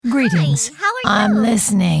Greetings. Hi, how are you? I'm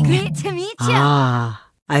listening. Great to meet you. Ah,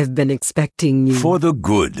 I've been expecting you. For the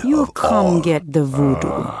good You of come all. get the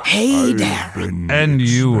voodoo. Hey there. And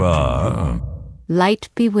you are? Light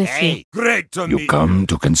be with you. Great to You come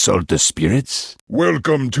to consult the spirits?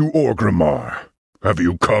 Welcome to Orgrimmar. Have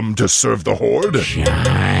you come to serve the Horde?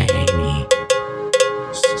 Shiny.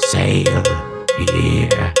 Sail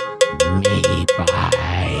here, me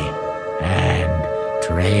buy and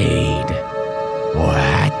trade.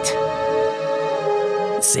 What?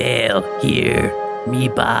 Sail here, me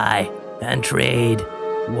buy, and trade.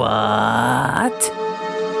 What?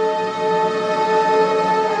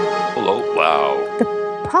 Oh, wow. The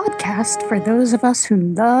podcast for those of us who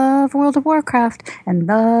love World of Warcraft and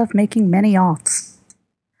love making many aughts.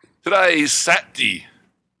 Today's Saturday,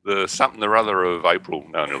 the something or other of April.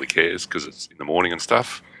 No one really cares because it's in the morning and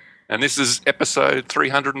stuff. And this is episode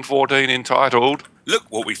 314 entitled Look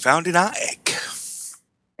what we found in our egg.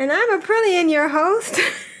 And I'm Aprillian, your host.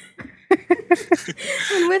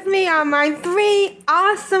 And with me are my three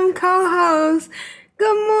awesome co-hosts.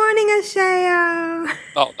 Good morning, Asheo.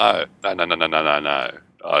 Oh, no.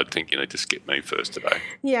 I think you need to skip me first today.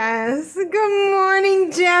 Yes. Good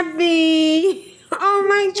morning, Jeppy. Oh,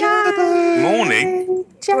 my God. Morning?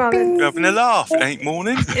 Jeppy. You're having a laugh. It ain't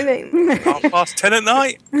morning. It ain't. 10:30 at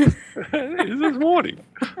night. It is morning.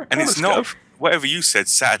 And it's not, whatever you said,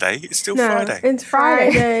 Saturday. It's still No, Friday. it's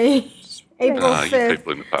Friday. April You 5th,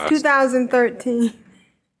 people in the past. 2013.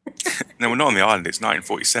 No, we're not on the island. It's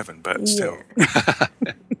 1947, but still.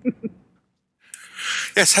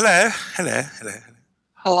 Yes, hello.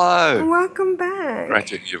 Hello. Welcome back. Great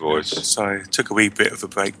to hear your voice. Sorry, took a wee bit of a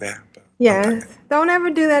break there. But Yes. Don't ever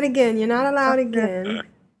do that again. You're not allowed again.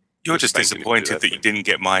 you're just Thank you for disappointed doing that you didn't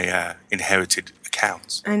get my inherited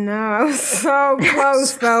accounts. I know. I was so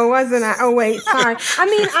close, though, wasn't I? Oh, wait. Sorry. I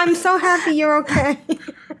mean, I'm so happy you're okay.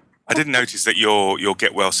 I did notice that your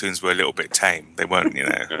get well soons were a little bit tame. They weren't,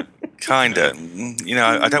 kind of.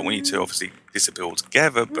 I don't want you to obviously disappear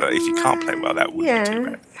altogether, but if you can't play well, that wouldn't be too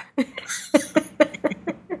bad.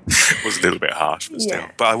 It was a little bit harsh, but still.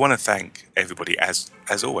 Yeah. But I want to thank everybody, as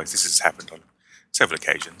always. This has happened on several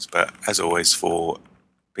occasions, but as always, for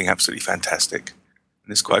being absolutely fantastic. And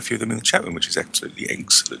there's quite a few of them in the chat room, which is absolutely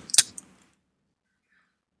excellent.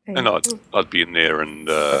 And I'd be in there and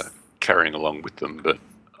carrying along with them, but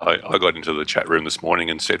I got into the chat room this morning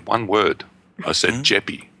and said one word. I said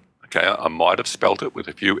Jeppy. Okay, I might have spelt it with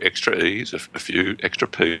a few extra E's, a few extra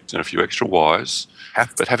P's, and a few extra Y's.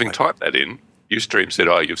 But having typed that in, Ustream said,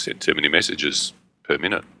 you've sent too many messages per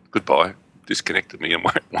minute. Goodbye. Disconnected me and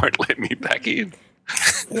won't let me back in.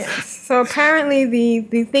 Yes. So apparently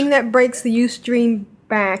the thing that breaks the Ustream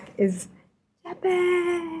back is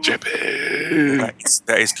Jeppy. Jeppy.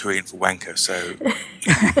 That is Korean for wanker, so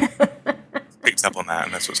picked up on that,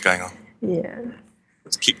 and that's what's going on. Yeah.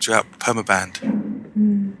 Let's keep you up,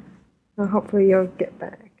 permaband. Well, hopefully you'll get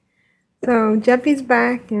back. So Jeppy's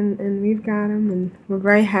back, and we've got him, and we're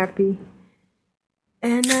very happy.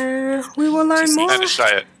 And we will learn more. And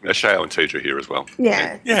Asheo and Tidra here as well.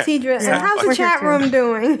 Yeah. Tidra. Yeah. And how's the We're here chat too. room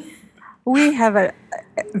doing? We have a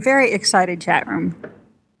very excited chat room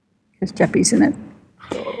because Jeppy's in it.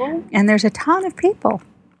 And there's a ton of people.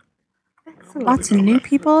 Excellent. Lots of new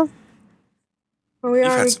people. Well, we You've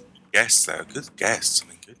had already. some guests, though. Good guests. I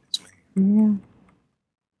mean, goodness me.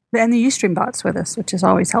 Yeah. And the Ustream bot's with us, which is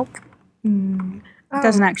always helpful. It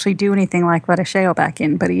doesn't actually do anything like let Asheo back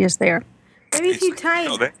in, but he is there. Maybe if you type.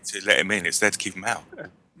 Not there to let him in, it's there to keep him out.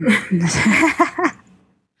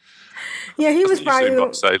 Yeah, he was probably.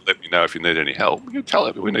 Ustream say, let me know if you need any help. You tell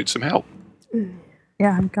them we need some help.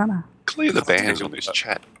 Yeah, I'm gonna. Clear the bans on this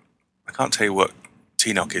chat. I can't tell you what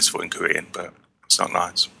T-Knock is for in Korean, but it's not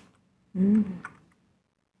nice.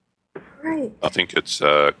 Right. I think it's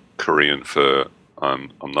Korean for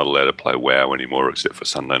I'm not allowed to play WoW anymore except for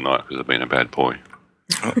Sunday night because I've been a bad boy.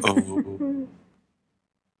 Uh-oh.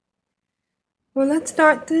 Well, let's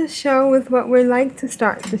start the show with what we like to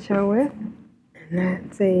start the show with. And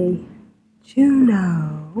that's a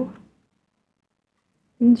Juno.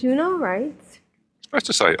 And Juno writes. Supposed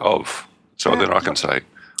to say of, so then I can say.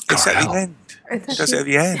 It's at the Corral. end. It does it at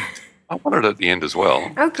the end. I want it at the end as well.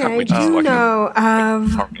 Can't Okay, we just like Juno of.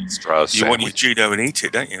 You You want your judo and eat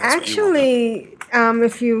it, don't you? That's what you want. Actually,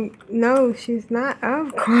 if you know, she's not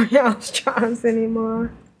of Cornell Strauss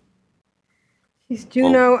anymore. She's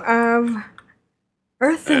Juno of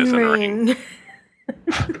Earthen Earthen Ring.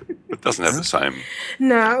 It doesn't have the same.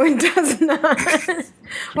 No, it does not.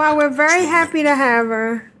 Well, we're very happy to have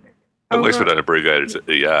her. At least we don't abbreviate it to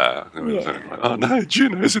ER. Yeah. Like, oh no,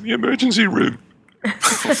 Juno's in the emergency room.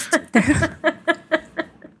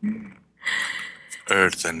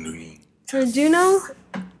 Earthen Ring. So Juno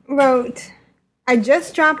wrote, I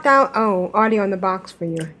just dropped out audio in the box for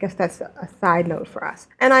you. I guess that's a side note for us.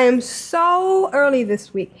 And I am so early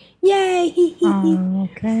this week. Yay!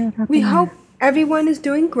 Okay. We hope everyone is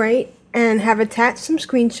doing great and have attached some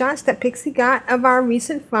screenshots that Pixie got of our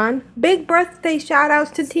recent fun. Big birthday shout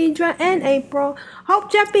outs to Tidra and April.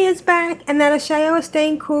 Hope Jeppy is back and that Asheo is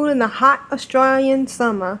staying cool in the hot Australian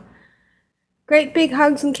summer. Great big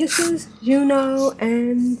hugs and kisses, Juno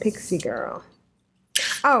and Pixie Girl.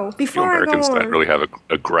 Oh, before I go on... Americans don't really have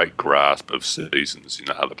a great grasp of seasons in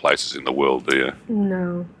other places in the world, do you?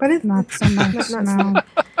 No, but it's Not so much, no.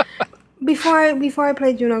 Before I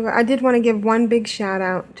play Juno, I did want to give one big shout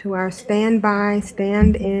out to our standby,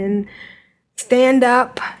 stand-in,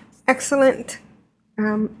 stand-up, excellent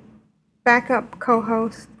backup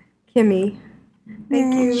co-host, Kimmy.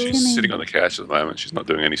 Thank you. She's sitting on the couch at the moment. She's not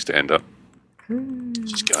doing any stand-up.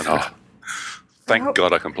 She's going, thank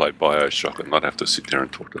God I can play Bioshock and not have to sit there and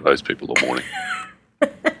talk to those people all morning.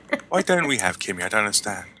 Why don't we have Kimmy? I don't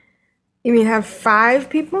understand. You mean have 5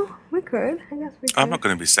 people? We could. I guess we could. I'm not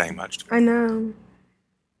going to be saying much. I know.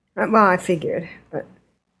 Well, I figured, but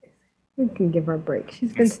we can give her a break.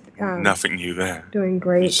 She's been Nothing new there. doing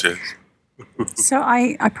great. So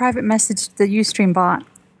I private messaged the Ustream bot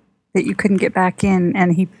that you couldn't get back in,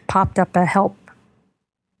 and he popped up a help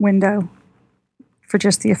window for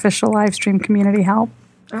just the official live stream community help.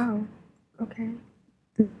 Oh, okay.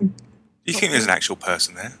 Do you think there's an actual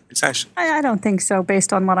person there? It's actually... I don't think so,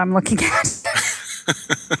 based on what I'm looking at.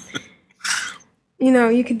 You know,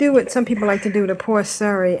 you could do what some people like to do to poor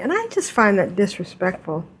Surrey, and I just find that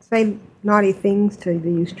disrespectful. Say naughty things to the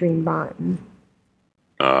Ustream bot.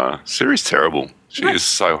 Siri's terrible. She is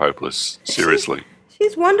so hopeless. Seriously.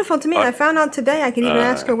 She's wonderful to me. I found out today I could even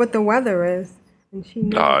ask her what the weather is. And she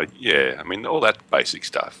knew. Yeah, I mean, all that basic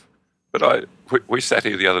stuff. But we sat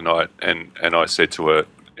here the other night, and I said to her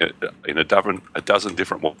in a dozen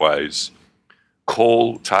different ways,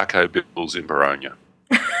 call Taco Bill's in Baronia.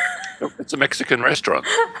 It's a Mexican restaurant.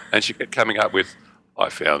 And she kept coming up with, I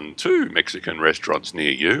found 2 Mexican restaurants near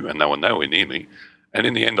you, and they were nowhere near me. And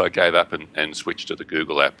in the end, I gave up and switched to the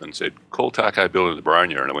Google app and said, call Taco Bill in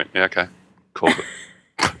Baronia. And I went, yeah, okay, called it.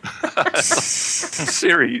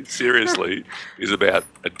 Siri, seriously, is about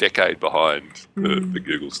a decade behind the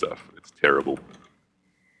Google stuff. It's terrible.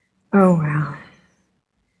 Oh, wow.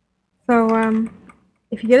 So,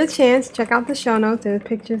 if you get a chance, check out the show notes. There's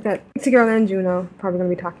pictures that Pixie Girl and Juno probably going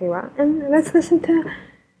to be talking about. And let's listen to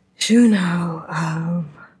Juno of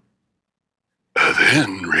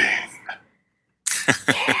Earthen Ring.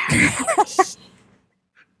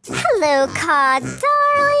 Hello, cod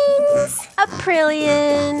darlings.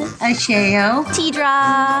 Aprillian. Asheo.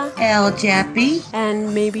 Tidra. El Jeppy.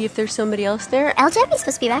 And maybe if there's somebody else there. El Jeppy's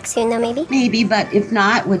supposed to be back soon, though, maybe. Maybe, but if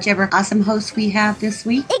not, whichever awesome host we have this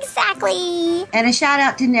week. Exactly. And a shout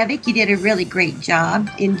out to Nevik. You did a really great job.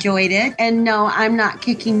 Enjoyed it. And no, I'm not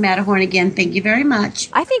kicking Matterhorn again. Thank you very much.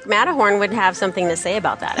 I think Matterhorn would have something to say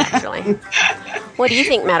about that, actually. What do you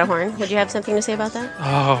think, Matterhorn? Would you have something to say about that?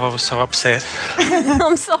 Oh, I was so upset.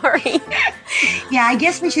 I'm sorry. Yeah, I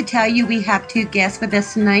guess we should tell you we have 2 guests with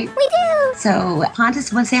us tonight. We do. So,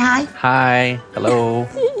 Pontus, want to say hi? Hi. Hello.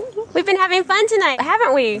 We've been having fun tonight,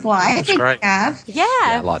 haven't we? Well, I think we have.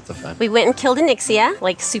 Yeah. Lots of fun. We went and killed a Nixia,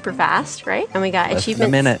 like super fast, right? And we got Less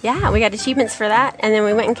achievements. than a minute. Yeah, we got achievements for that. And then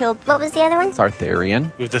we went and killed... What was the other one?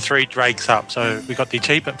 Sartharian. With the 3 drakes up, so we got the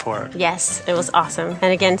achievement for it. Yes, it was awesome.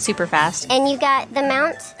 And again, super fast. And you got the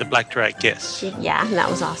mount? The black drake, yes. Yeah, that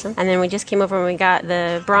was awesome. And then we just came over and we got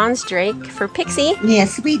the bronze drake for Pixie.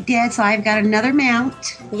 Yes, we did. So I've got another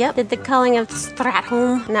mount. Yep, did the culling of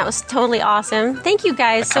Stratholm, and that was totally awesome. Thank you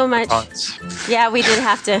guys so much. Times. Yeah, we did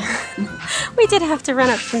have to run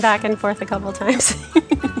up and back and forth a couple times.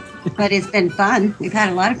 But it's been fun. We've had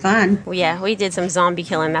a lot of fun. Yeah, we did some zombie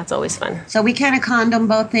killing. That's always fun. So we kind of conned them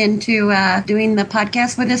both into doing the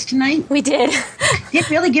podcast with us tonight. We did. Didn't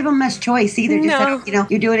really give them much choice either. Just No. said,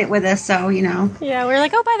 you're doing it with us, so, Yeah, we were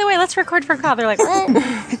like, oh, by the way, let's record for Cobb. They're like,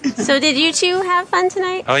 what? So did you 2 have fun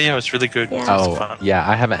tonight? Oh, yeah, it was really good. Yeah. It was fun. Yeah,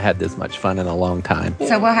 I haven't had this much fun in a long time.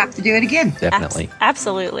 So we'll have to do it again. Definitely.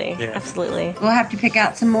 Absolutely. Yeah. Absolutely. We'll have to pick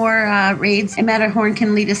out some more raids, and Matterhorn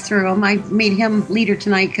can lead us through them. I made him leader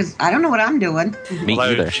tonight because I I don't know what I'm doing. Me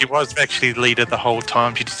Although either. she was actually leader the whole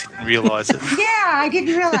time. She just didn't realise it. Yeah, I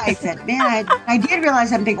didn't realize it. Man, I did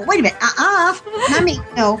realize I'm thinking, wait a minute, not me,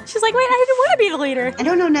 no. She's like, wait, I didn't want to be the leader. I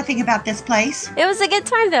don't know nothing about this place. It was a good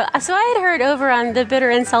time, though. So I had heard over on the Bitter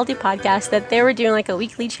and Salty podcast that they were doing like a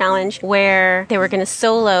weekly challenge where they were going to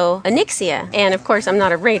solo Onyxia. And of course, I'm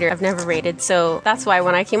not a raider. I've never raided. So that's why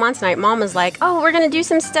when I came on tonight, Mom was like, oh, we're going to do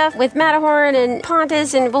some stuff with Matterhorn and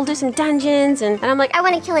Pontus and we'll do some dungeons. And I'm like, I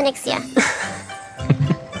want to kill Onyxia.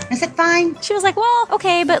 Is it fine? She was like, well,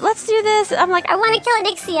 okay, but let's do this. I'm like, I want to kill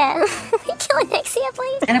Onyxia. Kill Onyxia,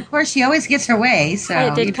 please. And of course, she always gets her way, so...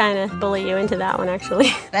 I did kind of bully you into that one,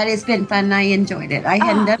 actually. But it's been fun. I enjoyed it. I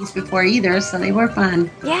hadn't done these before either, so they were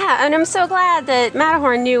fun. Yeah, and I'm so glad that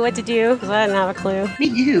Matterhorn knew what to do, because I didn't have a clue. Me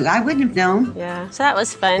too. I wouldn't have known. Yeah, so that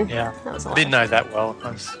was fun. Yeah. That was a I lot. didn't know that well.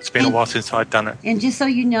 It's been a while since I'd done it. And just so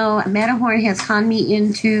you know, Matterhorn has conned me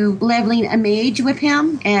into leveling a mage with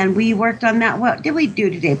him, and we worked on that. What did we do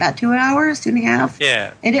today? About 2 hours, 2.5?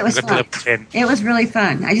 Yeah. And it was I got to fun. level 10. It was really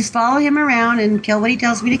fun. I just follow him around and kill what he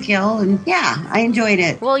tells me to kill, and yeah, I enjoyed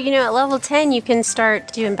it. Well, you know, at level 10, you can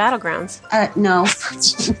start doing battlegrounds. No.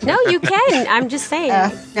 No, you can. I'm just saying.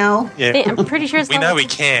 No. Yeah. I'm pretty sure it's We know we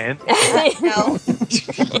can. No.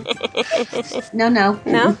 No.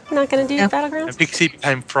 No? Not going to do And battlegrounds? Pixie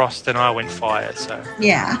became Frost and I went Fire, so...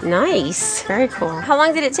 Yeah. Nice. Very cool. How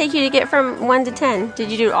long did it take you to get from 1 to 10? Did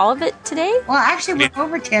you do all of it today? Well, actually, we're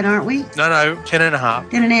over 10, aren't we? No, 10 and a half.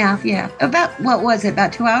 10.5, yeah. About, what was it,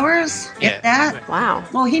 about 2 hours? Yeah. If that? Wow.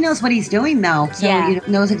 Well, he knows what he's doing, though. So Yeah.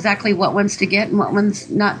 he knows exactly what ones to get and what ones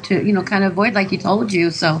not to, kind of avoid, like he told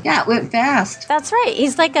you. So, yeah, it went fast. That's right.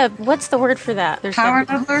 He's like a, what's the word for that? There's Power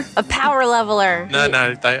leveler? A power leveler. No,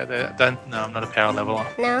 they don't. No, I'm not a power leveler.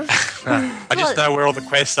 No? No. I just know where all the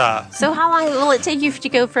quests are. So how long will it take you to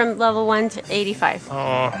go from level 1 to 85?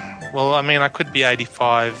 Oh, well, I mean, I could be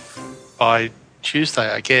 85 by Tuesday,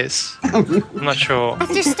 I guess. I'm not sure.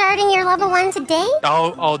 After starting your level 1 today?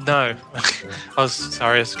 Oh no. I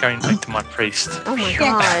was going back to my priest. Oh my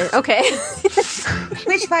god. Okay.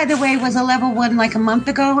 Which, by the way, was a level 1 like a month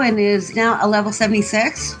ago and is now a level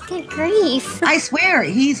 76. Good grief. I swear,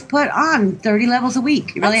 he's put on 30 levels a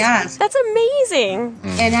week. He really has. That's amazing.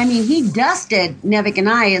 And I mean, he dusted Nevik and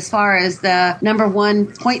I as far as the number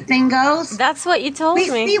 1 point thing goes. That's what you told me.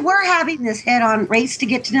 We were having this head-on race to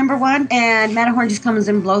get to number 1, and Matterhorn just comes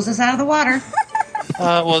and blows us out of the water.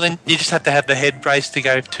 Well, then you just have to have the head brace to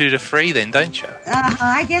go 2 to 3 then, don't you?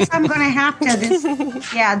 I guess I'm going to have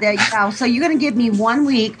to. So you're going to give me 1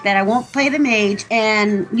 week that I won't play the mage,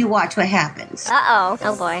 and you watch what happens. Uh-oh.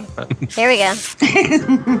 Oh, boy. Here we go.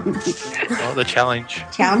 Oh, the challenge.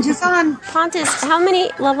 Challenge is on. Pontus, how many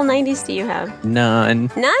level 90s do you have? None.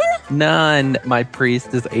 None? My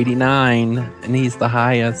priest is 89, and he's the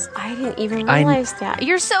highest. I didn't even realize that.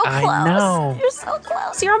 You're so close. I know. You're so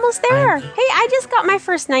close. You're almost there. Hey, I just got my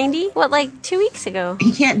first 90, like 2 weeks ago.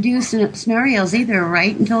 He can't do scenarios either,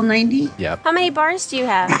 right? Until 90? Yep. How many bars do you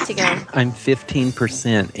have to go? I'm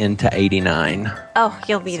 15% into 89. Oh,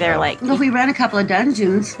 you'll be there like... Well, if we run a couple of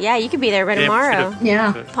dungeons. Yeah, you could be there by tomorrow.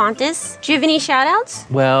 Yeah. Pontus, do you have any shout-outs?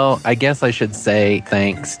 Well, I guess I should say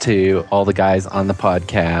thanks to all the guys on the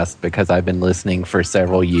podcast because I've been listening for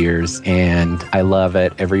several years and I love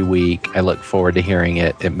it every week. I look forward to hearing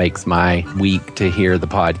it. It makes my week to hear the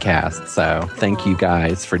podcast. So thank you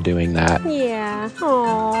guys for doing that. Yeah.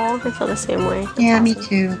 Aw, I feel the same way. Yeah, me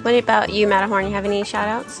too. What about you, Matterhorn? You have any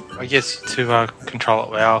shout-outs? I guess to Control It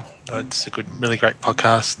WoW. It's a really great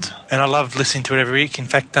podcast. And I love listening to it every week. In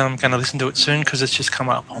fact, I'm going to listen to it soon because it's just come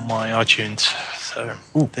up on my iTunes. So,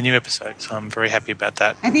 the new episode. So I'm very happy about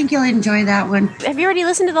that. I think you'll enjoy that one. Have you already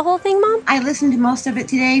listened to the whole thing, Mom? I listened to most of it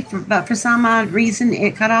today, but for some odd reason,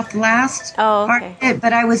 it cut off the last part of it.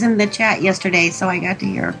 But I was in the chat yesterday, so I got to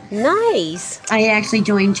hear. Nice. I actually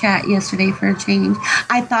joined chat yesterday for a change.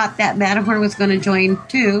 I thought that Matterhorn was going to join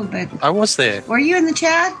too, but... I was there. Were you in the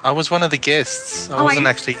chat? I was one of the guests. I wasn't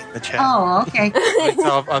actually in the chat. Oh, okay.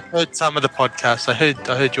 I've heard some of the podcasts.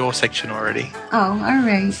 I heard your section already. Oh, all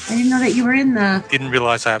right. I didn't know that you were in the... Didn't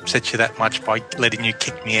realise I upset you that much by letting you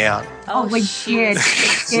kick me out. Oh, we did.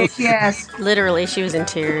 Yes. Literally, she was in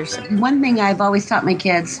tears. One thing I've always taught my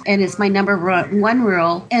kids, and it's my number 1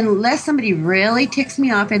 rule, unless somebody really ticks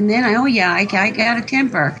me off, and then I got a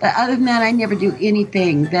temper. But other than that, I never do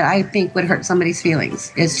anything that I think would hurt somebody's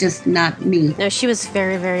feelings. It's just not me. No, she was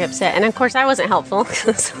very, very upset. And of course, I wasn't helpful,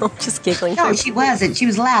 so I'm just giggling. No, she wasn't. She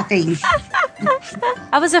was laughing.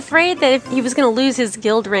 I was afraid that if he was going to lose his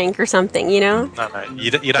guild rank or something, you know? No.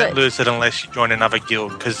 You don't lose it unless you join another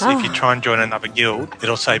guild. Because if you try and join another guild,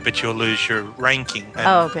 it'll say, but you'll lose your ranking.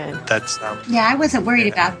 And good. That's Yeah, I wasn't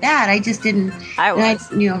worried about that. I just didn't. I was.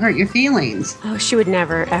 Hurt your feelings. Oh, she would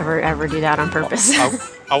never, ever, ever do that on purpose.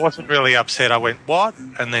 I wasn't really upset. I went, what?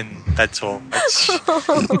 And then that's all.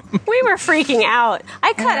 We were freaking out.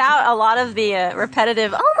 I cut out a lot of the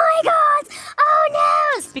repetitive, oh my god, oh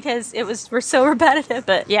no, because we're so repetitive.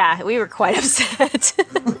 But yeah, we were quite upset.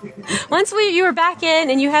 Once you were back in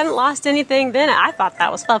and you hadn't lost anything, then I thought that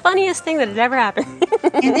was the funniest thing that had ever happened.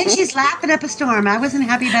 And then she's laughing up a storm. I wasn't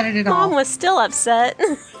happy about it at all. Mom was still upset.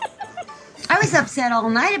 I was upset all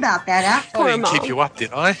night about that. I didn't keep you up, did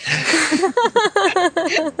I?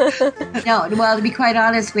 No, well, to be quite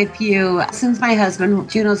honest with you, since my husband,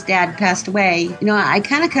 Juno's dad, passed away, I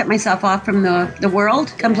kind of cut myself off from the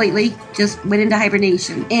world completely, just went into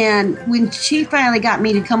hibernation. And when she finally got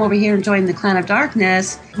me to come over here and join the Clan of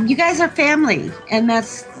Darkness, you guys are family, and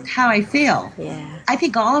that's how I feel. Yeah. I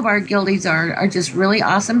think all of our guildies are just really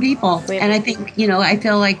awesome people. And I think, I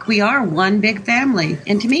feel like we are one big family.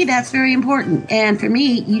 And to me, that's very important. And for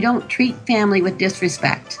me, you don't treat family with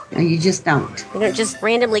disrespect. No, you just don't. You don't just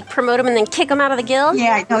randomly promote them and then kick them out of the guild?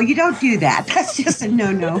 Yeah, no, you don't do that. That's just a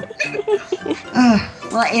no-no.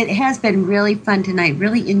 Well, it has been really fun tonight.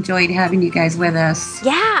 Really enjoyed having you guys with us.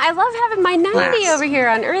 Yeah, I love having my 90 over here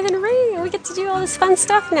on Earthen Radio. We get to do all this fun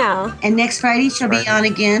stuff now. And next Friday she'll be on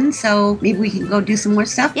again, so maybe we can go do some more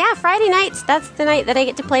stuff. Yeah, Friday nights. That's the night that I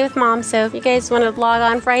get to play with Mom. So if you guys want to log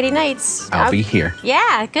on Friday nights, I'll be here.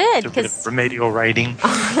 Yeah, good. A bit of remedial rating.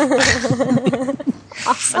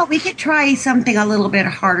 Awesome. Well, we could try something a little bit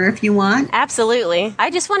harder if you want. Absolutely. I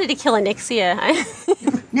just wanted to kill Anixia.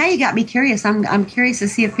 Now you got me curious. I'm curious to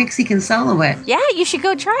see if Pixie can solo it. Yeah, you should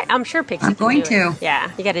go try it. I'm sure Pixie I'm can going do to. It. Yeah,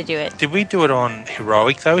 you got to do it. Did we do it on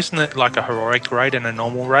heroic though? Isn't it like a heroic raid and a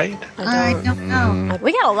normal raid? I don't know.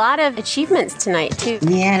 We got a lot of achievements tonight too.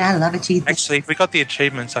 Yeah, and I love achievements. Actually, if we got the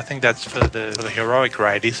achievements, I think that's for the heroic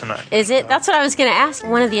raid, isn't it? Is it? That's what I was going to ask.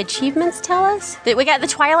 One of the achievements tell us that we got the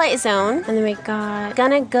Twilight Zone, and then we got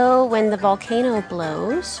Gonna Go When the Volcano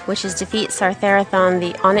Blows, which is defeat Sartharathon,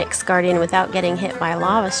 the Onyx Guardian, without getting hit by a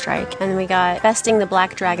lava strike. And then we got Besting the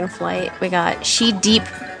Black Dragonflight. We got She Deep.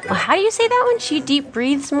 Well, how do you say that one? She deep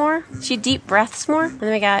breathes more? She deep breaths more? And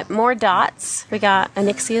then we got more dots. We got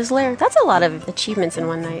Anixia's Lair. That's a lot of achievements in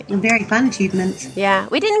one night. Very fun achievements. Yeah.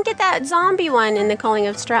 We didn't get that zombie one in the Calling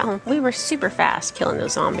of Stratholm. We were super fast killing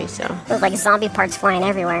those zombies, so. Look like zombie parts flying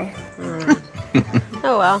everywhere.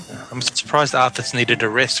 Oh, well. I'm surprised Arthur's needed a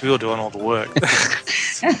rest. We were doing all the work.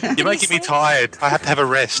 You're making me tired. I have to have a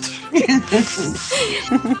rest.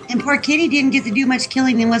 And poor Kitty didn't get to do much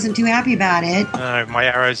killing and wasn't too happy about it. No, my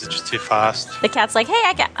arrows are just too fast. The cat's like, hey,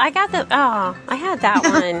 I got the, I had that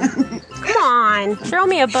one. Come on, throw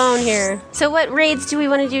me a bone here. So what raids do we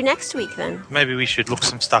want to do next week then? Maybe we should look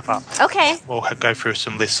some stuff up. Okay. We'll go through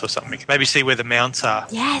some lists or something. Maybe see where the mounts are.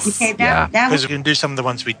 Yes. Okay, Because we can do some of the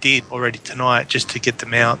ones we did already tonight just to get the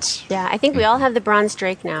mounts. Yeah, I think we all have the Bronze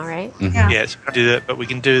Drake now, right? Mm-hmm. Yeah. Yes, we do that, but we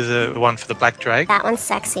can do the one for the Black Drake. That one's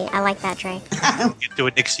sexy. I like that Drake. We can do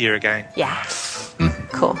it next year again. Yeah.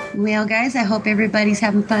 Cool. Well, guys, I hope everybody's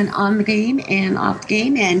having fun on the game and off the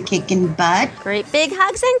game and kicking butt. Great big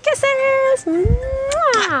hugs and kisses.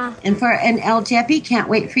 Mwah. And El Jeppy, can't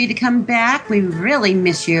wait for you to come back. We really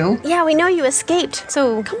miss you. Yeah, we know you escaped,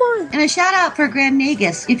 so come on. And a shout out for Grand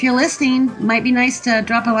Nagus. If you're listening, might be nice to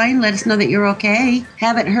drop a line, let us know that you're okay.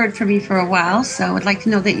 Haven't heard from you for a while, so I'd like to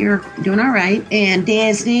know that you're doing all right. And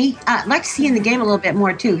Disney, I'd like to see you in the game a little bit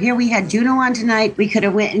more too. Here we had Juno on tonight. We could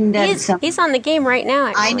have went and done some. He's on the game right now.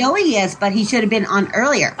 Actually. I know he is, but he should have been on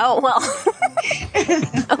earlier. Oh, well.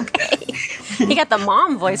 Okay. He got the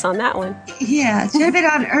mom voice on that one. Yeah, should have been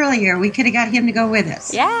on earlier. We could have got him to go with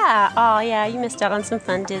us. Yeah. Oh, yeah. You missed out on some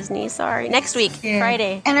fun Disney. Sorry. Next week,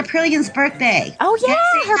 Friday. And Aprillian's birthday. Oh, yeah.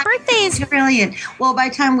 Her birthday's Aprillian. Well, by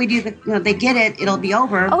the time we do they get it, it'll be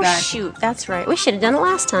over. Oh, but shoot. That's right. We should have done it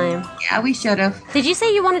last time. Yeah, we should have. Did you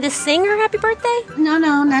say you wanted to sing her happy birthday? No,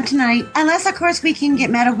 not tonight. Unless, of course, we can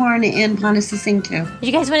get Matterhorn and Pontus to sing too.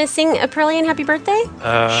 You guys want to sing Aprillian happy birthday?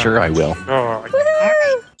 Sure, I will. All right.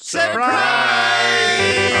 Woohoo!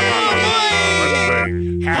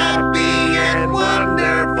 Happy and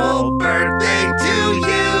wonderful birthday to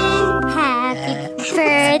you. Happy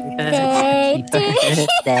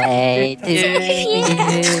birthday to you.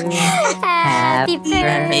 Happy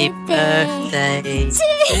birthday to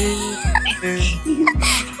you.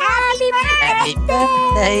 Happy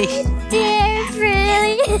birthday, dear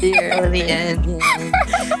Brilliant.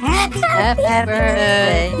 Happy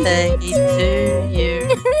birthday to you.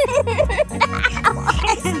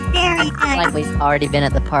 like we've already been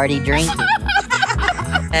at the party drinking.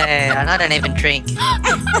 Hey, I don't even drink. It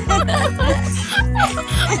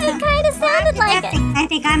kind of sounded like it. I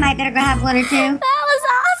think I might better go have one or two. That was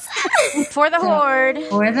awesome. For the Horde.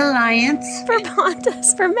 For the Alliance. For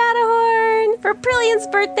Pontus. For Matterhorn. For Brilliant's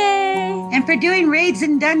birthday. And for doing raids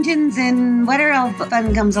and dungeons and whatever else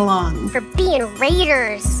fun comes along. For being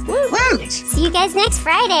raiders. Woot! See you guys next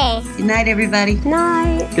Friday. Good night, everybody.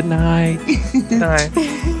 Night. Good night. Night.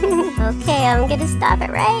 Okay, I'm gonna stop it,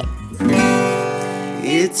 right?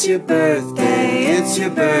 It's your birthday, it's your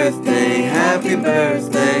birthday, happy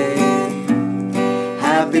birthday.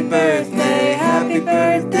 Happy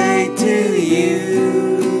birthday to you.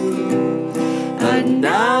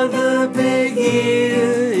 Another big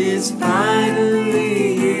year is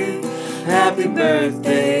finally here. Happy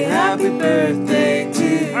birthday to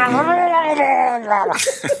you.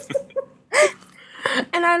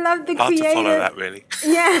 And I love the Hard to creative. follow that, really.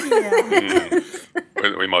 Yeah.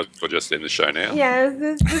 We might as well just end the show now. Yes,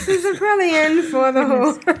 this is a brilliant for the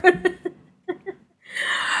whole.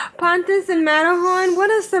 Pontus and Matterhorn, what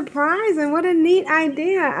a surprise and what a neat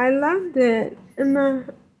idea. I loved it. And I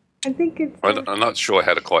think it's... I'm not sure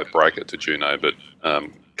how to quite break it to Juno, but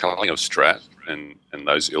culling of Strat and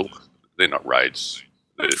those ilk, they're not raids.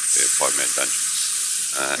 They're 5-man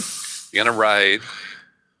dungeons. You're going to raid,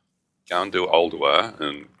 go and do Ulduar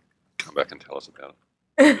and come back and tell us about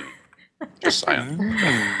it. Just saying.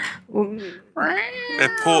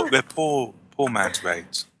 They're poor man's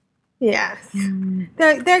raids. Yes.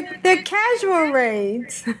 They're casual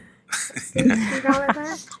raids.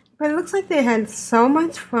 But it looks like they had so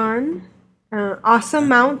much fun. Awesome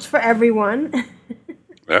mounts for everyone.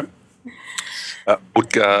 Yeah.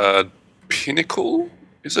 Utgard Pinnacle,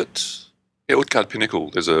 is it? Yeah, Utgard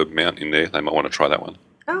Pinnacle. There's a mount in there. They might want to try that one.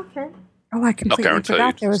 Okay. Oh, I completely Not guaranteed.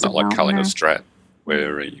 forgot there was It's not a like mountain culling a there. Strat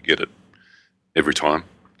where you get it every time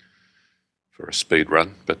for a speed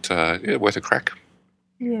run. But yeah, worth a crack.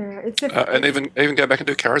 Yeah, it's And even go back and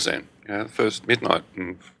do Karazhan. You know, first midnight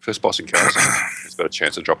and first boss in Karazhan. It's got a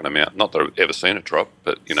chance of dropping a mount. Not that I've ever seen it drop,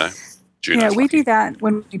 but you know, Juno's Yeah, we lucky. do that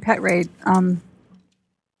when we pet raid.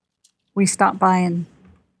 We stop by and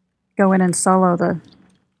go in and solo the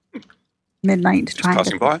midnight to try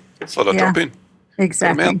Passing by, thought I'd drop in.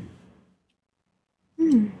 Exactly.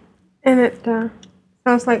 And it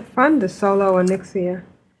sounds like fun to solo Onyxia.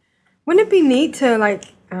 Wouldn't it be neat to like?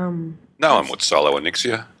 No one would solo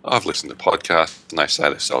Onyxia. I've listened to podcasts and they say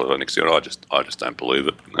they solo Onyxia, and I just don't believe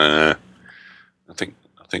it. I think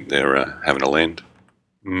they're having a land.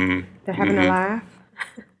 They're having a laugh.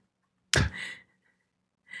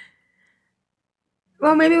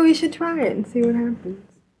 Well, maybe we should try it and see what happens.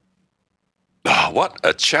 Oh, what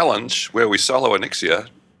a challenge where we solo Onyxia.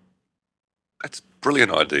 That's a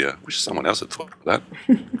brilliant idea. Wish someone else had thought of that.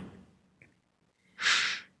 You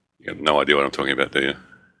have no idea what I'm talking about, do you?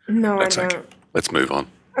 No, That's I don't. okay. Let's move on.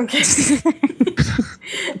 Okay.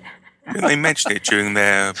 Didn't they mention it during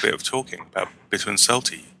their bit of talking about bitter and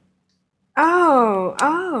salty? Oh,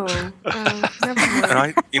 never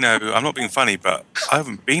mind. And I'm not being funny, but I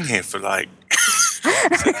haven't been here for like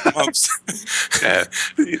 6 months. Yeah.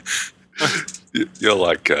 You're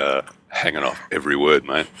like hanging off every word,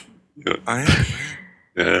 mate. I am.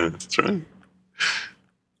 Yeah, that's right.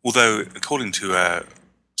 Although, according to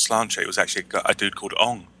Slanche, it was actually a dude called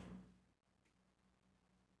Ong.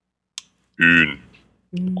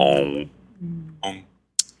 Ong.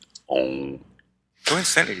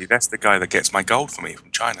 Coincidentally, that's the guy that gets my gold for me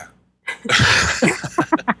from China.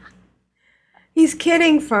 He's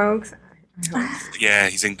kidding, folks. Yeah,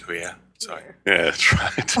 he's in Korea. Sorry. Yeah, that's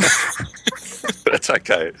right. That's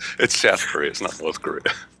okay. It's South Korea. It's not North Korea.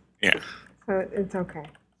 Yeah. So it's okay.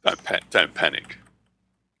 Don't panic.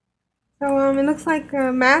 So it looks like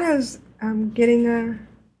Matt is getting a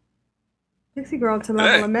Pixie Girl to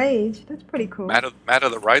level a mage. That's pretty cool. Matter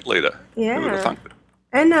the raid leader. Yeah. Who would have thunk it?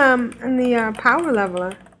 And the power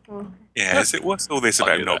leveler. Oh. Yeah, what's all this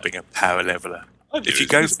about not being a power leveler? If you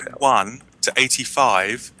go from 1 to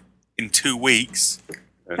 85 in 2 weeks,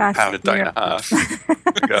 Power a day and a half.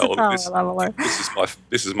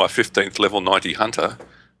 This is my 15th level 90 hunter.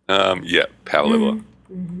 Yeah, power leveler.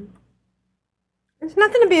 Mm-hmm. There's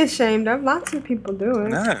nothing to be ashamed of. Lots of people do it.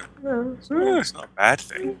 No. It's not a bad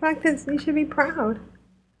thing. In fact, you should be proud.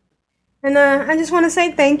 And I just want to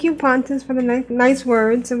say thank you, Pontus, for the nice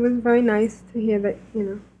words. It was very nice to hear that,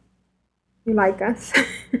 you like us.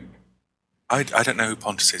 I don't know who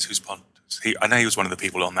Pontus is. Who's Pontus? I know he was one of the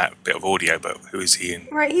people on that bit of audio, but who is he in?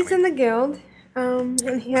 Right, he's in the guild. And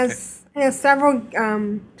he has several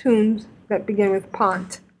tunes that begin with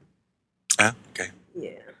Pont. Oh, okay.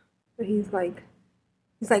 Yeah. So he's like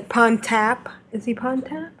He's like Pontap. Is he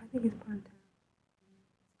Pontap? I think he's Pontap.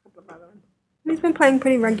 A couple of other ones. He's been playing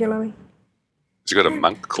pretty regularly. Has he got a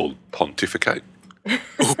monk called Pontificate?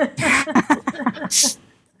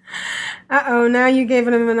 Uh-oh, now you gave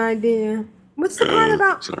him an idea. What's the part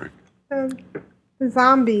about the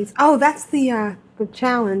zombies? Oh, that's the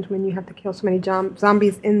challenge when you have to kill so many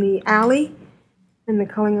zombies in the alley in the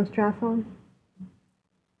Culling of Strathon.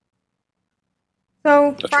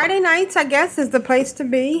 So Friday nights, I guess, is the place to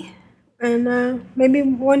be. And maybe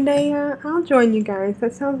one day I'll join you guys.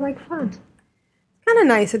 That sounds like fun. It's kind of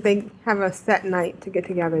nice that they have a set night to get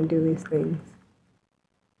together and do these things.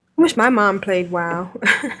 I wish my mom played WoW.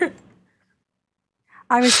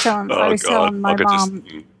 I was telling my mom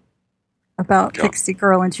about Pixie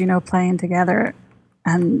Girl and Juno playing together,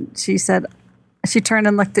 and she said, she turned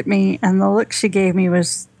and looked at me, and the look she gave me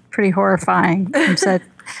was pretty horrifying, and said,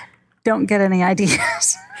 "Don't get any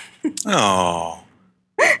ideas." Oh,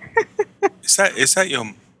 is that your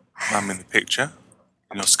mum in the picture?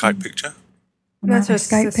 In your Skype picture? That's her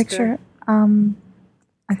Skype picture.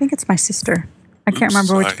 I think it's my sister. I can't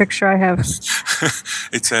remember which picture I have.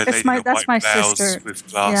 It's a lady in a white blouse sister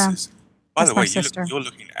with glasses. Yeah, By the way, you're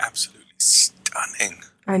looking absolutely stunning.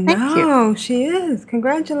 I know, she is.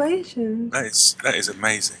 Congratulations. That is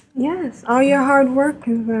amazing. Yes, all your hard work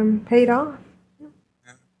has paid off.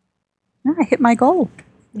 Yeah, I hit my goal.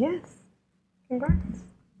 Yes. Congrats.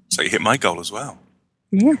 So you hit my goal as well.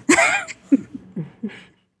 Yeah.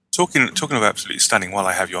 Talking about absolutely stunning while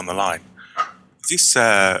I have you on the line.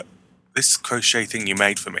 This crochet thing you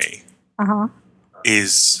made for me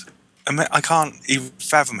is... I can't even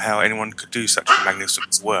fathom how anyone could do such a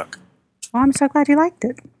magnificent work. Well, I'm so glad you liked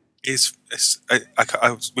it.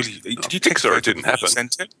 I was really... Did you take Pixar, it didn't happen.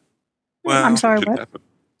 Sent it? Well, I'm sorry, what?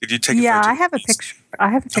 Did you take a photo? Yeah, I have a picture. I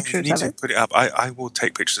have pictures you need of to it. put it up. I will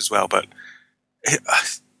take pictures as well, but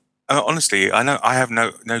honestly, I know I have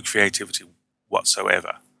no creativity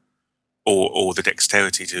whatsoever, or the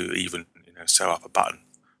dexterity to even sew up a button.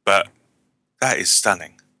 But that is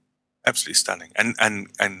stunning, absolutely stunning,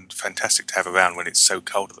 and fantastic to have around when it's so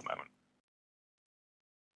cold at the moment.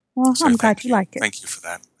 Well, I'm glad you like it. Thank you for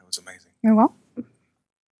that. That was amazing. You're welcome.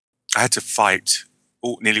 I had to fight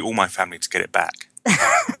nearly all my family to get it back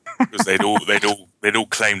because they'd all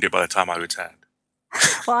claimed it by the time I returned.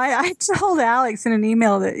 Well, I told Alex in an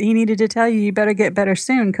email that he needed to tell you better get better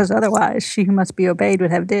soon, because otherwise she who must be obeyed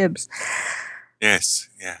would have dibs. Yes,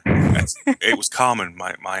 yeah. It was Carmen,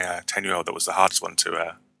 my 10-year-old, that was the hardest one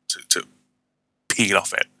to peel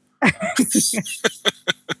off it.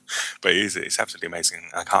 But it's absolutely amazing.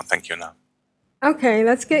 I can't thank you enough. Okay,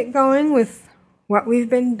 let's get going with what we've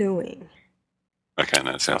been doing. Okay,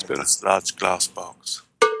 no, that sounds better. This large glass box.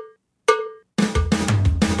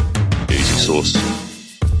 Easy sauce.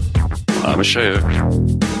 I'm a Sheo.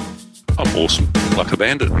 I'm awesome. Like a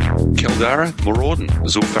Bandit. Keldara, Maraudon,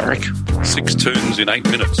 Zulfarik. 6 turns in 8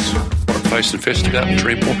 minutes. Face Investigator,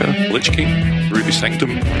 Dreamwalker, Lich King, Ruby Sanctum,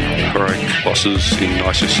 Heroic Bosses in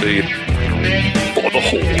ICC. For the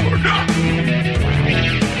Horde.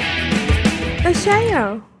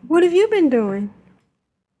 Asheo, what have you been doing?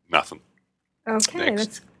 Nothing. Okay,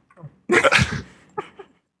 Next. I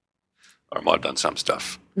might have done some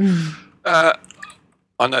stuff.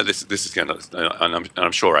 I know this is going to, and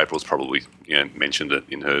I'm sure April's probably mentioned it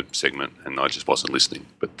in her segment, and I just wasn't listening.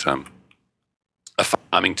 But a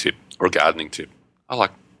farming tip or a gardening tip. I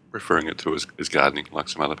like referring it to as gardening, like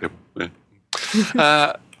some other people.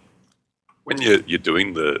 Yeah. When you're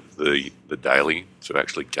doing the daily to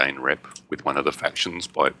actually gain rep with one of the factions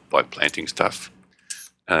by planting stuff,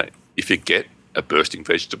 if you get a bursting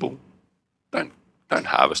vegetable, don't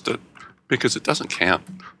harvest it because it doesn't count.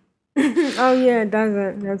 Oh yeah, it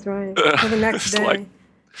doesn't. That's right. For the next day. Like,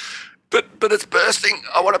 but it's bursting.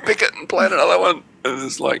 I want to pick it and plant another one. And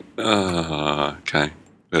it's like, okay.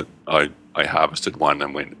 But I harvested one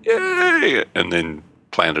and went, yay! And then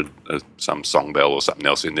planted some song bell or something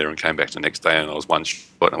else in there and came back the next day and I was one shot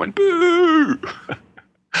and I went, boo!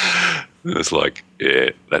 And it's like,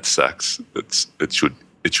 yeah, that sucks. It should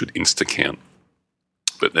insta count.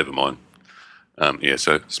 But never mind.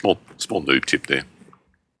 So small noob tip there.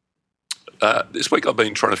 This week I've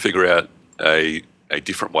been trying to figure out a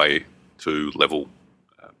different way to level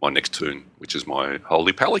my next tune, which is my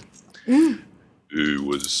Holy Pally, who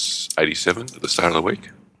was 87 at the start of the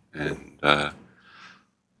week. And I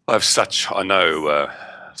know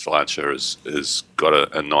Slancher has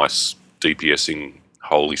got a nice DPSing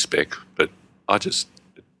Holy spec, but I just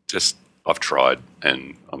I've tried,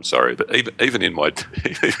 and I'm sorry, but even in my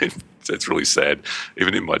it's really sad.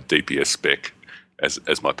 Even in my DPS spec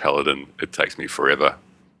as my paladin, it takes me forever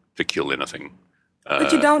to kill anything.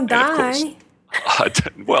 But you don't and of course, die.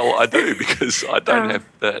 I do because I don't have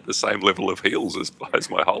the same level of heals as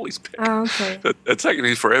my holy spec. Oh, okay. It taken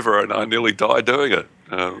me forever, and I nearly died doing it.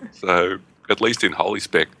 So at least in holy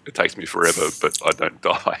spec, it takes me forever, but I don't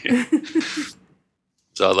die.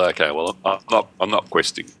 So I was like, okay, well, I'm not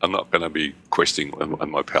questing. I'm not going to be questing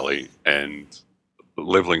on my pally, and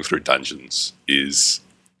leveling through dungeons is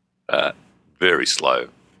very slow.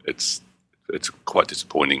 It's quite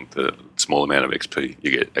disappointing, the small amount of XP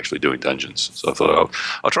you get actually doing dungeons. So I thought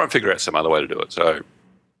I'll try and figure out some other way to do it. So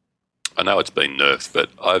I know it's been nerfed, but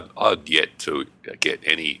I've yet to get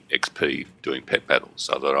any XP doing pet battles.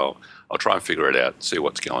 So I thought I'll try and figure it out, see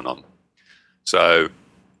what's going on. So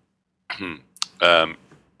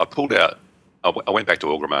I pulled out. I went back to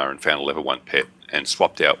Orgrimmar and found a level 1 pet and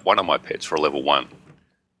swapped out one of my pets for a level 1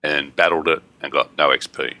 and battled it and got no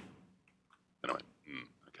XP. And I went,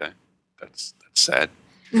 okay, that's sad.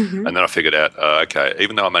 Mm-hmm. And then I figured out, okay,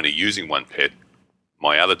 even though I'm only using one pet,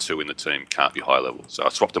 my other 2 in the team can't be high level. So I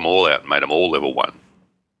swapped them all out and made them all level 1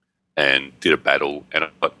 and did a battle, and I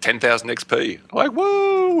got 10,000 XP. I'm like,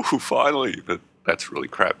 whoa, finally. But that's really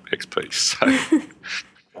crap XP.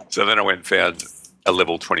 So then I went and found a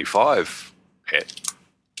level 25 pet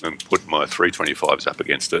and put my 325s up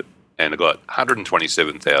against it, and I got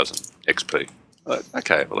 127,000 XP.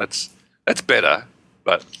 Okay, well that's better,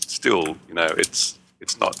 but still, it's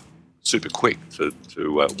not super quick to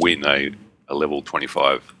win a level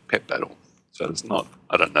 25 pet battle. So it's not.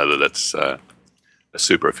 I don't know that that's a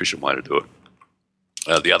super efficient way to do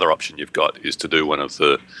it. The other option you've got is to do one of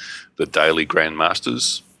the daily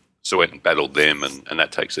Grandmasters. So I went and battled them, and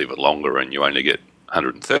that takes even longer, and you only get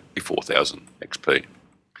 134,000 XP.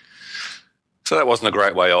 So that wasn't a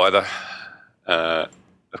great way either.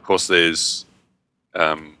 Of course, there's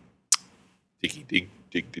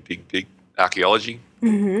dig archaeology,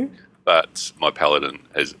 Mm-hmm. but my paladin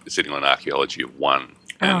is sitting on archaeology of 1,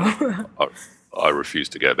 and I refuse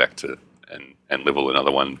to go back to and level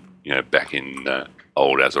another one, back in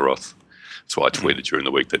old Azeroth. So I tweeted during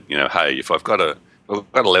the week that, hey, if I've got a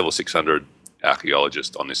level 600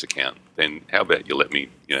 archaeologist on this account, then how about you let me,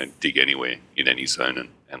 dig anywhere in any zone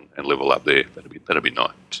and level up there? That'd be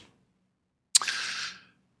nice.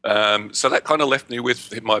 So that kind of left me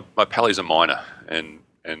with my pally's a miner, and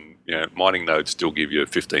mining nodes still give you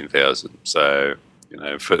 15,000. So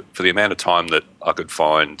for the amount of time that I could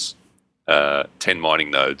find 10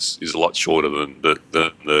 mining nodes is a lot shorter than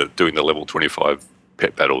the doing the level 25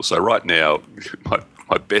 pet battle. So right now,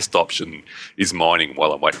 my best option is mining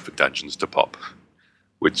while I'm waiting for dungeons to pop,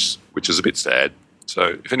 which is a bit sad.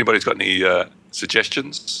 So if anybody's got any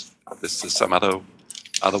suggestions, there's some other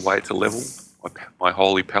way to level my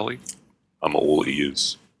holy pally, I'm all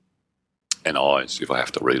ears and eyes if I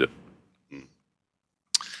have to read it.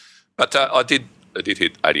 But I did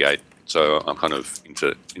hit 88, so I'm kind of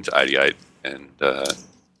into 88 and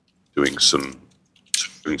doing some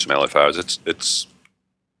LFRs. It's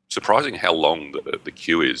surprising how long the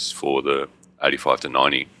queue is for the 85 to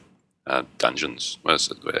 90 dungeons. Well,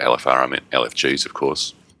 LFR, I meant LFGs, of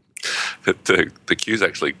course. But the queue's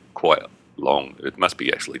actually quite long. It must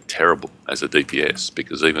be actually terrible as a DPS,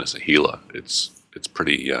 because even as a healer, it's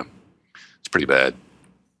pretty bad.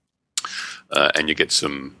 And you get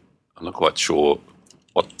some. I'm not quite sure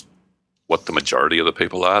what the majority of the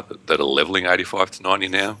people are that are leveling 85 to 90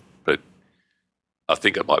 now, but I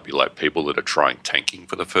think it might be like people that are trying tanking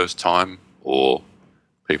for the first time, or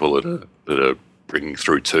people that are bringing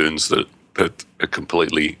through tunes that are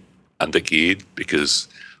completely undergeared, because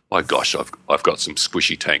my gosh, I've got some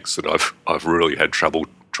squishy tanks that I've really had trouble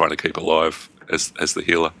trying to keep alive as the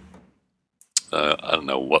healer. I don't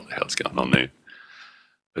know what the hell's going on there,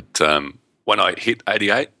 but when I hit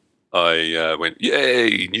 88, I went,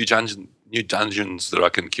 yay, new dungeons that I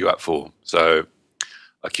can queue up for. So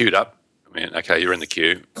I queued up. I mean, okay, you're in the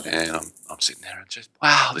queue, and I'm sitting there and just,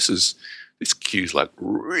 wow, this queue's like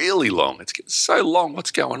really long. It's so long.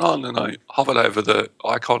 What's going on? And I hovered over the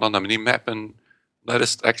icon on the mini map and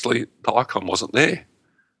noticed actually the icon wasn't there.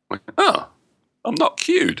 I went, oh, I'm not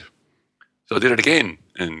queued. So I did it again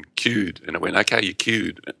and queued, and it went, okay, you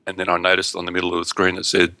queued. And then I noticed on the middle of the screen it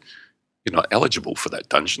said, you're not eligible for that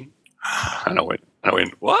dungeon. And I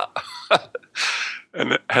went, what?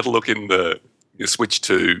 And I had a look in switch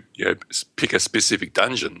to, pick a specific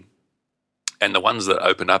dungeon. And the ones that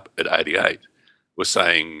open up at 88 were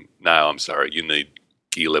saying, no, I'm sorry, you need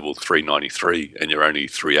gear level 393 and you're only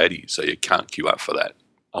 380, so you can't queue up for that.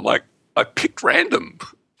 I'm like, I picked random.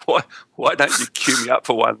 Why don't you queue me up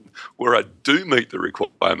for one where I do meet the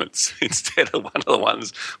requirements instead of one of the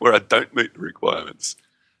ones where I don't meet the requirements?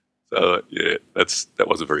 So yeah, that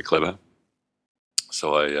wasn't very clever.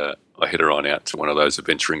 So I headed on out to one of those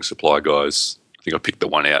adventuring supply guys. I think I picked the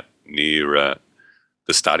one out near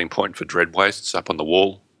the starting point for dread wastes up on the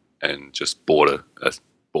wall, and just bought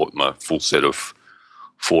my full set of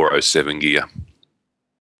 407 gear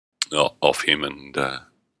off him, and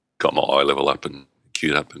got my eye level up and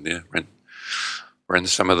queued up, and ran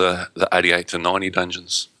some of the 88 to 90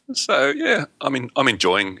 dungeons. So yeah, I'm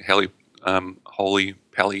enjoying holy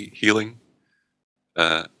pally healing.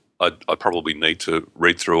 I probably need to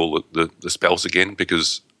read through all the spells again,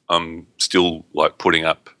 because I'm still like putting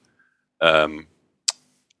up.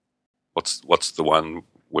 What's the one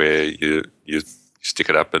where you stick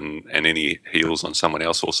it up and any heals on someone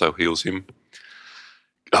else also heals him?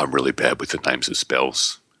 I'm really bad with the names of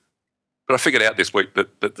spells, but I figured out this week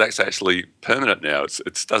that that's actually permanent now.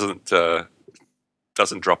 It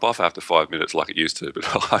doesn't drop off after 5 minutes like it used to,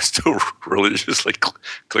 but I still religiously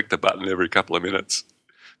click the button every couple of minutes.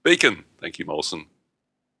 Beacon, thank you, Molson.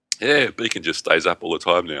 Yeah, Beacon just stays up all the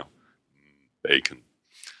time now. Beacon.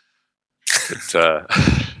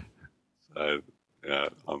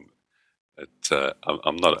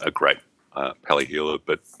 I'm not a great pally healer,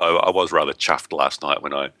 but I was rather chuffed last night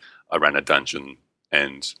when I ran a dungeon,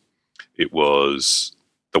 and it was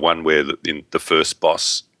the one where in the first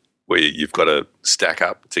boss where you've got to stack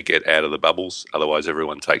up to get out of the bubbles, otherwise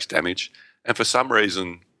everyone takes damage. And for some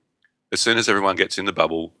reason, as soon as everyone gets in the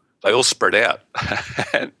bubble, they all spread out.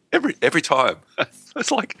 And every time.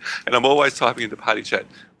 It's like, and I'm always typing into party chat,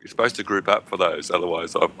 you're supposed to group up for those,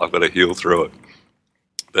 otherwise I've got to heal through it.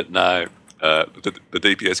 But no, the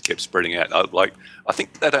DPS kept spreading out. I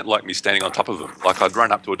think they don't like me standing on top of them. Like, I'd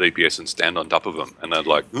run up to a DPS and stand on top of them, and they'd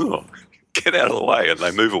like, oh, get out of the way, and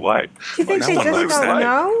they move away. Do you think they just don't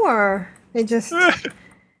know, or they just...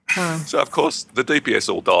 So, of course, the DPS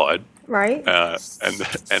all died. Right. And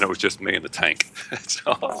it was just me and the tank.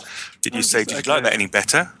 So, did you like that any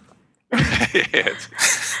better? Yeah.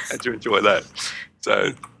 How'd you enjoy that?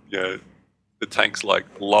 So, the tank's like,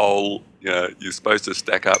 lol, you're supposed to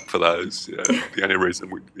stack up for those. The only reason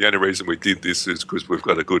we did this is because we've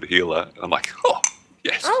got a good healer. I'm like, oh,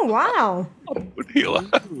 yes. Oh, wow. I'm a good healer.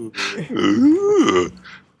 Ooh.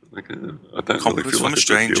 I don't Compliments really feel from like a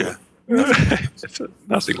stranger.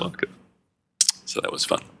 Nothing like it. So that was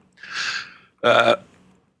fun. I'm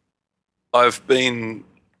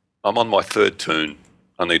on my third toon.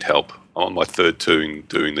 I need help. I'm on my third toon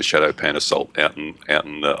doing the Shadow Pan Assault out in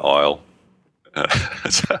the Isle.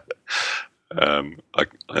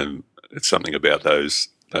 It's something about those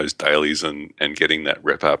dailies and getting that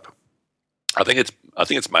rep up. I think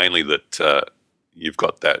it's mainly that you've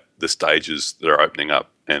got the stages that are opening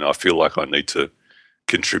up, and I feel like I need to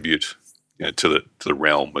contribute to the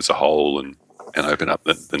realm as a whole and open up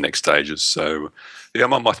the next stages. So yeah,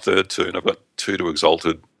 I'm on my third toon. I've got 2 to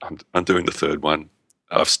Exalted. I'm doing the third one.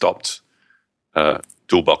 I've stopped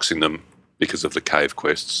dual boxing them because of the cave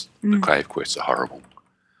quests. The cave quests are horrible.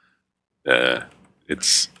 Yeah,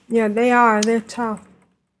 they are. They're tough.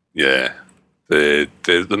 Yeah. The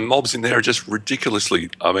mobs in there are just ridiculously...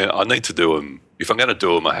 I mean, I need to do them. If I'm going to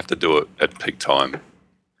do them, I have to do it at peak time,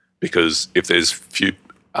 because if there's few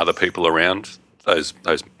other people around, those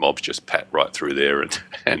mobs just pat right through there,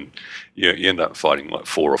 and you end up fighting like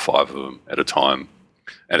 4 or 5 of them at a time.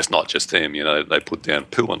 And it's not just them, they put down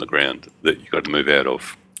poo on the ground that you've got to move out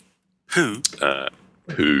of. Poo?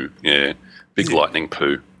 Poo, yeah. Big lightning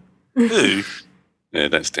poo. Poo? Yeah,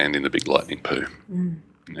 don't stand in the big lightning poo.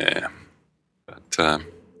 Yeah. But,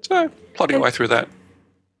 so, plodding away through that.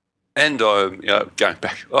 And going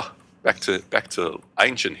back to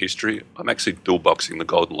ancient history, I'm actually dual boxing the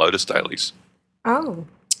Golden Lotus dailies. Oh.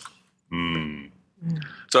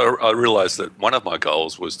 So I realised that one of my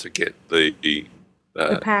goals was to get the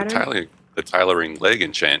tailoring leg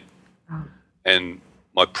enchant. Oh. And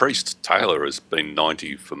my priest tailor has been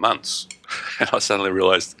 90 for months. And I suddenly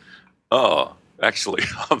realised, actually,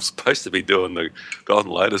 I'm supposed to be doing the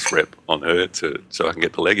Golden Lotus rep on her so I can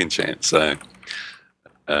get the leg enchant. So,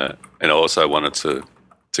 and I also wanted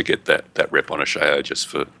to get that rep on a Shao just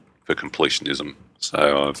for completionism.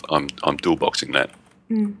 So I'm dual boxing that.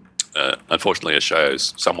 Unfortunately, a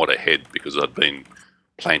Shao's somewhat ahead because I'd been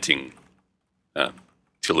planting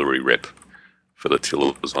Tillery rep for the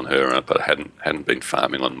tillers on her, but I hadn't been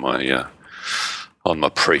farming on my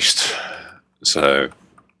priest. So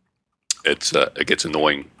it gets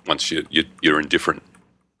annoying once you're in different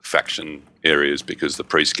faction areas, because the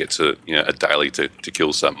priest gets a daily to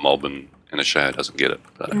kill some mob and a Shao doesn't get it.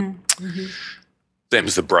 But,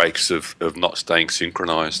 them's the breaks of not staying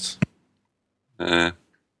synchronized. And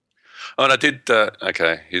I did.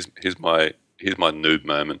 Okay, here's my noob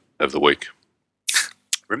moment of the week.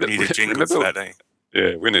 Need a jingle for that, eh?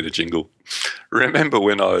 Yeah, we need a jingle. Remember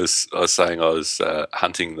when I was saying I was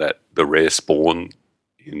hunting the rare spawn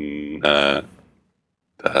in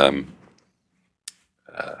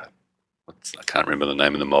I can't remember the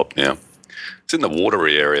name of the mob now. It's in the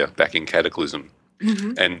watery area back in Cataclysm,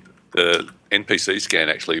 and the NPC scan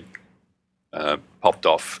actually popped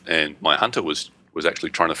off, and my hunter was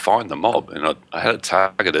actually trying to find the mob, and I had it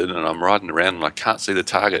targeted, and I'm riding around, and I can't see the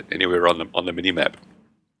target anywhere on the mini map.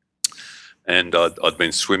 And I'd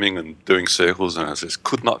been swimming and doing circles, and I just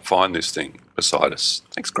could not find this thing beside us.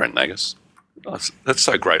 Thanks, Grant Nagus. That's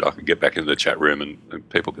so great. I can get back into the chat room and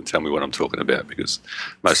people can tell me what I'm talking about, because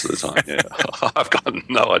most of the time, I've got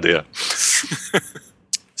no idea.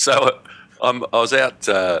 So I was out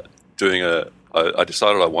doing I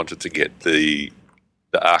decided I wanted to get the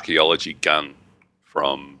archaeology gun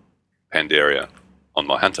from Pandaria on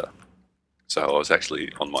my hunter. So I was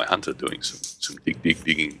actually on my hunter doing some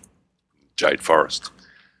digging Jade Forest.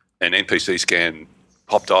 An NPC scan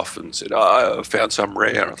popped off and said, "Oh, I found some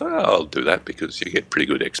rare." I thought, I'll do that because you get pretty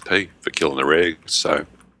good XP for killing the rare. So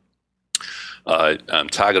I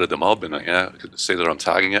targeted the mob, and I could see that I'm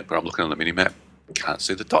targeting it, but I'm looking on the mini-map, can't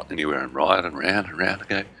see the dot anywhere, and ride and round and round.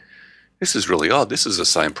 Okay, this is really odd. This is the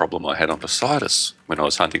same problem I had on Poseidus when I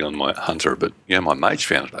was hunting on my hunter, but my mage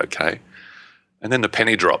found it okay. And then the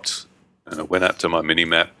penny dropped, and I went up to my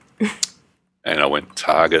mini-map, and I went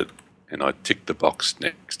target, and I ticked the box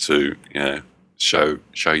next to, show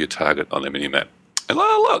your target on the mini-map. And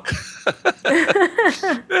look,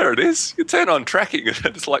 there it is. You turn on tracking, and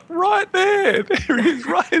it's like right there. There it is,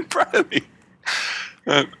 right in front of me.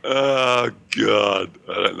 And, oh, God.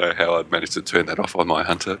 I don't know how I'd managed to turn that off on my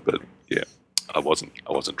hunter, but, yeah, I wasn't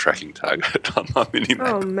tracking target on my mini-map.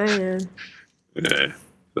 Oh, man. Yeah,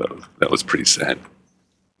 so that was pretty sad.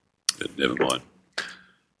 But never mind.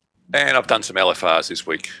 And I've done some LFRs this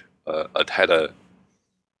week. I'd had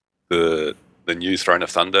the new Throne of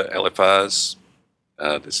Thunder LFRs.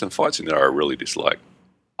 There's some fights in there I really dislike.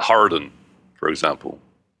 Horadin, for example,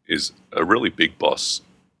 is a really big boss.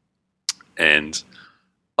 And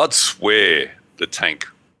I'd swear the tank,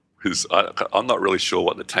 because I'm not really sure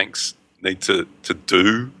what the tanks need to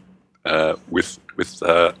do with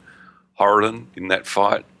Horadin in that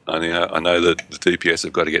fight. I know that the DPS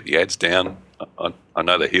have got to get the ads down. I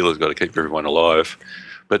know the healer's got to keep everyone alive.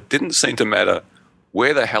 But it didn't seem to matter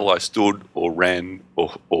where the hell I stood or ran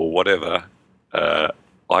or whatever.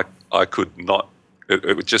 I could not.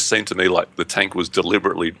 It just seemed to me like the tank was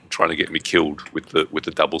deliberately trying to get me killed with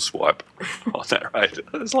the double swipe on that raid.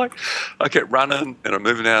 It's like I kept running and I'm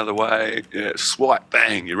moving out of the way. Yeah, swipe,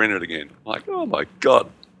 bang, you're in it again. I'm like, oh my God.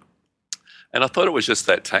 And I thought it was just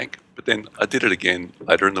that tank, but then I did it again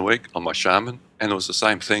later in the week on my shaman, and it was the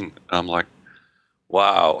same thing. And I'm like,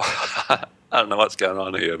 wow, I don't know what's going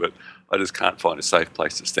on here, but I just can't find a safe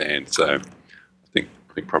place to stand. So I think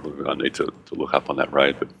probably I need to look up on that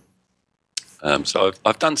raid. But so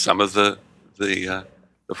I've done some of the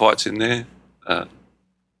fights in there. But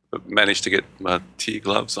managed to get my tier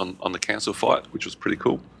gloves on the council fight, which was pretty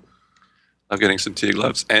cool. I'm getting some tier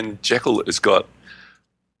gloves, and Jekyll has got.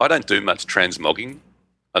 I don't do much transmogging.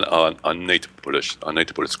 I need to put a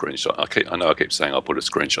screenshot. I know I keep saying I'll put a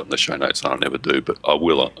screenshot in the show notes, and I never do, but I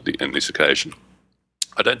will on this occasion.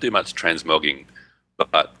 I don't do much transmogging,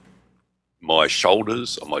 but my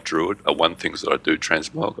shoulders on my druid are one thing that I do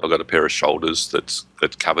transmog. I've got a pair of shoulders that's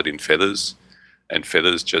covered in feathers, and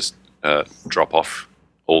feathers just drop off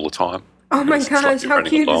all the time. Oh my gosh, how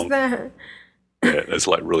cute is that? Yeah, it's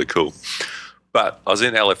like really cool. But I was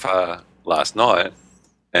in LFR last night,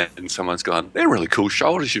 and someone's gone, they're really cool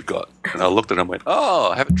shoulders you've got. And I looked at them and went,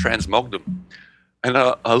 oh, I haven't transmogged them. And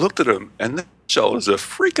I looked at them, and the shoulders are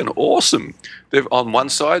freaking awesome. They've on one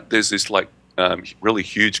side, there's this like really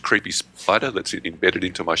huge creepy spider that's embedded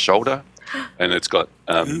into my shoulder, and it's got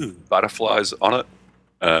butterflies on it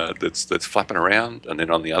that's flapping around. And then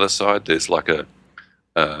on the other side, there's like a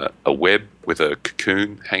web with a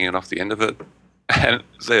cocoon hanging off the end of it. And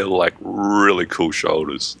they're like really cool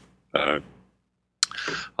shoulders.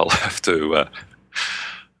 I'll have to.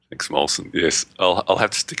 Thanks, Molson. Yes, I'll have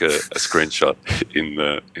to stick a screenshot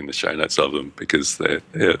in the show notes of them, because they're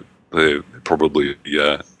probably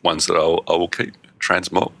ones that I will keep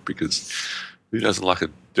transmog, because who doesn't like a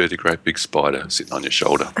dirty great big spider sitting on your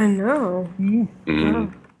shoulder? I know.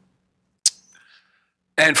 Mm.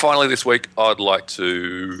 And finally, this week, I'd like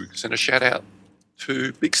to send a shout out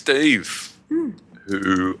to Big Steve,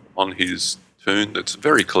 who on his tune that's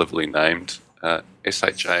very cleverly named.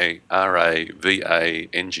 Sharavanga.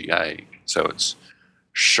 So it's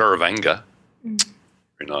Sharavanga.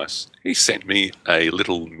 Very nice. He sent me a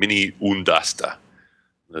little mini Undasta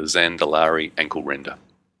the Zandalari ankle render.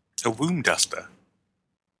 A womb duster.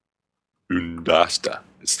 Undasta.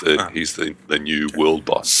 He's the new world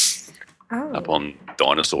boss up on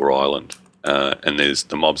Dinosaur Island, and there's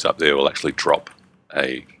the mobs up there will actually drop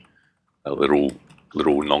a little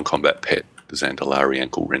non-combat pet, the Zandalari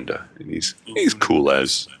ankle render, and he's cool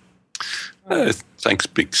as. Thanks,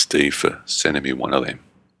 Big Steve, for sending me one of them.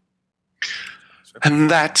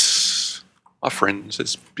 And that, my friends,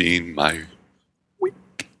 has been my week.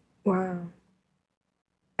 Wow.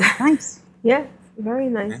 Nice. Yes, very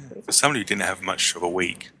nice. Yeah. For somebody who didn't have much of a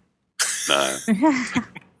week. No.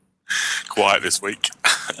 Quiet this week.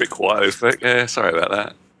 A bit quiet this week. Yeah, sorry about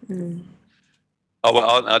that. Oh,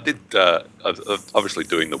 well, I did, obviously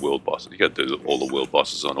doing the world bosses. You got to do all the world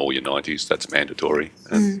bosses on all your 90s. That's mandatory.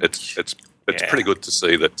 And it's pretty good to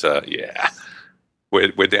see that,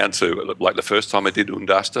 we're down to, like the first time I did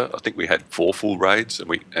Undasta, I think we had 4 full raids and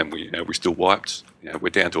we still wiped. We're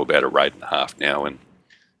down to about a raid and a half now, and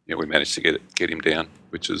we managed to get him down,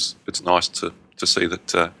 it's nice to see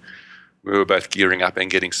that we were both gearing up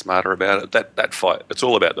and getting smarter about it. That fight, it's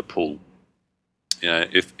all about the pull.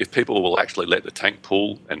 If people will actually let the tank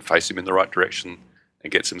pull and face him in the right direction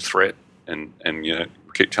and get some threat, and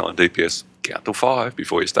keep telling DPS count to 5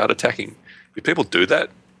 before you start attacking. If people do that,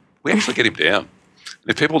 we actually get him down. And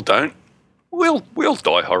if people don't, we'll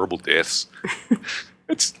die horrible deaths.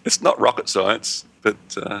 It's not rocket science, but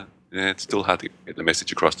it's still hard to get the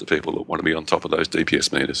message across to people that want to be on top of those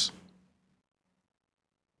DPS meters.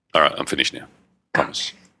 All right, I'm finished now.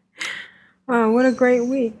 Promise. Wow, what a great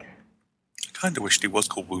week. I kind of wished he was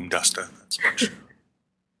called Womb Duster. That's much.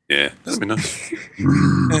 Yeah, that'd be nice.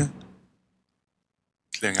 Yeah.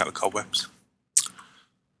 Clearing out the cobwebs.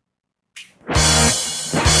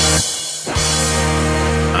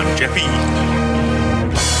 I'm Jeppy.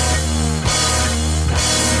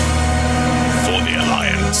 For the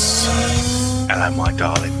Alliance. Hello, my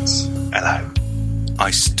darlings. Hello. I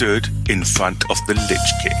stood in front of the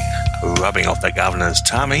Lich King, rubbing off the governor's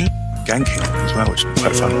tummy, ganking as well, which is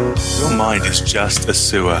quite fun. Your mind is just a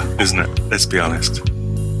sewer, isn't it? Let's be honest.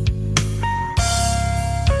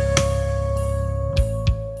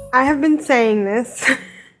 I have been saying this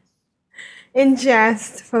in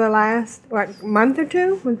jest for the last, month or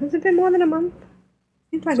two? Has it been more than a month?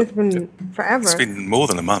 Seems like it's been forever. It's been more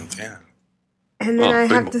than a month, yeah. And then I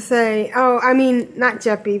have to say, not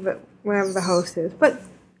Jeppy, but whatever the host is. But,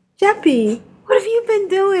 Jeppy, what have you been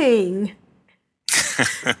doing?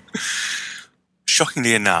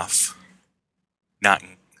 Shockingly enough,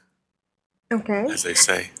 nothing. Okay. As they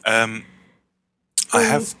say. I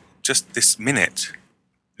have just this minute,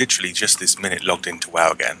 literally just this minute, logged into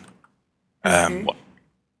WoW again. And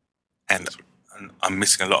I'm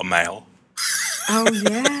missing a lot of mail. Oh,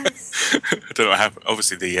 yes. I don't know how,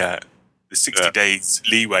 obviously the 60 days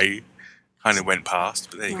leeway kind of went past,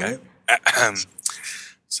 but there you go.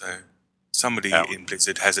 So somebody in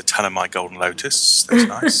Blizzard has a ton of my Golden Lotus. That's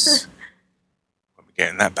nice. Won't be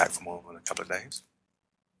getting that back for more than a couple of days.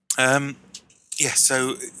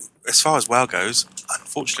 So as far as WoW goes,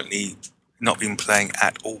 unfortunately not been playing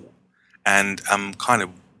at all. And I'm kind of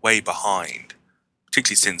way behind,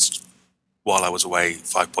 particularly since while I was away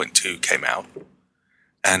 5.2 came out.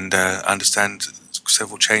 And I understand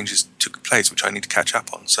several changes took place, which I need to catch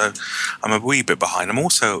up on. So I'm a wee bit behind. I'm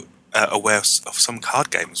also aware of some card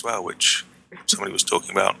game as well, which somebody was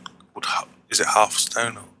talking about. Is it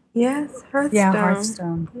Hearthstone? Or? Yes, Hearthstone. Yeah,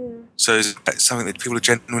 Hearthstone. Yeah. So is that something that people are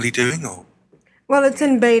generally doing? Or? Well, it's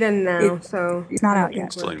in beta now, so... It's not out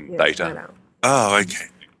yet. Still in beta. Oh, okay.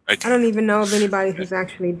 I don't even know of anybody who's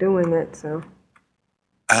actually doing it, so...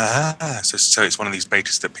 So it's one of these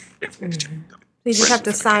betas that people... So you just have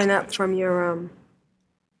to sign up from your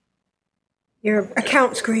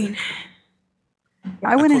account screen.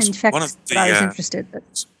 I went in and checked that I was interested.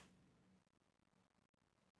 But...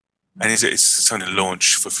 And is it something to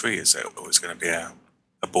launch for free, is it? Or is it going to be a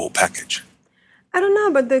bought package? I don't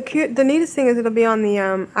know, but the neatest thing is it'll be on the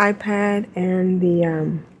iPad and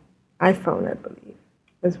the iPhone, I believe,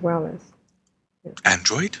 as well as... Yeah.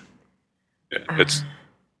 Andraid? Yeah, it's...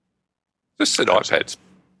 Just said iPads.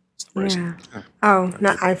 Yeah. Oh,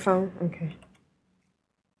 not iPhone? Okay.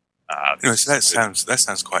 So that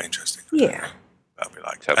sounds quite interesting. Yeah. That'll be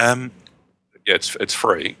like. Yeah, it's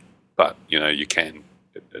free, but you can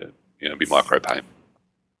be micropayment.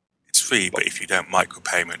 It's free, but if you don't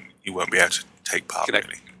micropayment, you won't be able to take part. You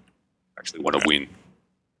actually want to win.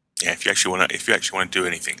 Yeah, if you actually want to do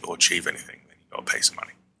anything or achieve anything, then you got to pay some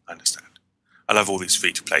money. I understand. I love all these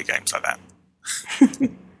free-to-play games like that.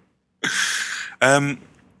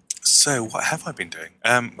 So what have I been doing?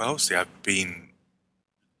 Well, obviously I've been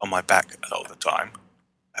on my back a lot of the time,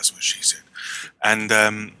 That's what she said. And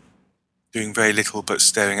doing very little but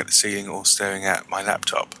staring at the ceiling or staring at my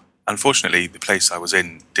laptop. Unfortunately, the place I was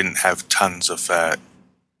in didn't have tons of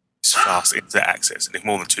fast internet access, and if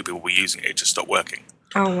more than 2 people were using it, it just stopped working.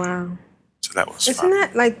 Oh, wow. So that was Isn't fun.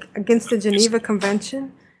 that like against the Geneva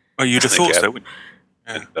Convention? Well, you'd have thought so.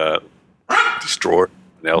 And destroy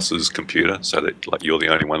someone else's computer so that like you're the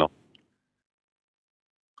only one on.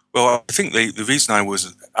 Well, I think the reason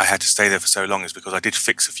I had to stay there for so long is because I did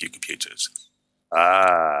fix a few computers.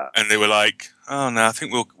 And they were like, "Oh no, I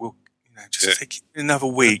think we'll just take it another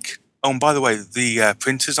week." Oh, and by the way, the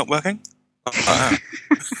printer's not working.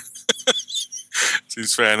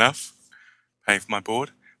 Seems fair enough. Paying for my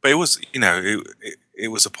board, but it was it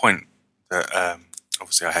was a point that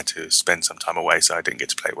obviously I had to spend some time away, so I didn't get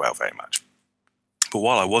to play WoW very much. But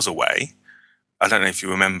while I was away, I don't know if you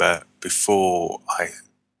remember, before I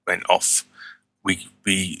went off, we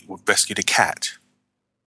rescued a cat.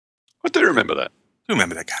 I do remember that. You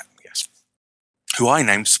remember that cat? Yes. Who I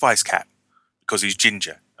named Spice Cat because he's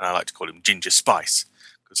ginger, and I like to call him Ginger Spice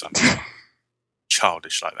because I'm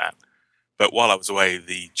childish like that. But while I was away,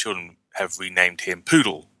 the children have renamed him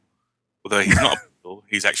Poodle, although he's not a poodle,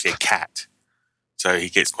 he's actually a cat. So he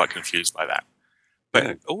gets quite confused by that.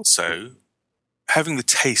 But also, having the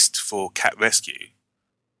taste for cat rescue,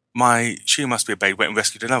 She Must Be a Babe went and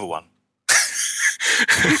rescued another one.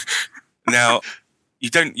 Now, you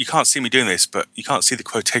can't see me doing this, but you can't see the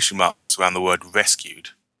quotation marks around the word rescued.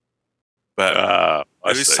 But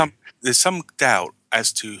there's some doubt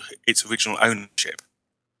as to its original ownership.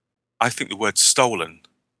 I think the word stolen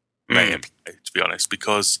may apply, to be honest,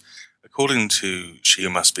 because according to She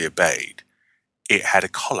Must Be Obeyed, it had a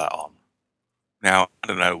collar on. Now, I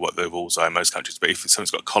don't know what the rules are in most countries, but if something's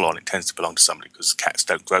got a collar on, it tends to belong to somebody because cats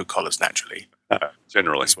don't grow collars naturally.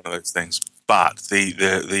 Generally. It's one of those things. But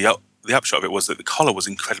the upshot of it was that the collar was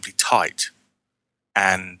incredibly tight,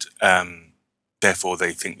 and therefore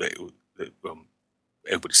they think that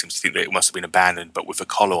everybody seems to think that it must have been abandoned, but with a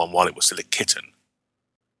collar on while it was still a kitten.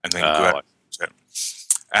 And then grew.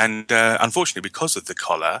 And unfortunately, because of the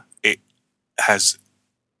collar, it has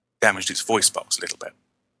damaged its voice box a little bit.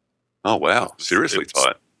 Oh, wow. Seriously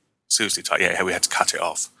tight. Seriously tight, yeah. We had to cut it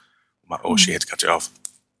off. Or she had to cut it off.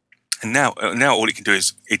 And now all it can do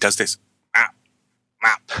is, it does this. Meow.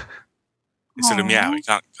 Meow. Instead of meow, it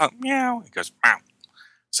can't meow. It goes meow.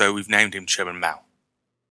 So we've named him Chairman Mao.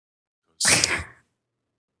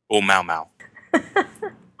 Or Mau Mau.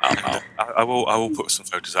 I will put some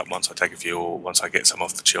photos up once I take a few, or once I get some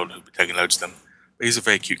off the children who'll be taking loads of them. But he's a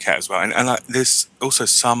very cute cat as well. And there's also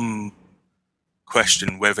some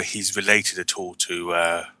question whether he's related at all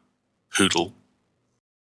to Poodle.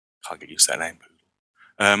 Can't get used to that name,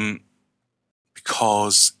 Poodle.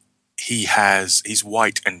 Because he's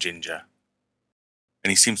white and ginger. And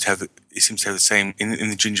he seems to have the same, in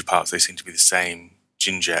the ginger parts, they seem to be the same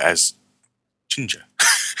ginger as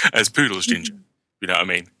Poodle's ginger. You know what I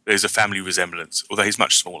mean? There's a family resemblance, although he's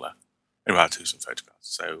much smaller. Anyway, I'll do some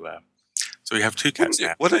photographs. So we have 2 cats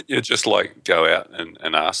now. Wouldn't you just like go out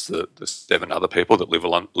and ask the 7 other people that live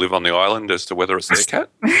on the island as to whether it's their cat?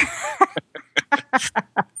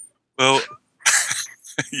 Well,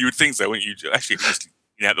 you would think so, wouldn't you? Actually, just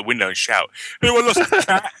out the window and shout, "Anyone lost a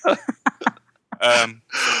cat?"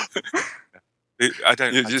 I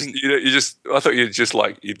don't. I thought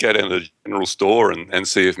you'd go down to the general store and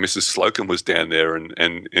see if Mrs. Slocum was down there, and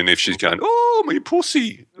if she's going, "Oh, me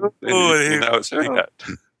pussy," it's her cat.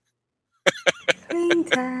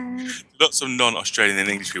 Lots of non-Australian and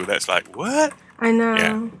English people. That's like, what? I know.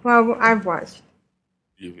 Yeah. Well, I've watched.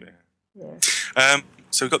 Yeah.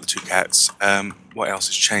 So we've got the 2 cats. What else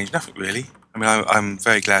has changed? Nothing really. I mean, I'm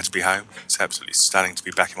very glad to be home. It's absolutely stunning to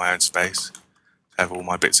be back in my own space. To have all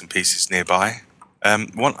my bits and pieces nearby.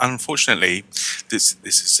 Unfortunately, this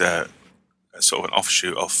is a sort of an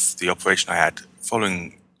offshoot of the operation I had.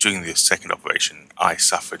 During the second operation, I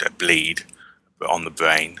suffered a bleed on the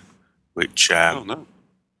brain, which I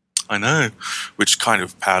know, which kind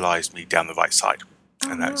of paralysed me down the right side,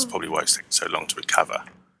 and that's probably why it's taken so long to recover.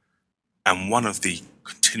 And one of the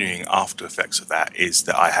continuing after effects of that is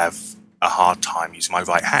that I have a hard time using my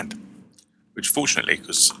right hand. Which fortunately,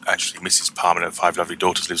 because actually Mrs. Palmer and 5 lovely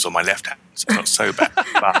daughters lives on my left hand, so it's not so bad.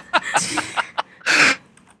 But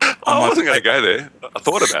I wasn't going to go there. I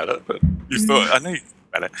thought about it, but I know you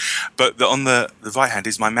thought about it. But on the right hand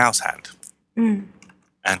is my mouse hand, and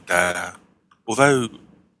although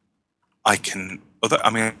I'm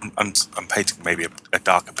painting maybe a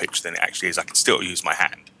darker picture than it actually is, I can still use my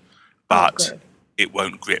hand, but it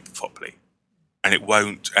won't grip properly, and it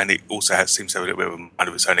won't, and it also seems to have a little bit of a mind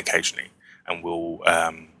of its own occasionally. And will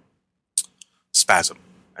spasm.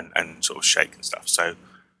 and sort of shake and stuff. So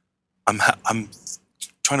I'm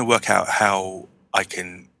trying to work out how I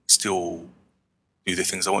can still do the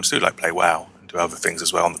things I want to do, like play WoW and do other things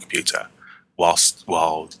as well on the computer,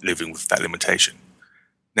 while living with that limitation.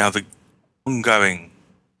 Now, the ongoing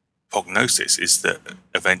prognosis is that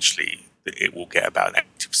eventually it will get about an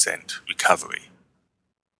 80% recovery,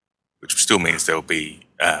 which still means there will be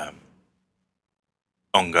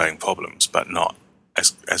ongoing problems, but not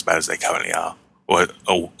as bad as they currently are. Or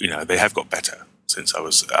they have got better since I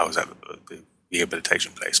was at the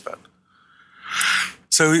rehabilitation place, but.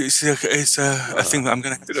 So it's a thing that I'm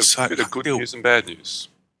going to have to decide. Bit of good news and bad news.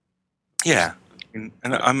 Yeah, and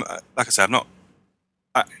I'm like I said, I'm not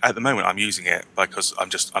at the moment. I'm using it because I'm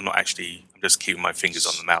just keeping my fingers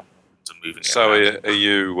on the mouse and moving it. So around. are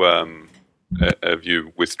you? Have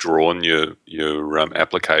you withdrawn your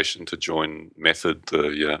application to join Method,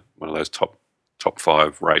 one of those top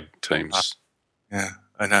 5 raid teams? Yeah,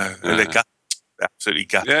 I know. They're absolutely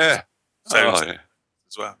gutted. Yeah.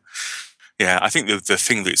 As well. Yeah, I think the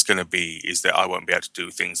thing that it's going to be is that I won't be able to do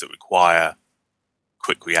things that require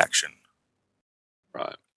quick reaction.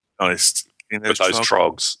 Right. Honest. But those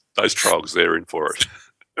trogs, they're in for it.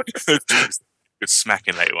 Good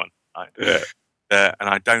smacking later on. Right? Yeah. And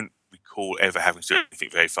I don't recall ever having to do anything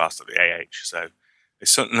very fast at the AH. So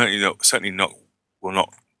it's certainly not will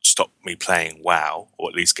not stop me playing WoW, or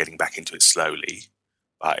at least getting back into it slowly.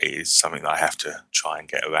 But it is something that I have to try and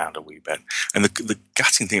get around a wee bit. And the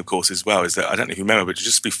gutting thing, of course, as well, is that I don't know if you remember, but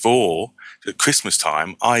just before at Christmas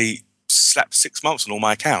time, I slapped 6 months on all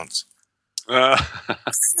my accounts. I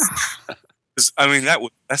mean,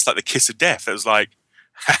 that's like the kiss of death. It was like,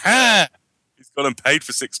 ha-ha, he's gone and paid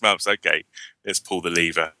for 6 months. Okay, let's pull the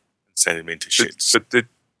lever and send him into shits.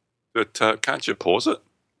 But can't you pause it?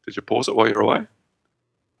 Did you pause it while you're away?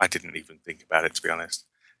 I didn't even think about it, to be honest.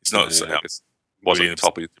 It's not. Wasn't on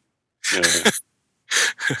top of you. Yeah.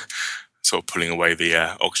 Sort of pulling away the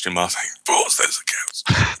oxygen mask. Pause those accounts.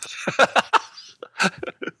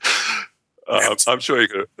 I'm sure you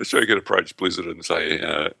could approach Blizzard and say,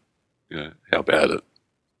 how about it?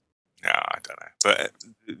 No, I don't know. But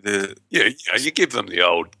you give them the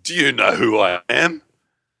old, do you know who I am?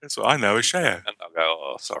 That's what I know, is Shea. And they'll go,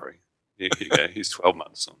 oh, sorry. Here you go. He's 12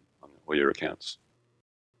 months on all your accounts.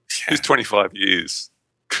 Yeah. He's 25 years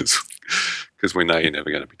because we know you're never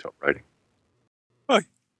going to be top rating. Bye.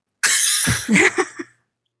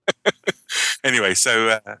 Anyway,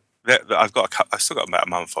 so I've still got about a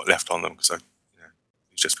month left on them because it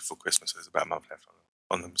was just before Christmas. So there's about a month left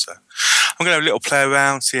on them. So I'm going to have a little play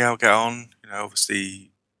around, see how I get on.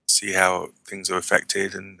 Obviously see how things are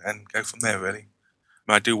affected, and go from there. Really,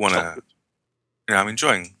 I do want to. I'm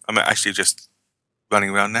enjoying. I'm actually just running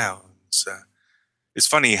around now. It's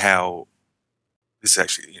funny how this is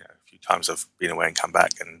actually a few times I've been away and come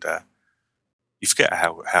back, and you forget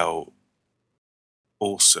how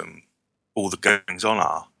awesome all the goings on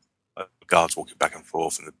are. The guards walking back and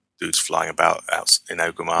forth, and the dudes flying about out in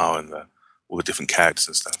Ogrimmar, and all the different characters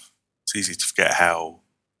and stuff. It's easy to forget how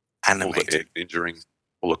animated. All the egg ninjuring,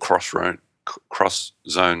 all the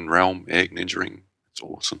cross-zone realm egg ninjuring. It's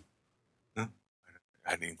awesome. I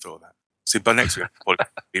hadn't even thought of that. See, by next week, I'll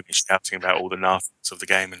probably be shouting about all the nastiness of the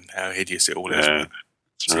game and how hideous it all is.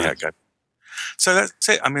 See how it goes. So that's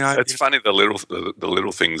it. I mean, it's funny the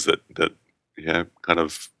little things that kind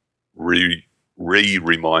of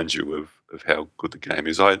remind you of how good the game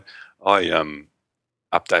is. I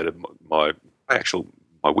updated my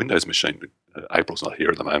Windows machine. April's not here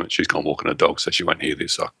at the moment. She's gone walking her dog, so she won't hear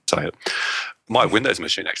this. So I can say it. My Windows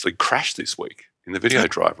machine actually crashed this week in the video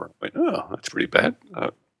driver. I went, oh, that's pretty bad.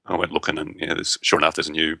 I went looking, and sure enough, there's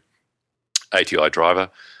a new ATI driver,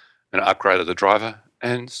 and I upgraded the driver,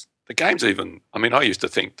 and the game's even. I mean, I used to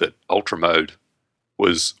think that Ultra Mode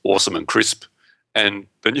was awesome and crisp, and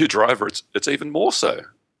the new driver, it's even more so.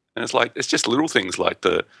 And it's just little things like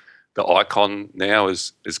the icon now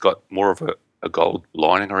is got more of a gold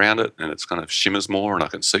lining around it, and it's kind of shimmers more, and I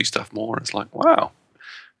can see stuff more. And it's like, wow,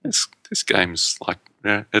 this game's like,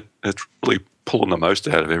 it's really pulling the most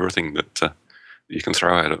out of everything that you can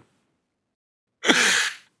throw at it.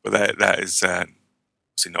 Well, that is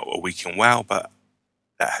obviously not a week in WoW, but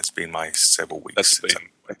that has been my several weeks.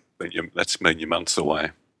 That's been your months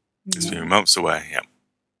away. It's been months away, yeah.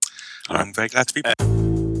 I'm very glad to be back.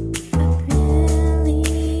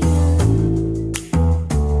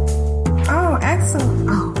 Oh, excellent.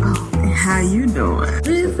 Oh, how you doing?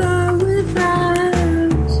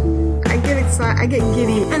 I get excited, I get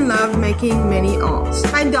giddy, and love making many alts.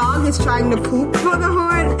 My dog is trying to poop for the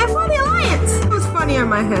Horde and for the Alliance. It was funny on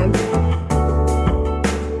my head.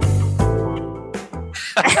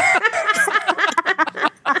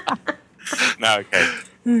 No, okay.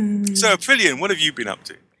 So, Aprillian, what have you been up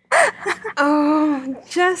to? Oh,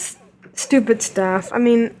 just stupid stuff. I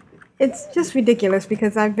mean, it's just ridiculous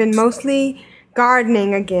because I've been mostly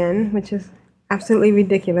gardening again, which is absolutely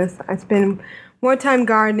ridiculous. I spend more time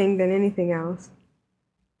gardening than anything else.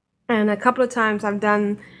 And a couple of times I've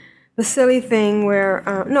done the silly thing where,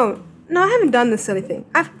 no, I haven't done the silly thing.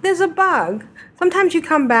 There's a bug. Sometimes you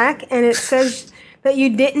come back and it says that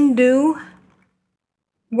you didn't do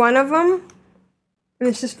one of them. And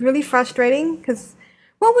it's just really frustrating because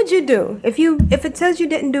what would you do if it says you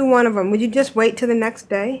didn't do one of them? Would you just wait till the next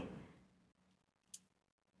day?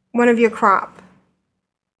 One of your crop?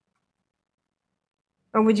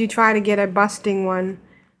 Or would you try to get a busting one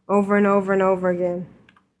over and over and over again?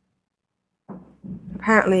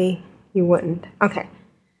 Apparently, you wouldn't. Okay.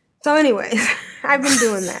 So anyways, I've been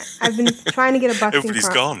doing that. I've been trying to get a busting Everybody's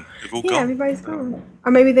crop. gone. They've all Yeah, gone. everybody's gone.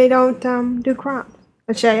 Or maybe they don't do crops.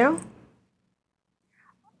 A Shayo?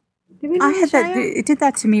 Did we do I had that. Shayo? It did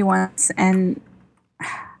that to me once, and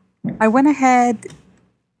I went ahead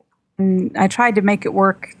and I tried to make it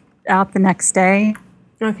work out the next day.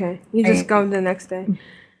 Okay, you just go the next day.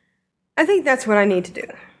 I think that's what I need to do.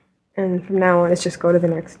 And from now on, it's just go to the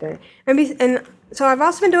next day. And so I've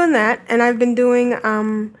also been doing that, and I've been doing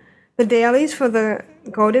the dailies for the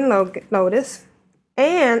Golden Lotus.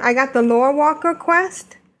 And I got the Lore Walker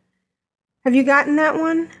quest. Have you gotten that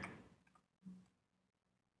one?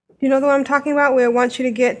 You know the one I'm talking about, where it wants you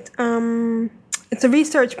to get, it's a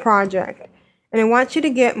research project, and it wants you to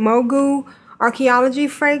get Mogu archaeology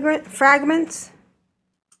fragments.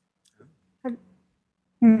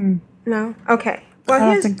 No? Okay.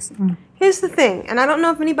 Well, here's the thing, and I don't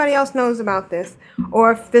know if anybody else knows about this,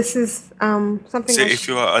 or if this is something. So, if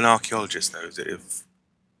you're an archaeologist, though, or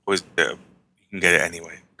is it, you can get it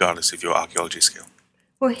anyway, regardless of your archaeology skill.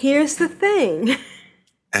 Well, here's the thing.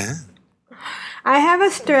 I have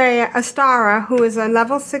Astara, who is a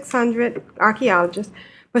level 600 archaeologist,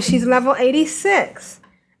 but she's level 86.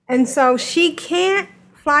 And so she can't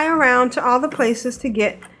fly around to all the places to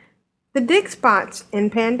get the dig spots in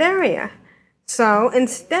Pandaria. So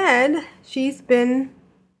instead, she's been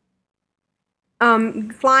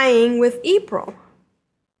flying with April.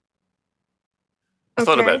 I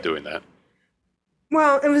thought about doing that.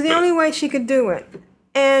 Well, it was the only way she could do it.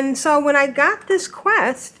 And so when I got this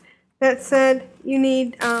quest that said you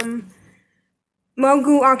need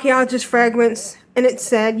Mogu archaeologist fragments, and it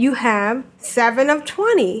said you have 7 of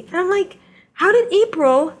 20. And I'm like, how did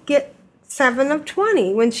April get 7 of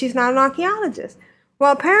 20 when she's not an archaeologist?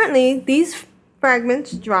 Well, apparently these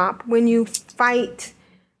fragments drop when you fight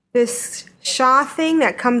this Shaw thing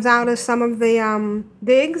that comes out of some of the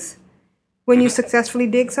digs. When you successfully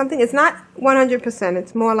dig something, it's not 100%.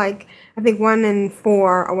 It's more like, I think 1 in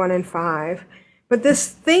 4 or 1 in 5. But this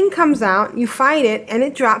thing comes out, you fight it, and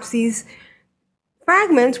it drops these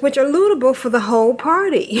fragments, which are lootable for the whole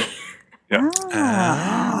party. Yeah.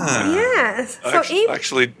 Yes. I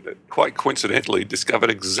actually, quite coincidentally, discovered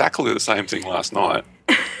exactly the same thing last night.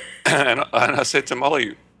 and I said to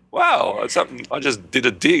Molly, wow, it's something, I just did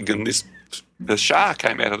a dig, and the shark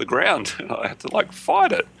came out of the ground, and I had to,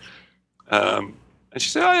 fight it. And she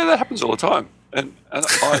said, oh, yeah, that happens all the time. And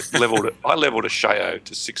I leveled a Shayo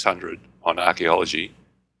to 600 on archaeology.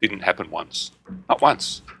 Didn't happen once. Not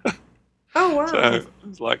once. Oh, wow. So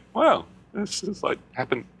it's like, wow, this is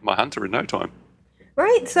happened my hunter in no time.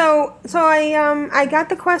 Right. So I got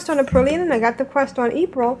the quest on Aprillian, and I got the quest on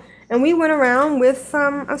April, and we went around with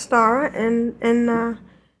Astara and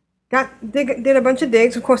did a bunch of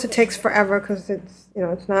digs. Of course, it takes forever because it's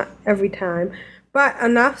not every time. But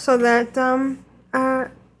enough so that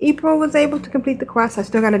April was able to complete the quest. I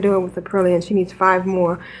still got to do it with Aprillian. She needs 5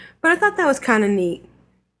 more. But I thought that was kind of neat.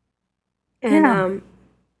 And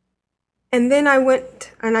and then I went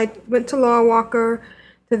to Law Walker,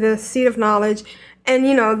 to the Seat of Knowledge. And,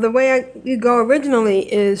 the way you go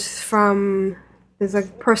originally is there's a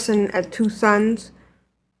person at 2 Suns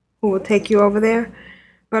who will take you over there.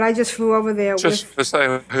 But I just flew over there Just to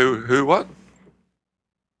say who what?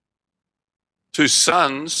 2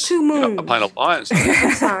 suns. 2 moons. You're not playing Alliance.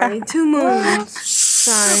 I'm sorry, 2 moons.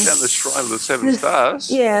 Sorry. Down the Shrine of the 7 Stars.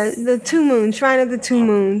 Yeah, the 2 moons. Shrine of the 2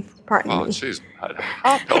 moons. Pardon Oh, me. jeez.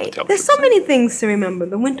 Okay, there's so many things to remember.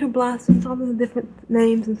 The winter blossoms, all the different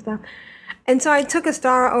names and stuff. And so I took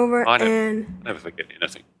Astara over and... never forget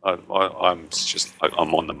anything. I'm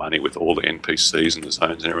on the money with all the NPCs and the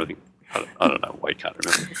zones and everything. I don't know why you can't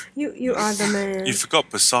remember. You are the man. You forgot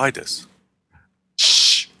Poseidus.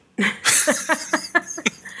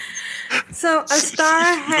 So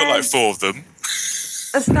Astara You've got 4 of them.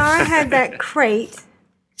 Astara had that crate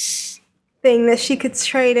thing that she could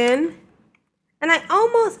trade in. And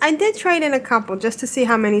I did trade in a couple just to see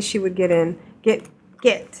how many she would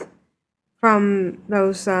get from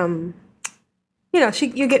those,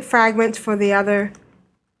 you get fragments for the other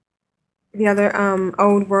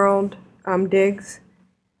old world digs,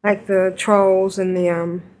 like the trolls and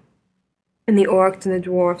the orcs and the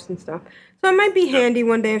dwarfs and stuff. So it might be handy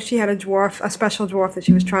one day if she had a special dwarf that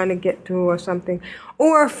she was trying to get to or something.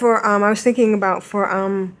 Or for, I was thinking about for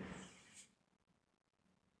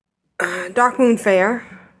Dark Moon Fair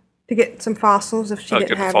to get some fossils if she didn't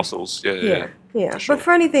get have the fossils. Yeah. Sure. But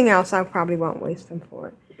for anything else, I probably won't waste them for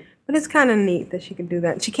it. But it's kind of neat that she can do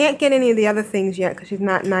that. She can't get any of the other things yet because she's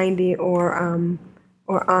not 90 or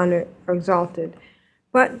honored or exalted.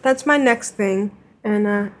 But that's my next thing,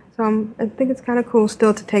 and so I think it's kind of cool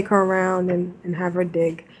still to take her around and have her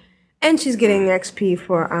dig. And she's getting XP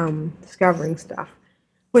for discovering stuff,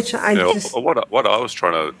 which What I was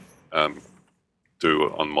trying to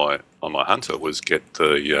do on my hunter was get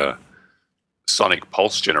the sonic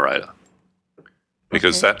pulse generator,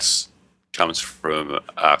 because that's comes from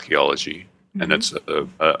archaeology, and it's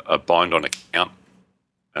a bind on account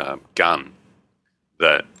gun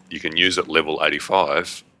that you can use at level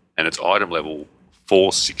 85, and it's item level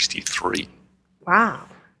 463. Wow.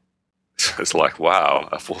 It's like, wow,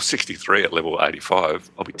 a 463 at level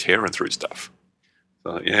 85, I'll be tearing through stuff.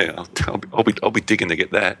 So yeah, I'll be digging to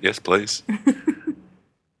get that. Yes, please.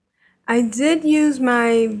 I did use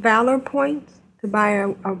my Valor points to buy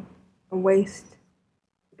a waist,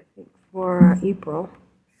 I think, for April.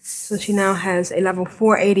 So she now has a level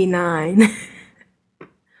 489.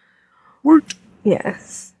 What?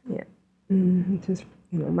 Yes. Yeah. Which is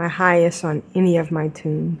my highest on any of my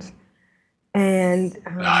tunes. And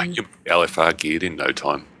you'll be LFR geared in no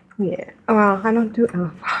time. yeah. Well, I don't do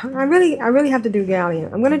LFR. I really have to do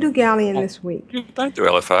Galleon. I'm going to do Galleon this week. You don't do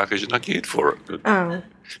LFR because you're not geared for it. But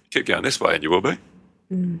keep going this way and you will be.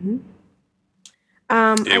 Mm-hmm.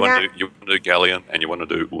 You want to do Galleon and you want to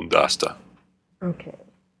do Undasta. Okay.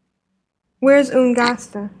 Where's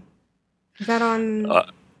Ungasta? Is that on...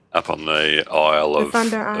 up on the Isle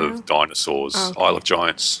of Dinosaurs, okay. Isle of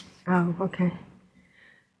Giants. Oh, okay.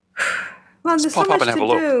 Well, Just pop up and have a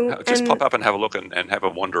look. Just pop up and have a look and have a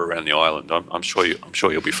wander around the island. I'm sure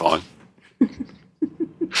you'll be fine.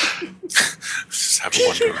 Just have a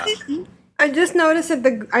wander around. I just noticed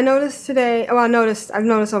that I've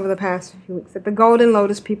noticed over the past few weeks that the Golden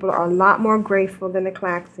Lotus people are a lot more grateful than the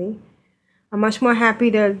Claxi. I'm much more happy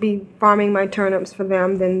to be farming my turnips for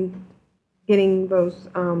them than getting those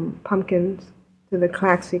pumpkins to the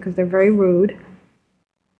Claxi because they're very rude.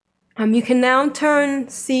 You can now turn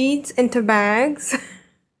seeds into bags.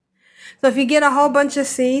 So if you get a whole bunch of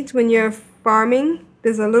seeds when you're farming,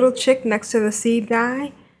 there's a little chick next to the seed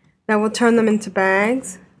guy that will turn them into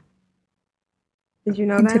bags. Did you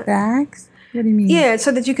know that? Into bags? What do you mean? Yeah,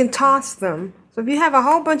 so that you can toss them. So if you have a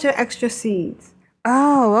whole bunch of extra seeds.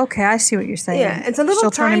 Oh, okay. I see what you're saying. Yeah, it's a little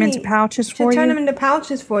She'll tiny. turn them into pouches for you? She'll turn them into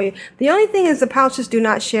pouches for you. The only thing is the pouches do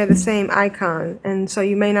not share the same icon, and so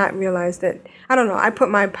you may not realize that. I don't know. I put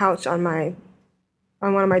my pouch on one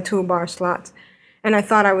of my toolbar slots, and I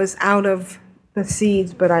thought I was out of the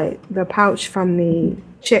seeds, but the pouch from the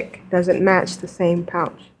chick doesn't match the same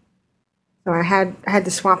pouch, so I had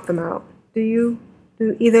to swap them out. Do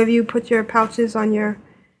either of you put your pouches on your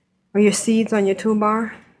seeds on your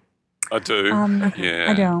toolbar? I do. Yeah.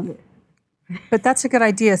 I don't. But that's a good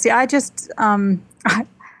idea. See, I just I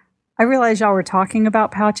realized y'all were talking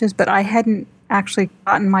about pouches, but I hadn't actually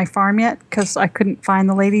gotten my farm yet because I couldn't find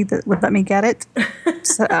the lady that would let me get it.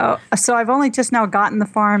 So I've only just now gotten the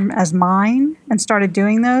farm as mine and started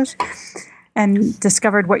doing those and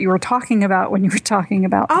discovered what you were talking about when you were talking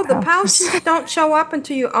about the pouches don't show up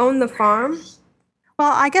until you own the farm?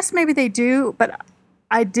 Well, I guess maybe they do, but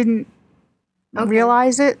I didn't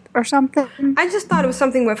realize it or something. I just thought it was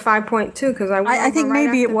something with 5.2 because I think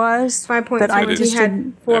maybe it was 5.2, but I he just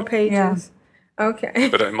had 4 pages. Yeah. Okay.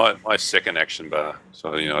 But in my second action bar,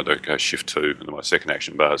 so I don't go shift 2, and my second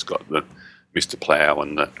action bar's got the Mr. Plow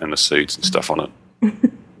and the seeds and stuff on it.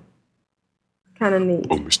 Kind of neat.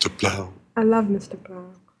 Oh, Mr. Plow. I love Mr.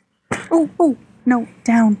 Plow. Oh, no,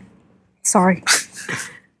 down. Sorry.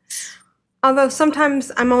 Although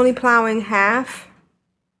sometimes I'm only plowing half.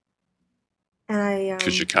 And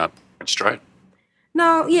because you can't straight.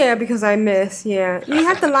 No, yeah, because I miss. Yeah, you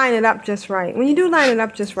have to line it up just right. When you do line it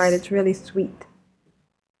up just right, it's really sweet.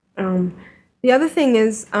 The other thing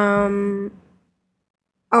is, I've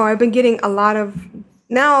been getting a lot of.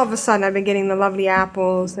 Now all of a sudden, I've been getting the lovely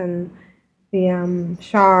apples and the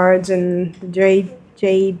shards and the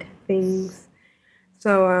jade things.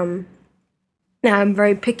 So Now, I'm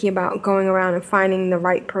very picky about going around and finding the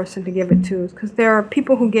right person to give it to, because there are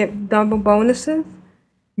people who get double bonuses.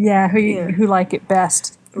 Yeah, who like it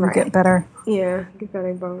best, who get better. Yeah, get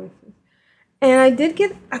better bonuses. And I did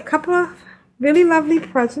get a couple of really lovely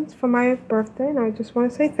presents for my birthday, and I just want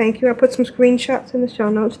to say thank you. I put some screenshots in the show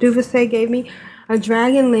notes. Duvase gave me a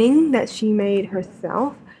dragonling that she made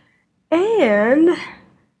herself, and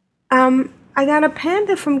I got a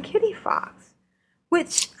panda from Kitty Fox,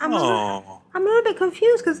 which I'm a little bit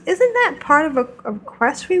confused, because isn't that part of a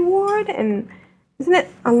quest reward, and isn't it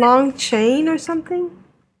a long chain or something?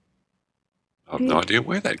 I have no idea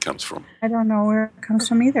where that comes from. I don't know where it comes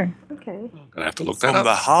from either. Okay. I'm going to have to look that From up.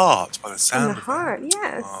 the heart, by the From sound the of it. heart,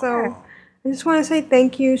 yes. So I just want to say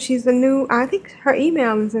thank you. She's a new, I think her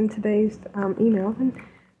email is in today's email. And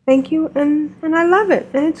thank you, and I love it,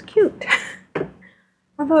 and it's cute.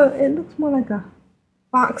 Although it looks more like a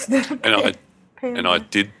box than a panda. And I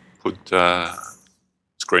did put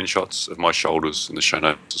screenshots of my shoulders in the show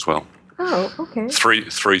notes as well. Oh, okay. Three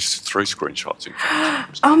screenshots, in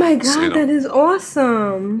fact. Oh my See God, them. that is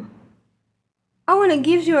awesome. Oh, and it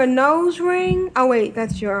gives you a nose ring. Oh wait,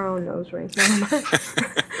 that's your own nose ring. Never mind.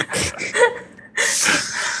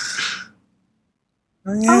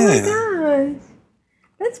 Oh, Oh my gosh,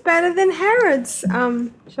 that's better than Herod's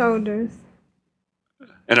shoulders.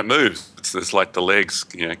 And it moves. It's like the legs,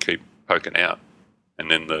 keep poking out, and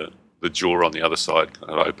then the jaw on the other side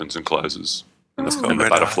kind of opens and closes, and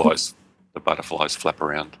the butterflies flap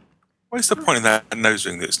around. What is the point of that nose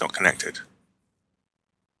ring that's not connected?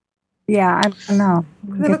 Yeah, I don't know.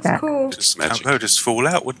 It looks cool. Just magic. It would just fall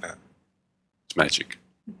out, wouldn't it? It's magic.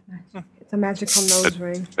 It's a magical nose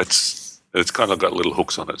ring. It's kind of got little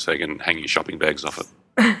hooks on it, so you can hang your shopping bags off it.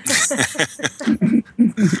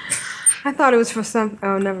 I thought it was for some.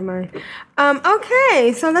 Oh, never mind.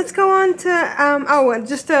 Okay, so let's go on to.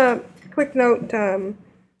 Just a quick note.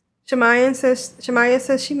 Shemaya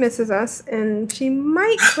says she misses us, and she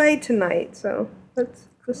might play tonight. So let's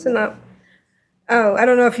listen up. Oh, I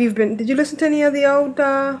don't know if you've been. Did you listen to any of the old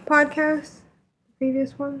podcasts, the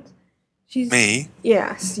previous ones? Me?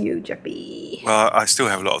 Yes, you, Jeppy. Well, I still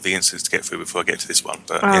have a lot of the incidents to get through before I get to this one,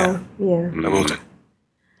 but yeah. I will do.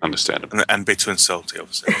 Understandable. And bitter and salty,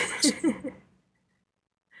 obviously.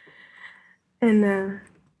 And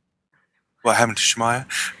what happened to Shemaya?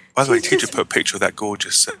 By the way, Tidra put a picture of that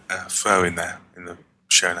gorgeous fro in there in the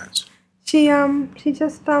show notes. She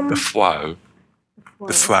just the fro.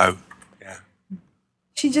 The fro.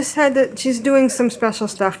 She just she's doing some special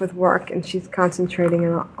stuff with work, and she's concentrating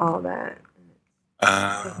on all that.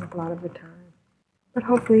 Taking up a lot of her time. But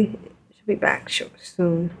hopefully she'll be back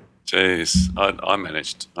soon. Jeez, I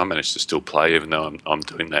managed to still play even though I'm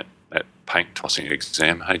doing that paint tossing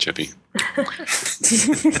exam. Hey, Jeppy.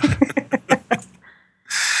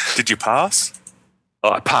 Did you pass?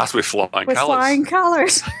 Oh, I passed with flying colours. With flying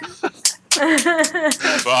colours.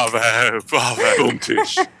 Bravo. Boom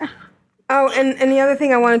tish. Oh, and the other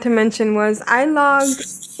thing I wanted to mention was I logged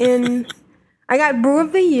in. I got Brew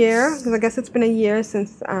of the Year, because I guess it's been a year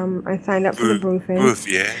since I signed up for the Brew thing. Brew of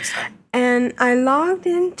the Year. And I logged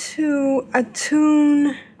into a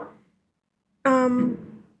tune on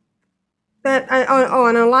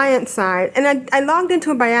Alliance side. And I logged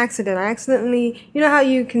into it by accident. I accidentally, you know how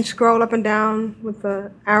you can scroll up and down with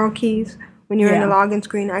the arrow keys when you're in the login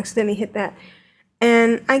screen? I accidentally hit that.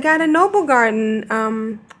 And I got a Noble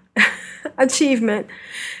Garden achievement.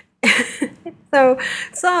 So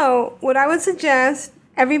what I would suggest,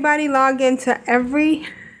 everybody log into every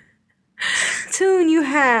tune you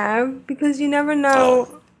have, because you never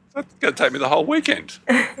know. That's going to take me the whole weekend.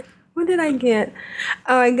 What did I get?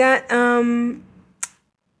 Oh, I got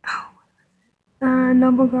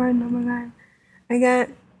Noble Guard. I got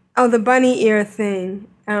the bunny ear thing.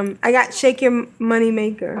 I got Shake Your Money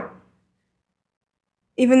Maker,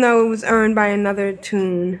 even though it was earned by another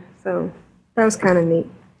tune. So that was kind of neat.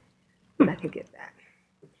 I could get that.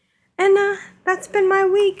 And that's been my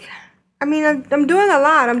week. I mean, I'm doing a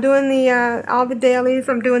lot. I'm doing all the dailies.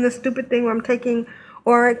 I'm doing the stupid thing where I'm taking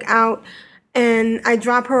Auric out, and I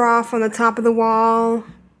drop her off on the top of the wall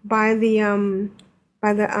by the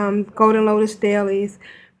Golden Lotus dailies.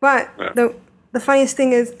 But the funniest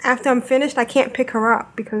thing is, after I'm finished, I can't pick her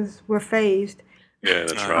up because we're phased. Yeah,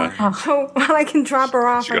 that's right. So while I can drop her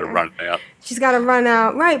off, She's got to run out. She's got to run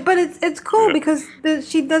out, right? But it's cool because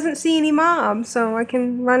she doesn't see any mobs, so I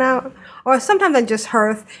can run out. Or sometimes I just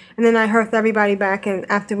hearth, and then I hearth everybody back, and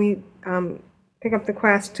after we pick up the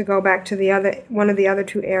quest to go back to one of the other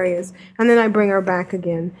two areas, and then I bring her back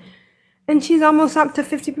again, and she's almost up to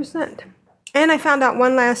 50%. And I found out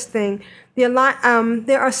one last thing: there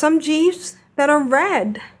are some Jeeves that are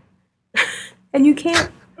red. And you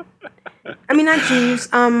can't. I mean, not Jeeves.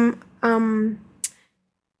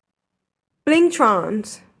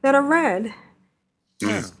 Blingtrons that are red.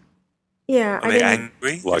 Yeah, Are they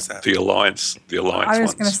angry? Like the Alliance I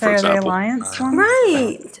was ones, going to for say, are they example. Alliance ones?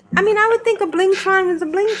 Right. I mean, I would think a Blingtron was a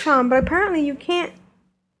Blingtron, but apparently you can't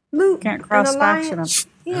loot Can't cross-faction them.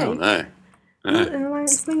 Yeah, Oh, you no. loot an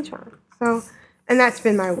Alliance Blingtron. So, and that's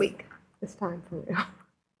been my week this time for real.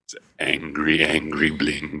 Angry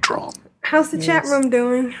Blingtron. How's the chat room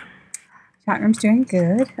doing? Chat room's doing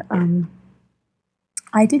good.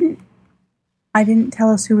 I didn't tell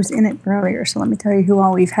us who was in it earlier, so let me tell you who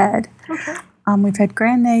all we've had. Okay. We've had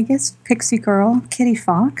Grand Nagus, Pixie Girl, Kitty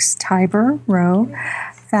Fox, Tiber, Roe,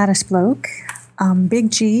 Fattest Bloke, Big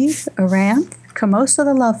G, Aranth, Camosa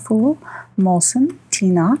the Love Fool, Molson,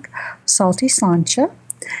 Teenock, Salty Slancha,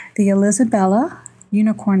 the Elizabella,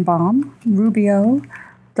 Unicorn Bomb, Rubio,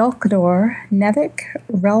 Dulcador, Nevik,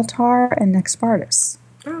 Reltar, and Nexpartus.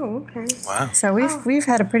 Oh, okay. Wow. So we've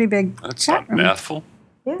had a pretty big That's chat a room. mouthful.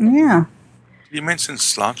 Yeah. Did you mention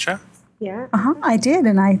Slancha? Yeah. I did,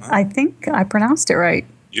 and I think I pronounced it right.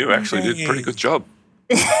 You actually did a pretty good job.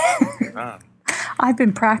 I've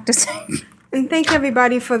been practicing. And thank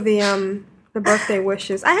everybody for the birthday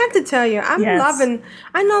wishes. I have to tell you, I'm Yes. loving.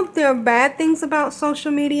 I know there are bad things about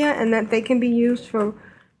social media and that they can be used for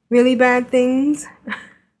really bad things.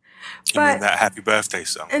 You mean that happy birthday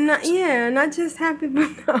song? And not just happy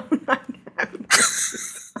birthday. No, not happy birthday.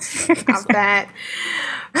 Stop that.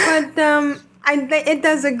 But it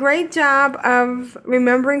does a great job of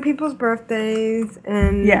remembering people's birthdays,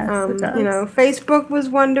 and Yes, it does. Facebook was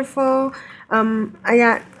wonderful. I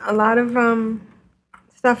got a lot of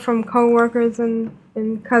stuff from coworkers and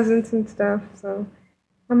cousins and stuff, so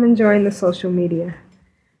I'm enjoying the social media.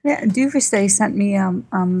 Yeah, Duvernay sent me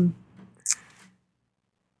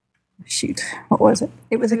shoot, what was it?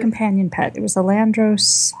 It was a companion pet. It was a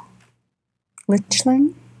Landros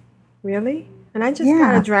Lichling. Really? And I just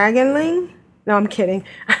got a Dragonling. No, I'm kidding.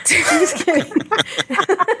 I'm just kidding.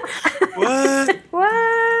 What?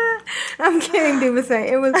 What? I'm kidding,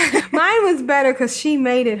 Duvernay. Mine was better because she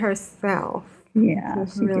made it herself. Yeah, It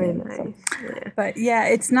was she really did. nice. Yeah. But yeah,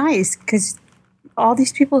 it's nice because all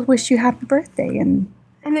these people wish you happy birthday, and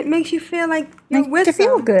it makes you feel like you're with you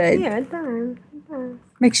feel them. good. Yeah, it does. It does.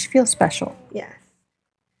 Makes you feel special. Yes.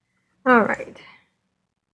 All right.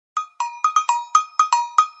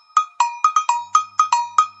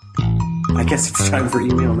 I guess it's time for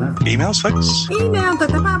email now. Emails, folks? Email.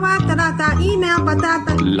 Email.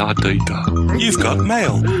 La data. You've got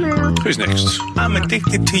mail. Email. Who's next? I'm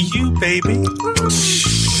addicted to you, baby.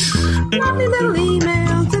 Lovely little email.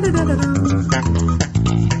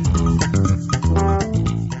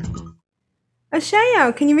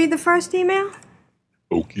 Asheo, can you read the first email?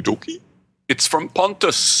 Okie dokie. It's from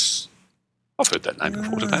Pontus. I've heard that name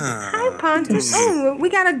before today. Hi, Pontus. Oh, we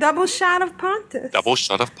got a double shot of Pontus. Double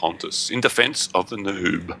shot of Pontus in defense of the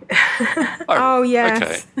noob. Oh,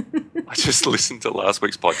 yes. Okay. I just listened to last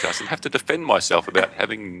week's podcast and have to defend myself about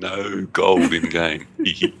having no gold in game.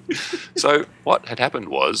 So what had happened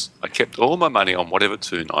was I kept all my money on whatever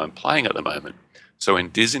toon I'm playing at the moment. So when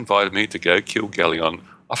Diz invited me to go kill Galleon,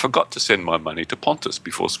 I forgot to send my money to Pontus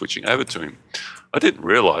before switching over to him. I didn't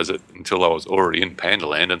realise it until I was already in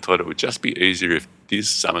Pandaland and thought it would just be easier if Diz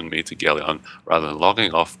summoned me to Galleon rather than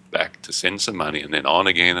logging off back to send some money and then on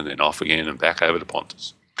again and then off again and back over to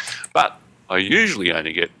Pontus. But I usually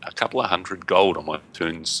only get a couple of 100 gold on my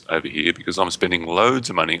toons over here because I'm spending loads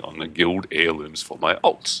of money on the guild heirlooms for my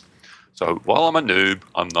alts. So while I'm a noob,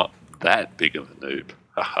 I'm not that big of a noob.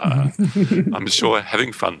 I'm sure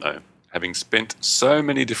having fun though. Having spent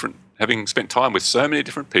time with so many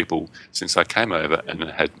different people since I came over and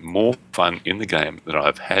had more fun in the game than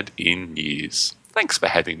I've had in years. Thanks for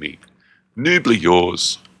having me. Noobly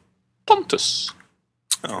yours, Pontus.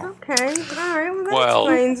 Oh. Okay, all right. Well,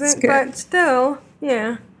 that explains it, but still,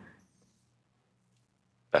 yeah.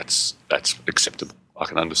 That's acceptable. I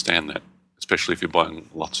can understand that, especially if you're buying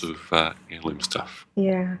lots of heirloom stuff.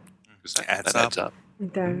 Yeah. That adds up.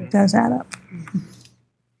 It does. It does add up.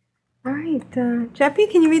 All right, Jeppy,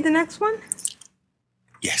 can you read the next one?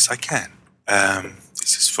 Yes, I can.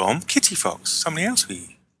 This is from Kitty Fox, somebody else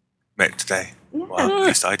we met today. Yeah. Well, at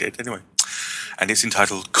least I did, anyway. And it's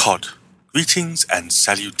entitled COD. Greetings and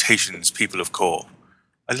salutations, people of Core.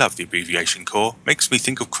 I love the abbreviation Core. Makes me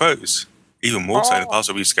think of crows. Even more so in the past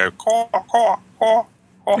where we used to go, Core, Core, Core,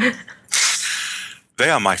 Core. They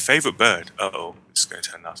are my favourite bird. Uh-oh, it's going to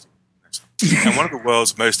turn nasty. And one of the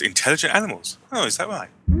world's most intelligent animals. Oh, is that right?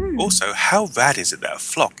 Also, how rad is it that a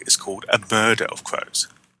flock is called a murder of crows?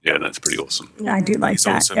 Yeah, that's pretty awesome. I do like It's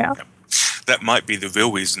that, awesome. yeah. That might be the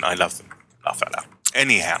real reason I love them. Laugh out loud.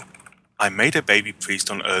 Anyhow, I made a baby priest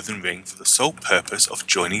on Earthen Ring for the sole purpose of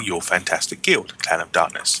joining your fantastic guild, Clan of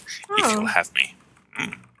Darkness, if you'll have me.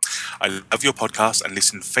 I love your podcast and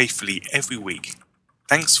listen faithfully every week.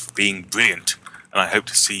 Thanks for being brilliant, and I hope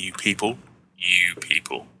to see you people, you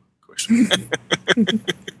people,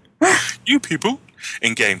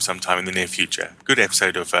 in game sometime in the near future. Good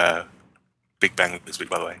episode of Big Bang this week,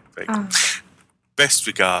 by the way. Very good. Best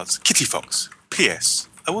regards, Kitty Fox. P.S.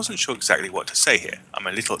 I wasn't sure exactly what to say here. I'm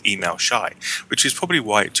a little email shy, which is probably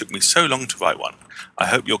why it took me so long to write one. I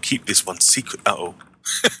hope you'll keep this one secret. I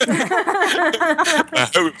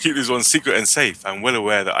hope you'll keep this one secret and safe. I'm well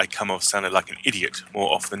aware that I come off sounding like an idiot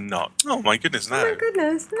more often than not. Oh my goodness, no. Oh my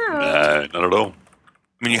goodness, no. No, not at all.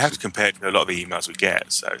 I mean, you have to compare it to a lot of the emails we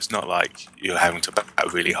get, so it's not like you're having to bat a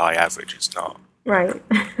really high average. It's not. Right.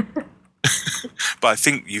 But I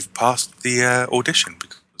think you've passed the audition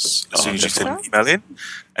because as soon as you sent an email in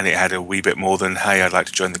and it had a wee bit more than, hey, I'd like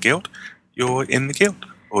to join the guild, you're in the guild.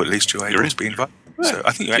 Or at least you're able to be invited. Yeah. So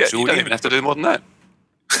I think you're actually you don't even have to do more than that.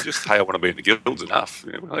 Just, hey, I want to be in the guild's enough.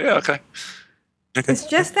 Yeah, okay. It's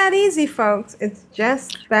just that easy, folks. It's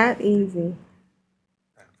just that easy.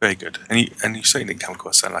 Very good. And you certainly didn't come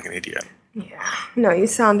across sounding like an idiot. Yeah. No, you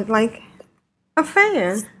sounded like a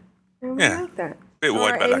fan. I really Yeah. like that. A bit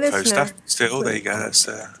worried Or about a that close listener. stuff. Still, there you go. That's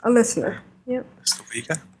A listener. Yep. that's the way you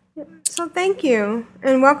go. Yep. So thank you.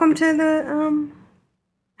 And welcome to the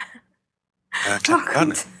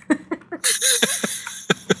welcome to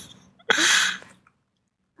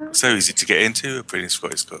So easy to get into. A pretty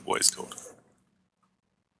what it's called.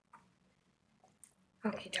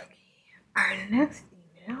 Okie dokie. Our next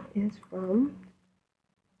email is from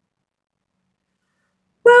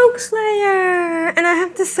Rogue Slayer. And I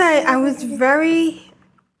have to say, I was very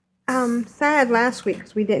sad last week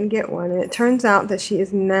because we didn't get one. And it turns out that she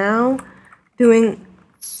is now doing,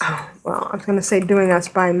 I was going to say doing us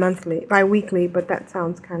bi-weekly, but that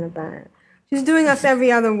sounds kind of bad. She's doing us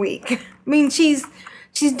every other week. I mean, she's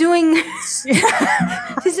doing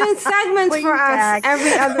she's doing segments for us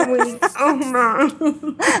every other week. Oh my!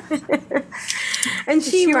 And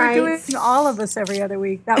she were writes, doing all of us every other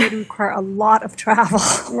week. That would require a lot of travel.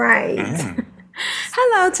 Right.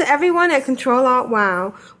 Hello to everyone at Ctrl Alt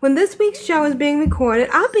WoW. When this week's show is being recorded,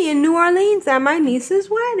 I'll be in New Orleans at my niece's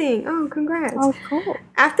wedding. Oh, congrats! Oh, cool.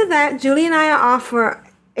 After that, Julie and I are off for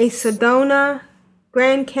a Sedona,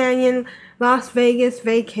 Grand Canyon, Las Vegas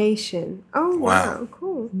vacation. Oh, wow.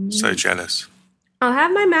 Cool. So jealous. I'll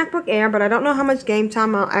have my MacBook Air, but I don't know how much game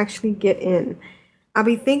time I'll actually get in. I'll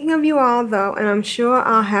be thinking of you all, though, and I'm sure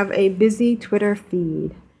I'll have a busy Twitter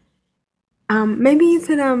feed. Maybe you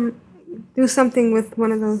could do something with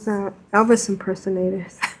one of those Elvis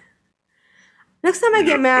impersonators. Next time I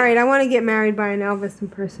get married, I want to get married by an Elvis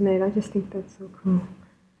impersonator. I just think that's so cool.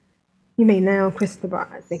 You may now, Christopher.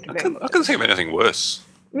 I couldn't think of anything worse.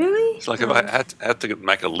 Really? It's like if I had to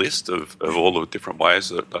make a list of all the different ways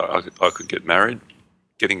that I could get married,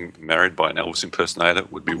 getting married by an Elvis impersonator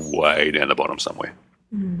would be way down the bottom somewhere.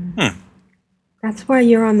 That's why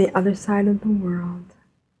you're on the other side of the world.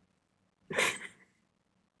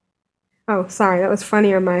 Oh, sorry, that was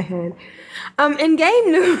funnier in my head. In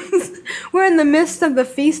game news, we're in the midst of the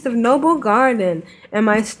Feast of Noble Garden, and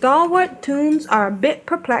my stalwart tunes are a bit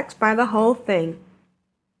perplexed by the whole thing.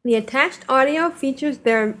 The attached audio features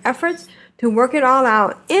their efforts to work it all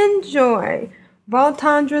out. Enjoy!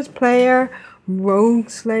 Voltandra's player, Rogue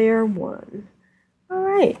Slayer 1. All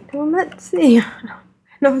right, well, let's see. I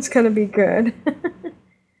know it's going to be good.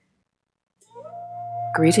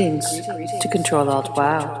 Greetings to Ctrl Alt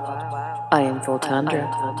WoW. I am Voltandra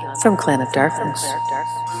from Clan of Darkness.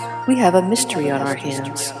 We have a mystery on our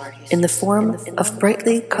hands in the form of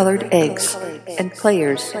brightly colored eggs and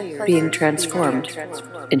players being transformed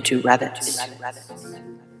into rabbits.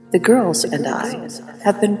 The girls and I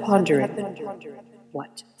have been pondering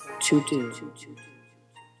what to do.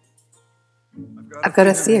 I've got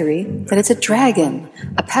a theory that it's a dragon,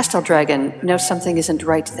 a pastel dragon. No, something isn't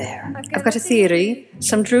right there. I've got a theory,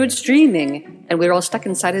 some druid's dreaming, and we're all stuck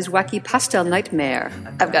inside his wacky pastel nightmare.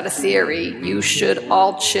 I've got a theory, you should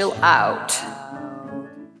all chill out.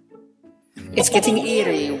 It's getting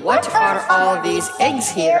eerie. What are all these eggs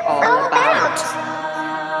here all about?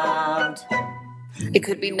 It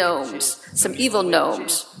could be gnomes, some evil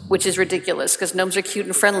gnomes, which is ridiculous, because gnomes are cute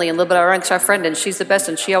and friendly, and Liberarunk's our friend, and she's the best,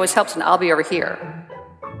 and she always helps, and I'll be over here.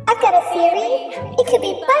 I've got a theory. It could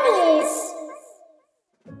be bunnies.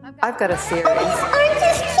 I've got a theory. Bunnies aren't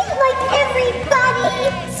as cute like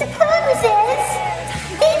everybody supposes.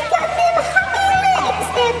 They've got them hoppy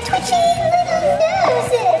legs and twitchy little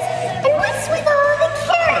noses. And what's with all the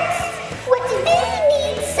carrots? What do they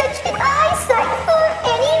need such an eyes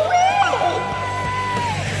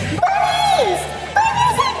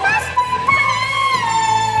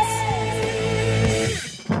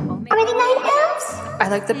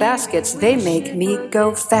like the baskets, they make me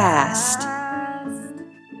go fast.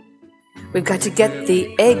 We've got to get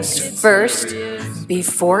the eggs first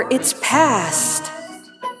before it's passed.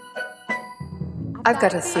 I've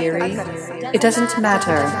got a theory. It doesn't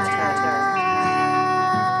matter.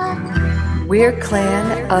 We're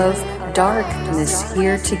clan of darkness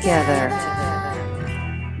here together.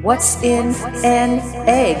 What's in an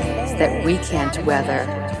egg that we can't weather?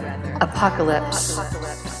 Apocalypse.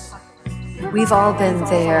 We've all been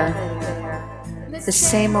there. The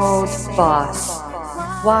same old boss.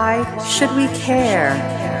 Why should we care?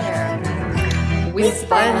 With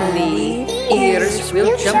bunny ears,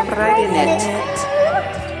 we'll jump right in it.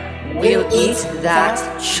 We'll eat that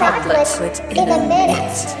chocolate in a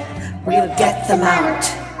minute. We'll get them out.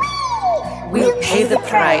 We'll pay the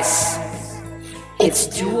price. It's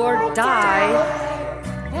do or die.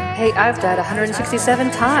 Hey, I've died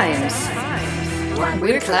 167 times.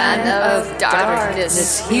 We're clan of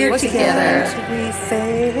darkness here together.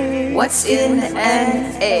 What's in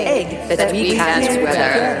an egg that we can't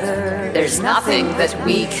weather? There's nothing that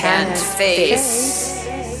we can't face.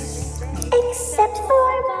 Except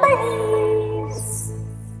for bunnies.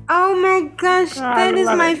 Oh my gosh, that is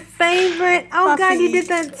my favorite. Oh God, you did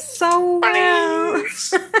that so well.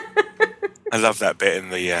 I love that bit in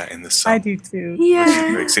the song. I do too.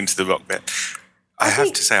 Yeah. Breaks into the rock bit. I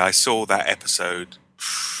have to say, I saw that episode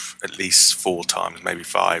at least 4 times, maybe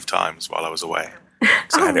 5 times while I was away.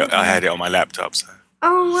 So I had it on my laptop. So.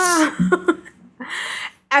 Oh wow.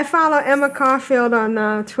 I follow Emma Caulfield on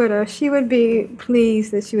Twitter. She would be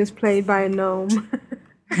pleased that she was played by a gnome.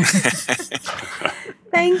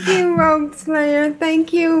 Thank you, Rogue Slayer.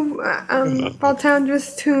 Thank you,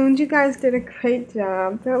 Baltandra's Tunes. You guys did a great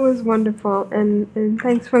job. That was wonderful. And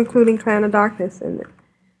thanks for including Clan of Darkness in it.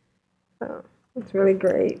 So, it's really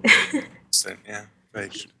great. So, yeah, very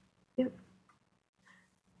good. Yep.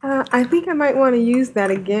 I think I might want to use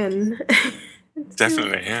that again.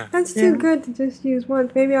 Definitely, yeah. That's too good to just use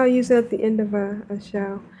once. Maybe I'll use it at the end of a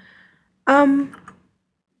show.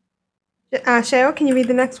 Cheryl, can you read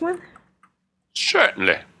the next one?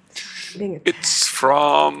 Certainly. It's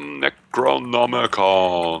from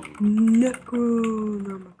Necronomicon.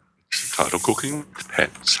 Necronomicon. Title Cooking with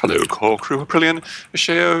Pets. Hello, core crew, Aprillian,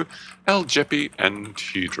 Asheo, El Jeppy, and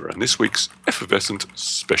Hydra, and this week's effervescent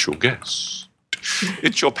special guest.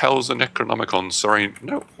 It's your pals, the Necronomicon. Sorry,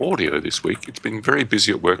 no audio this week. It's been very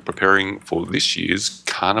busy at work preparing for this year's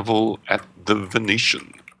Carnival at the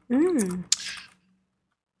Venetian.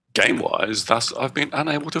 Game-wise, thus, I've been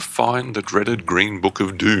unable to find the dreaded Green Book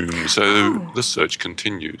of Doom, so the search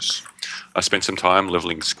continues. I spent some time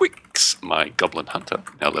leveling Squeaks, my Goblin Hunter,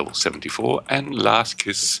 now level 74, and Last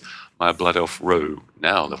Kiss, my Blood Elf Rogue,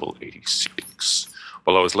 now level 86.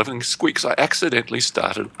 While I was leveling Squeaks, I accidentally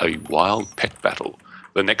started a wild pet battle.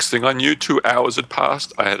 The next thing I knew, 2 hours had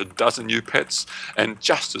passed, I had a dozen new pets, and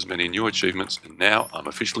just as many new achievements, and now I'm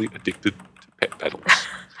officially addicted to pet battles.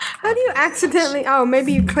 How do you accidentally... Oh,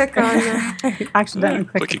 maybe you click on... accidentally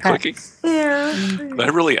click clicky. Yeah. They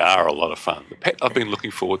really are a lot of fun. The pet I've been looking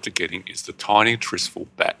forward to getting is the tiny Tristful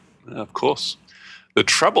bat. Of course. The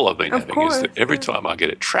trouble I've been having is that every time I get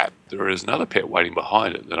it trapped, there is another pet waiting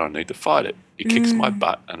behind it that I need to fight it. It kicks my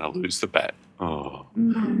butt and I lose the bat. Oh.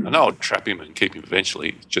 I know I'll trap him and keep him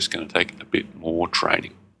eventually. It's just going to take a bit more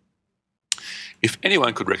training. If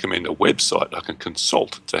anyone could recommend a website I can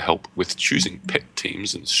consult to help with choosing pet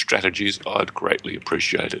teams and strategies, I'd greatly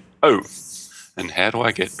appreciate it. Oh, and how do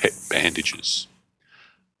I get pet bandages?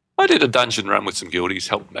 I did a dungeon run with some guildies,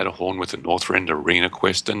 helped Matterhorn with the Northrend Arena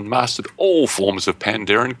quest, and mastered all forms of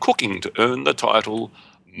Pandaren cooking to earn the title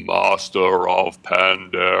Master of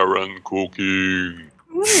Pandaren Cooking.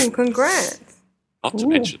 Ooh, congrats. Not to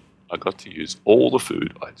mention, I got to use all the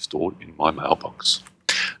food I'd stored in my mailbox.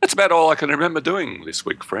 That's about all I can remember doing this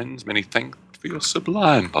week, friends. Many thanks for your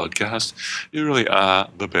sublime podcast. You really are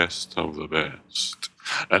the best of the best.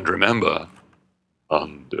 And remember,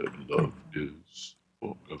 undead love is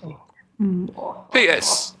forever.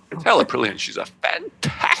 P.S. Tell Aprillian she's a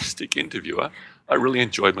fantastic interviewer. I really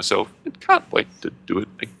enjoyed myself and can't wait to do it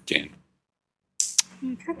again.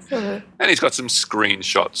 Excellent. And he's got some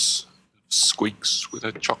screenshots of Squeaks with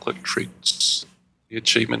her chocolate treats. The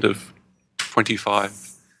achievement of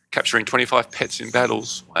capturing 25 pets in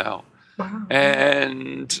battles. Wow.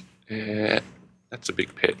 And that's a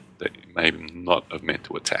big pet that you may not have meant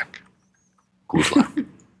to attack. Good luck.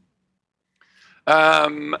 A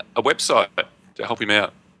website to help him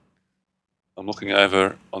out. I'm looking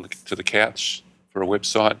over to the couch for a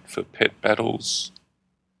website for pet battles.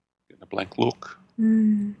 Getting a blank look.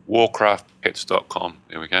 Warcraftpets.com.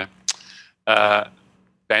 There we go.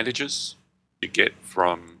 Bandages. you get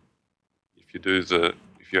from if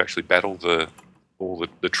you actually battle all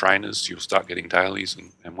the trainers, you'll start getting dailies,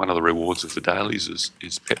 and one of the rewards of the dailies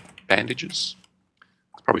is pet bandages.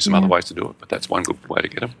 There's probably some other ways to do it, but that's one good way to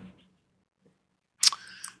get them.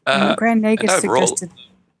 Grand Nagus overall, suggested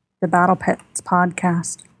the Battle Pets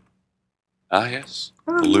podcast. Yes.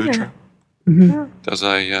 Oh, Ludra Mm-hmm. does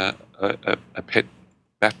a pet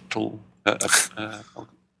battle.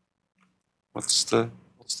 What's the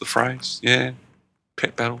phrase? Yeah,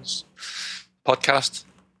 pet battles podcast.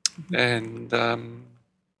 And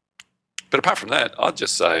but apart from that, I'd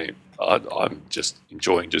just say I'm just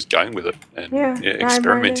enjoying just going with it and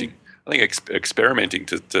experimenting. I think experimenting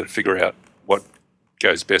to figure out what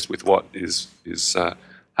goes best with what is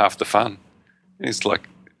half the fun. It's like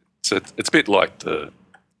it's a bit like the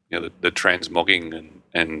transmogging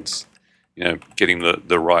and getting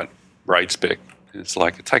the right raid spec. It's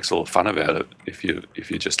like it takes all the fun about it if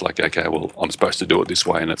you're just like, okay, well, I'm supposed to do it this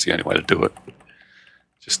way and that's the only way to do it.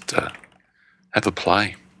 Just have a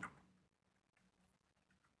play.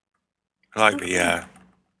 I like the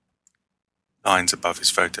lines above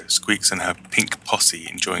his photo. Squeaks and her pink posse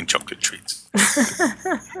enjoying chocolate treats.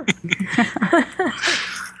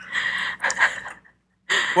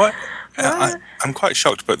 What? I'm quite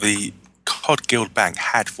shocked, but the COD Guild Bank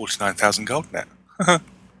had 49,000 gold in it.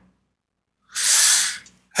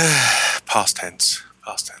 Past tense.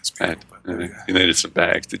 You needed some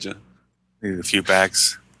bags, did you? Needed a few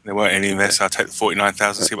bags. There weren't any in there, so I'll take the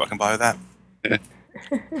 49,000, see what I can buy with that. Yeah.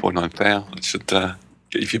 49,000. It should get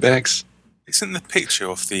you a few bags. Isn't the picture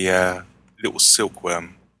of the little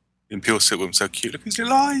silkworm, the imperial silkworm, so cute? Look at his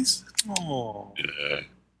little eyes. Oh. Yeah.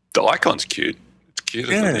 The icon's cute. It's cuter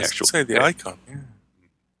than the actual. So the icon, yeah.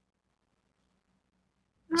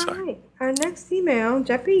 All right. Our next email,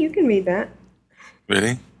 Jeppy, you can read that.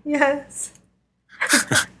 Really? Yes.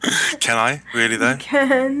 Can I? Really, though? You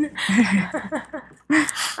can.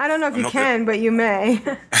 I don't know if you can, but you may.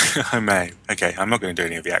 I may. Okay, I'm not going to do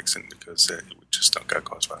any of the accent because it would just not go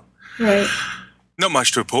quite as well. Right. Not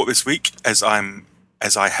much to report this week, as I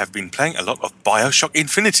have been playing a lot of BioShock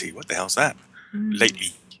Infinity. What the hell's that?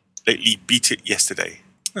 Lately beat it yesterday.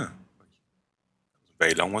 Huh.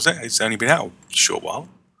 Very long, was it? It's only been out a short while.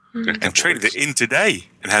 And traded it in today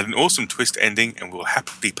and had an awesome twist ending and will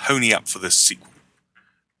happily pony up for the sequel.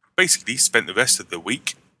 Basically, spent the rest of the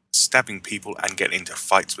week stabbing people and getting into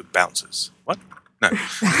fights with bouncers. What? No.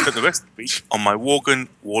 Spent the rest of the week on my Worgen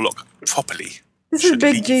Warlock properly. This is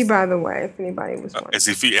Big G, by the way, if anybody was wondering. As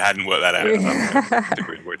if you hadn't worked that out. I think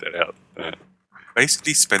we'd worked that out.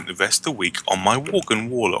 Basically, spent the rest of the week on my Worgen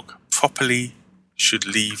Warlock properly. Should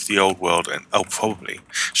leave the old world and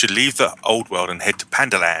should leave the old world and head to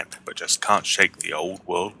Pandaland, but just can't shake the old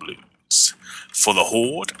world blues. For the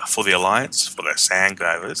Horde, for the Alliance, for the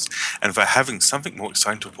Sandgravers, and for having something more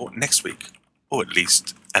exciting to report next week, or at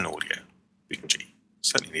least an audio. Big G.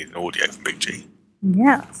 Certainly need an audio from Big G.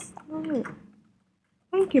 Yes. Oh.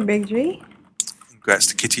 Thank you, Big G. Congrats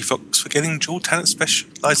to Kitty Fox for getting dual talent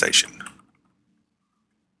specialization.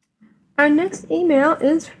 Our next email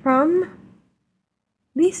is from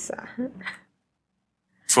Lisa.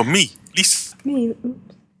 From me, Lisa. Me.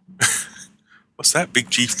 Oops. What's that? Big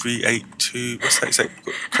G382. What's that? Is that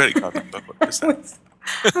credit card number? What is that?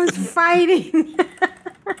 I was fighting.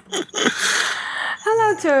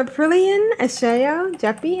 Hello to Aprillian, Asheo,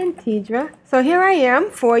 Jeppy, and Tidra. So here I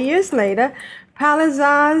am, 4 years later,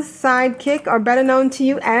 Palazar's sidekick, or better known to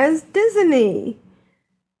you as Disney.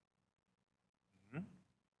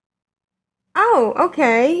 Oh,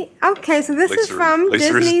 okay. Okay, so this is from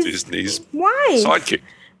Disney's wife. Sidekick.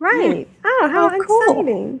 Right. Oh, how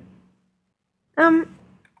exciting. Cool.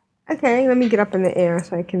 Okay, let me get up in the air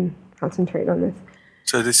so I can concentrate on this.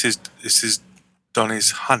 So this is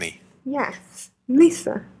Donnie's honey. Yes,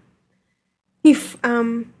 Lisa. He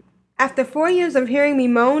after 4 years of hearing me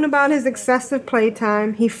moan about his excessive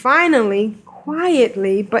playtime, he finally,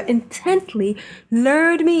 quietly but intently,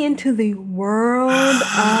 lured me into the world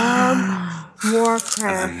of Warcraft.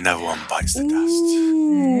 And then no one bites the dust.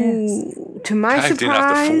 Ooh, to my Caved surprise, in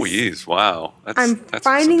after 4 years. Wow. I'm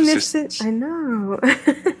finding this. I know.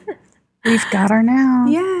 We've got her now.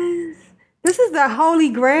 Yes. This is the holy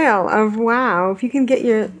grail of WoW. If you can get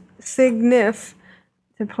your Signif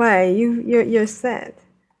to play, you're set.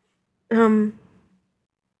 To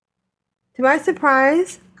my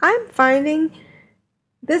surprise, I'm finding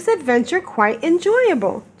this adventure quite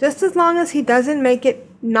enjoyable, just as long as he doesn't make it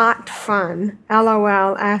not fun.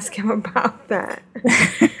 LOL, ask him about that.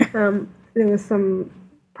 There was some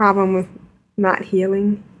problem with not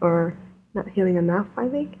healing, or not healing enough, I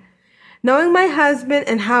think. Knowing my husband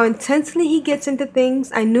and how intensely he gets into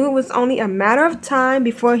things, I knew it was only a matter of time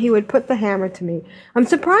before he would put the hammer to me. I'm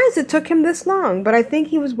surprised it took him this long, but I think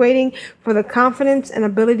he was waiting for the confidence and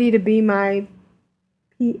ability to be my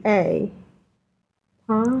PA.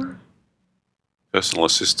 Huh? Personal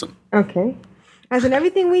assistant. Okay. As in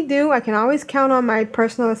everything we do, I can always count on my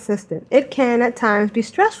personal assistant. It can, at times, be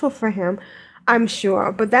stressful for him, I'm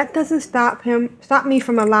sure, but that doesn't stop me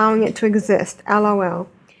from allowing it to exist. LOL.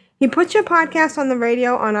 He put your podcast on the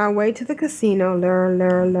radio on our way to the casino,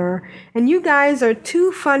 lur. And you guys are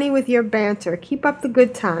too funny with your banter. Keep up the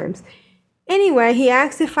good times. Anyway, he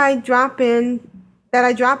asked if I drop in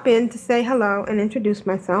to say hello and introduce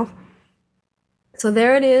myself. So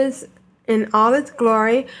there it is in all its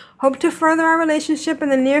glory. Hope to further our relationship in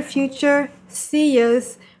the near future. See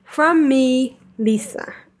yous from me,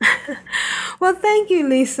 Lisa. Well, thank you,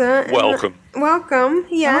 Lisa. Welcome. Welcome,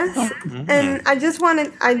 yes. And I just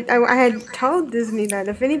wanted, I had told Disney that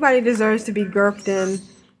if anybody deserves to be gurped in,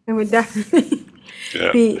 it would definitely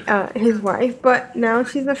be his wife. But now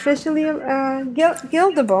she's officially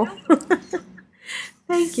guildable.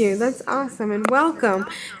 Thank you. That's awesome. And welcome.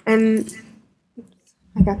 And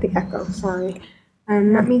I got the echo, sorry.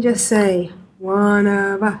 And let me just say, one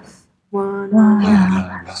of us. One of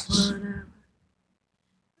us.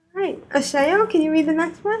 All right. Ashayo, can you read the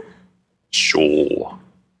next one? Sure.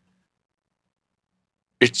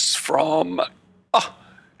 It's from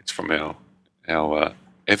our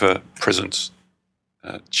ever-present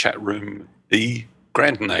chat room, E.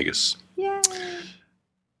 Grandnagus. Yay.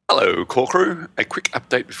 Hello, Core Crew. A quick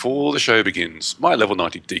update before the show begins. My level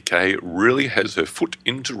 90 DK really has her foot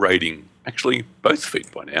into raiding. Actually, both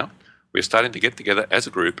feet by now. We're starting to get together as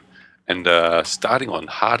a group and starting on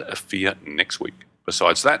Heart of Fear next week.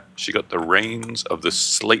 Besides that, she got the reins of the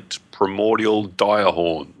Slate Primordial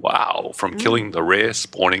Direhorn. Wow, from killing the rare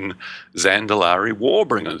spawning Zandalari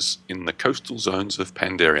Warbringers in the coastal zones of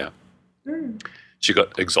Pandaria. She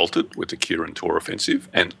got exalted with the Kirin Tor Offensive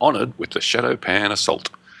and honoured with the Shadow Pan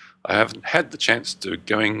Assault. I haven't had the chance to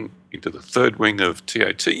going into the third wing of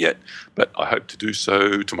TOT yet, but I hope to do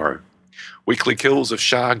so tomorrow. Weekly kills of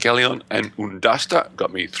Shah, Galleon and Undasta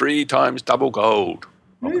got me 3 times double gold.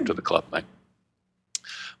 Welcome to the club, mate.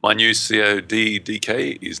 My new COD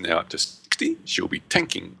DK is now up to 60. She'll be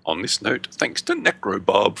tanking on this note thanks to Necro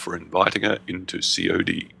Bob for inviting her into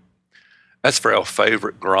COD. As for our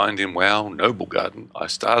favourite grind in WoW, Noble Garden, I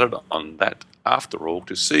started on that after all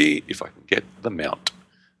to see if I can get the mount.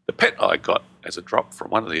 The pet I got as a drop from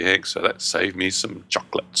one of the eggs, so that saved me some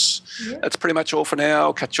chocolates. That's pretty much all for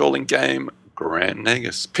now. Catch you all in game. Grand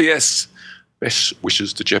Nagus. P.S. Best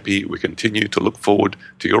wishes to Jeppy. We continue to look forward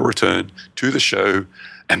to your return to the show.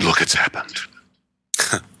 And look, it's happened.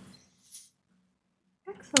 Excellent.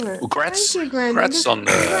 Well, congrats Thank you, on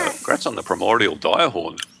the Primordial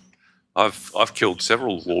Direhorn. I've killed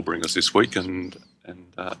several Warbringers this week and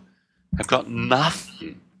have got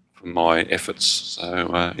nothing from my efforts.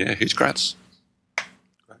 So huge congrats.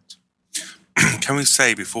 Can we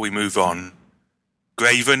say before we move on,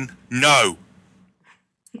 Graven, no.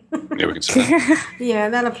 Yeah, we can say that. Yeah,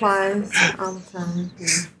 that applies all the time.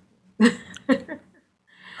 Yeah.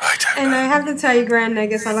 And I have to tell you, Grand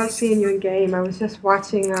Negus, I love seeing you in game. I was just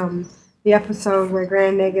watching the episode where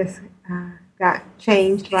Grand Negus got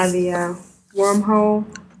changed by the wormhole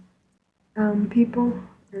people,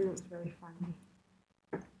 and it was really funny.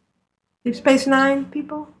 Deep Space Nine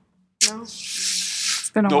people? No? It's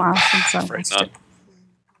been a while since I watched it.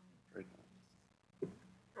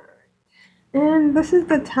 And this is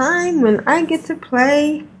the time when I get to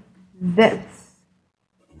play this.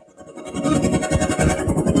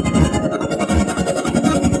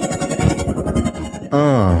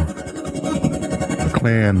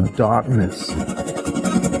 Clan of Darkness.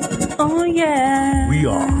 Oh, yeah. We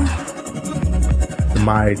are the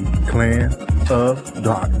mighty Clan of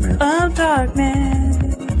Darkness. Of darkness.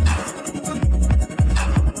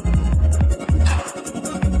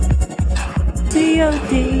 COD.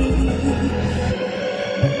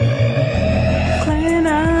 Clan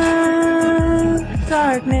of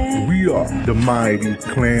Darkness. We are the mighty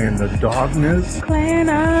Clan of Darkness. Clan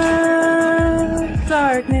of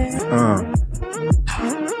Darkness.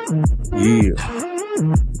 Yeah.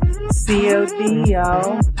 COD,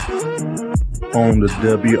 y'all. On the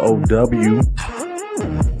WOW.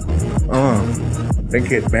 They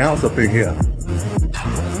can't bounce up in here.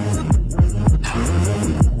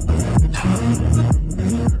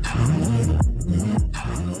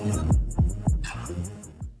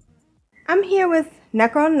 I'm here with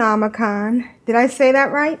Necronomicon. Did I say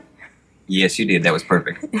that right? Yes, you did. That was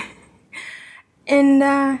perfect. And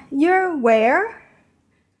you're where?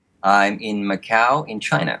 I'm in Macau, in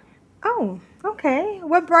China. Oh, okay.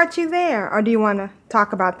 What brought you there? Or do you want to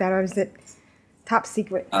talk about that, or is it top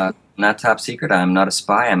secret? Not top secret. I'm not a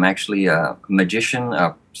spy. I'm actually a magician,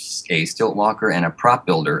 a stilt walker, and a prop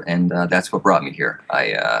builder, and that's what brought me here.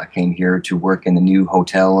 I came here to work in the new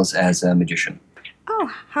hotels as a magician.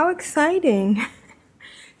 Oh, how exciting.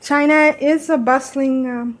 China is a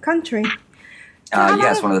bustling country.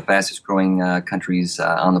 Yes, one of the fastest growing countries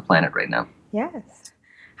on the planet right now. Yes.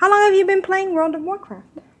 How long have you been playing World of Warcraft?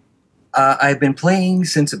 I've been playing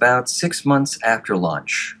since about 6 months after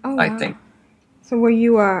launch, I think. So were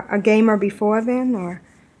you a gamer before then, or?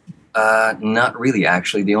 Not really,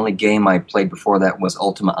 actually. The only game I played before that was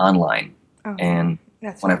Ultima Online. Oh, And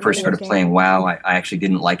when I first started playing WoW, I actually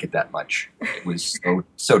didn't like it that much. It was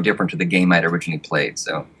so different to the game I'd originally played.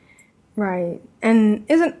 So. Right. And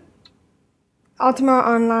isn't Ultima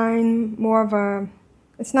Online more of a...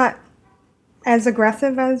 It's not as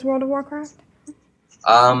aggressive as World of Warcraft?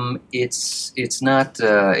 It's not.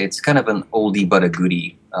 It's kind of an oldie but a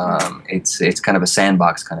goodie. It's kind of a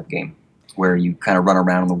sandbox kind of game where you kind of run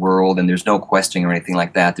around in the world and there's no questing or anything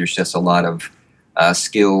like that. There's just a lot of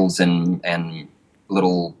skills and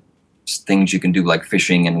little things you can do like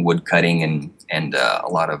fishing and wood cutting and a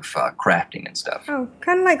lot of crafting and stuff. Oh,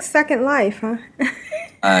 kind of like Second Life, huh?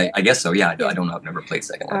 I guess so. Yeah, I don't know. I've never played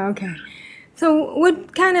Second Life. Oh, okay. So,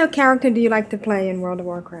 what kind of character do you like to play in World of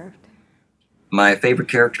Warcraft? My favorite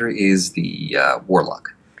character is the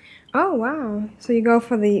Warlock. Oh, wow. So you go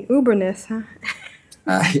for the uberness, huh?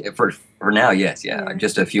 For now, yes, yeah.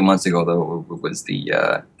 Just a few months ago, though, it was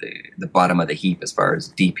the bottom of the heap as far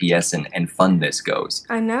as DPS and funness goes.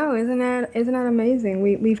 I know, isn't that amazing?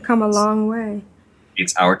 We've come a long way.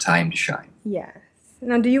 It's our time to shine. Yes.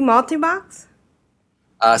 Now, do you multi-box?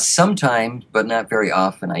 Sometimes, but not very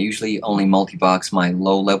often. I usually only multi-box my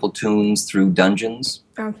low-level tunes through dungeons.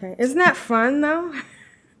 Okay. Isn't that fun, though?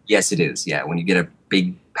 Yes, it is. Yeah, when you get a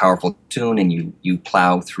big, powerful tune and you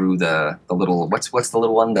plow through the little what's the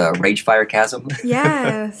little one, the Ragefire Chasm.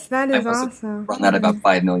 Yes, that is awesome. Run that about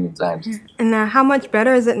 5 million times. And how much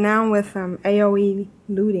better is it now with AOE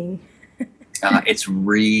looting? It's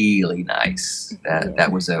really nice.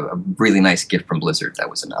 That was a really nice gift from Blizzard. That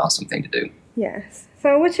was an awesome thing to do. Yes.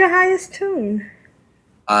 So what's your highest tune?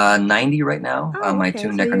 90 right now. My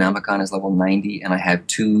tune Necronomicon is level 90, and I have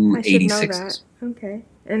two I should 86s. know that. Okay.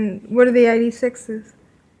 And what are the 86s?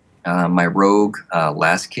 My Rogue,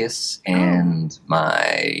 Last Kiss, and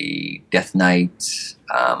my Death Knight,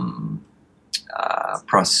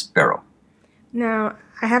 Prospero. Now,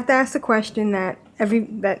 I have to ask the question that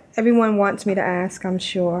everyone wants me to ask, I'm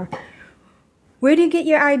sure. Where do you get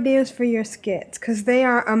your ideas for your skits? Because they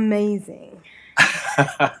are amazing.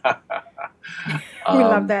 We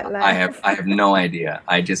love that laugh. I have no idea.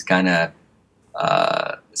 I just kind of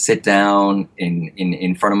sit down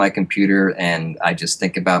in front of my computer and I just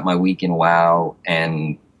think about my week in WoW.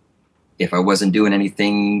 And if I wasn't doing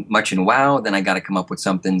anything much in WoW, then I got to come up with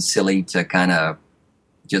something silly to kind of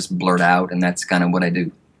just blurt out, and that's kind of what I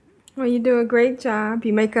do. Well, you do a great job.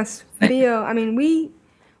 You make us feel. I mean, we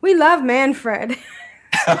love Manfred.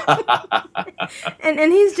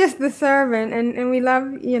 and he's just the servant, and we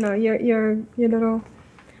love your little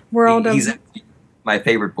world He's of. My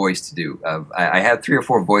favorite voice to do. I have 3 or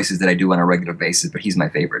 4 voices that I do on a regular basis, but he's my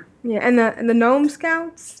favorite. Yeah, and the Gnome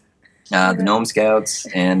Scouts. The Gnome Scouts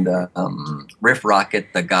and Riff Rocket,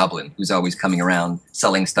 the Goblin, who's always coming around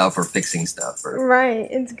selling stuff or fixing stuff. Right,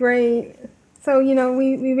 it's great. So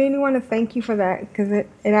we really want to thank you for that because it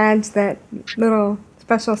adds that little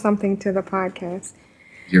special something to the podcast.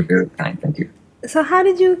 You're very kind. Thank you. So how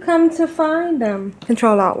did you come to find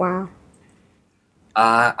Control Alt WoW?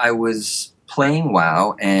 I was playing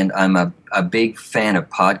WoW, and I'm a big fan of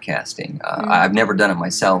podcasting. I've never done it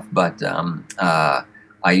myself, but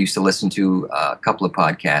I used to listen to a couple of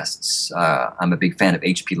podcasts. I'm a big fan of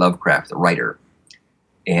H.P. Lovecraft, the writer.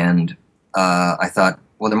 And I thought,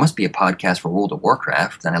 well, there must be a podcast for World of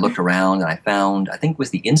Warcraft. And I looked around and I found, I think it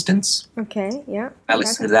was The Instance. Okay, yeah. I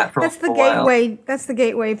listened to that for a while. That's the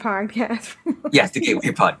Gateway podcast. Yes, the Gateway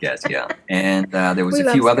podcast, yeah. And there was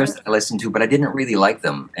a few others that I listened to, but I didn't really like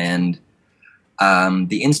them. And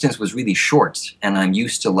The Instance was really short, and I'm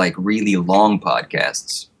used to like really long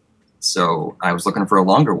podcasts. So I was looking for a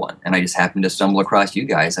longer one, and I just happened to stumble across you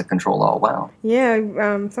guys at Control Alt WoW.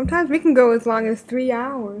 Yeah, sometimes we can go as long as 3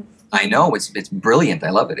 hours. I know, it's brilliant.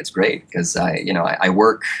 I love it. It's great because I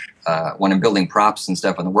work when I'm building props and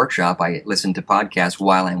stuff in the workshop. I listen to podcasts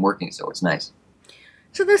while I'm working, so it's nice.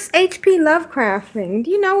 So this H.P. Lovecraft thing, do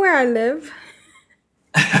you know where I live?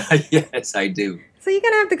 Yes, I do. So you're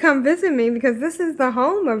going to have to come visit me because this is the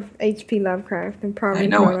home of H.P. Lovecraft in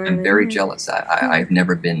Providence, I know. Rhode Island. I'm very jealous. I've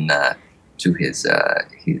never been to his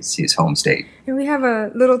home state. And we have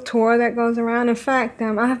a little tour that goes around. In fact,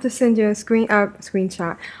 I'll have to send you a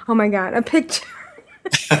screenshot. Oh my God, a picture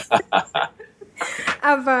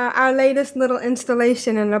of our latest little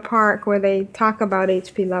installation in the park where they talk about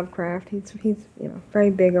H.P. Lovecraft. He's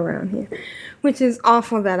very big around here, which is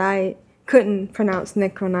awful that I couldn't pronounce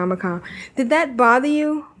Necronomicon. Did that bother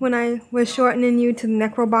you when I was shortening you to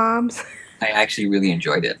Necrobobs? I actually really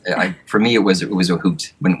enjoyed it. For me, it was a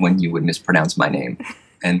hoot when you would mispronounce my name,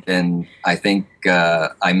 and then I think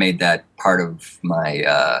I made that part of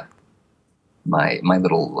my my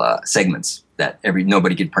little segments that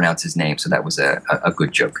nobody could pronounce his name, so that was a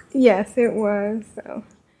good joke. Yes, it was.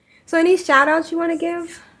 So any shout outs you want to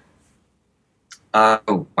give?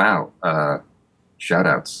 Oh wow, shout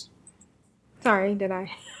outs. Sorry, did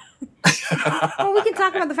I? Well, we can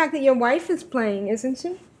talk about the fact that your wife is playing, isn't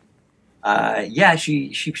she? Yeah,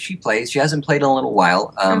 she plays. She hasn't played in a little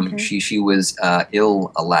while. Okay. She was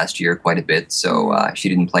ill last year quite a bit, so she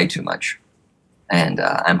didn't play too much. And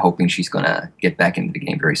I'm hoping she's going to get back into the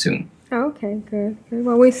game very soon. Okay, good.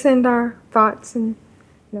 Well, we send our thoughts and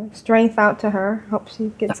strength out to her. Hope she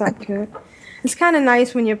gets up to it. It's kind of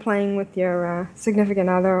nice when you're playing with your significant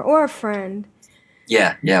other or a friend.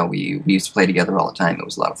 Yeah, we used to play together all the time. It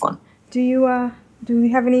was a lot of fun. Do you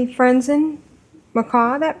have any friends in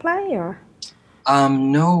Macau that play, or?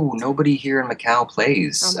 No, nobody here in Macau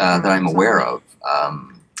plays that I'm aware of.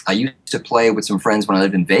 I used to play with some friends when I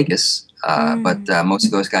lived in Vegas, but most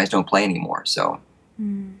of those guys don't play anymore. So.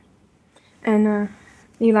 And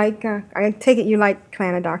you like? I take it you like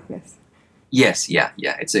Clan of Darkness. Yes, yeah.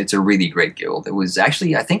 It's a really great guild. It was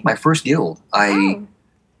actually, I think, my first guild.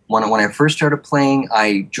 When I first started playing,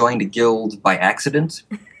 I joined a guild by accident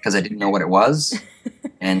because I didn't know what it was.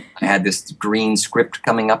 And I had this green script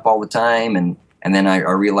coming up all the time. And then I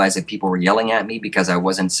realized that people were yelling at me because I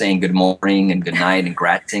wasn't saying good morning and good night and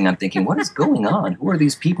gratting. I'm thinking, what is going on? Who are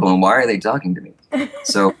these people and why are they talking to me?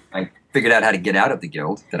 So I figured out how to get out of the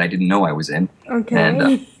guild that I didn't know I was in. Okay.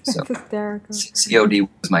 And so That's hysterical. COD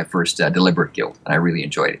was my first deliberate guild, and I really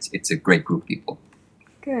enjoyed it. It's a great group of people.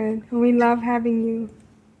 Good. We love having you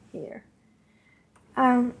here.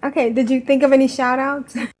 Okay, did you think of any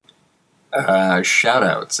shout-outs?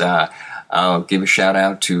 Shout-outs. I'll give a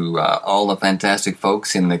shout-out to all the fantastic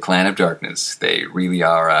folks in the Clan of Darkness. They really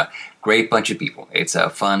are a great bunch of people. It's a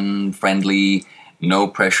fun, friendly,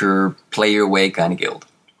 no-pressure, play-your-way kind of guild.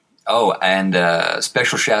 Oh, and a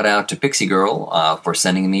special shout-out to Pixie Girl for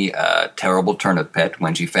sending me a terrible turnip pet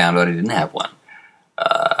when she found out I didn't have one.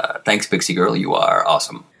 Thanks, Pixie Girl. You are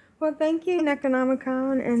awesome. Well, thank you,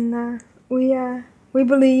 Necronomicon, and we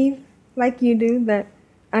believe, like you do, that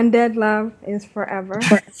undead love is forever.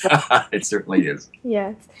 It certainly is.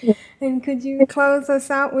 Yes. And could you close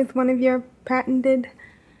us out with one of your patented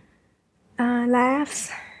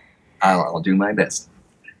laughs? I'll do my best.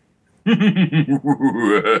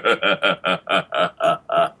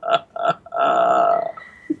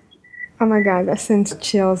 Oh my God, that sends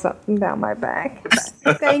chills up and down my back.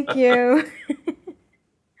 Thank you.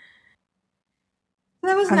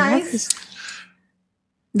 That was nice.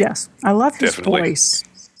 Yes, I love his Definitely. voice.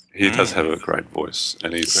 He does have a great voice,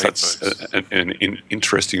 and he's such an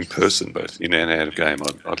interesting person, both in and out of game.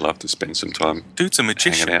 I'd love to spend some time Dude's a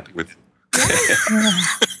magician. hanging out with.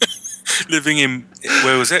 Living in,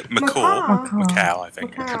 where was it? Macau, I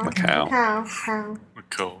think. Macau.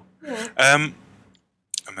 Yeah.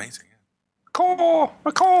 Amazing.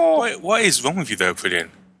 Macau. What is wrong with you though,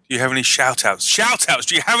 Brilliant? Do you have any shout-outs? Shout-outs!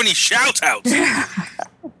 Do you have any shout-outs?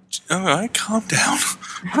 All right, calm down.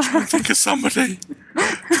 I'm trying to think of somebody.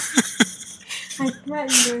 I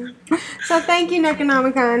threatened you. So thank you,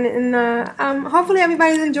 Necronomicon, and hopefully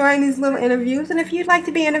everybody's enjoying these little interviews. And if you'd like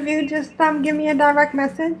to be interviewed, just give me a direct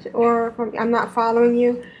message, or if I'm not following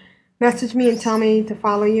you, message me and tell me to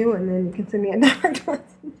follow you, and then you can send me a direct message.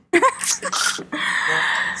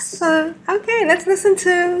 So okay, let's listen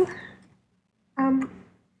to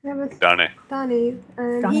Donnie,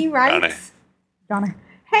 and he writes. Donnie.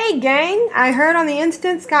 Hey gang, I heard on the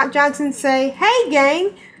instant Scott Johnson say, "Hey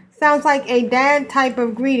gang." Sounds like a dad type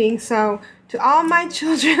of greeting, so to all my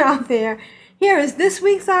children out there, here is this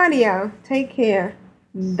week's audio. Take care.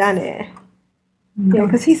 Donnie. Yeah,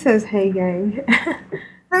 because he says, hey, gang.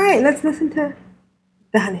 All right, let's listen to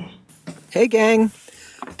Donnie. Hey, gang.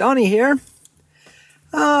 Donnie here.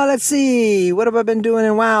 Let's see. What have I been doing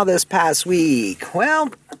in WoW this past week?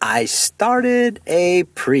 Well, I started a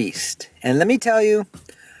priest. And let me tell you,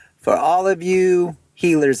 for all of you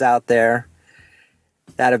healers out there,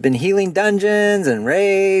 that have been healing dungeons and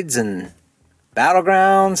raids and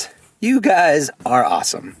battlegrounds, you guys are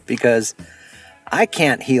awesome because I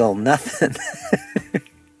can't heal nothing.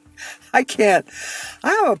 I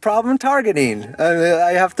have a problem targeting.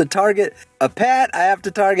 I have to target a pet. I have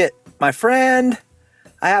to target my friend.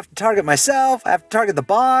 I have to target myself. I have to target the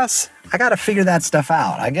boss. I got to figure that stuff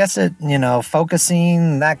out. I guess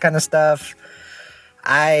focusing, that kind of stuff,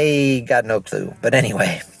 I got no clue. But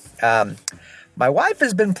anyway, my wife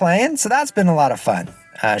has been playing, so that's been a lot of fun.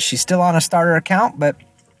 She's still on a starter account, but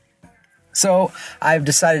so I've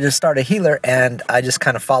decided to start a healer, and I just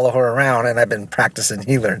kind of follow her around, and I've been practicing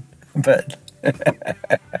healer. But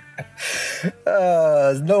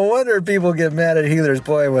no wonder people get mad at healers.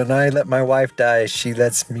 Boy, when I let my wife die, she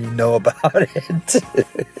lets me know about it.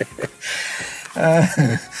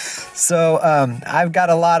 So I've got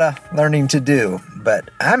a lot of learning to do, but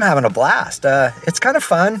I'm having a blast. It's kind of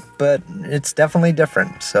fun, but it's definitely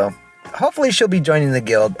different. So hopefully she'll be joining the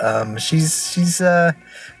guild. She's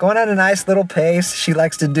going at a nice little pace. She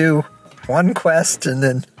likes to do one quest and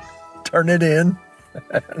then turn it in.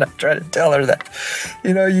 And I try to tell her that,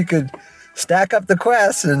 you could stack up the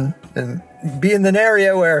quests and be in an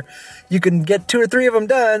area where you can get 2 or 3 of them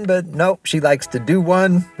done, but nope, she likes to do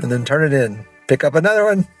one and then turn it in. Pick up another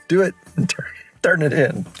one, do it, and turn it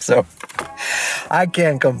in. So I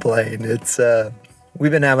can't complain. It's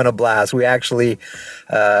we've been having a blast. We actually,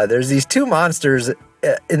 there's these 2 monsters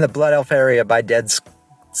in the Blood Elf area by Dead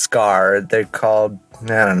Scar. They're called,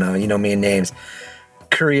 I don't know, me and names.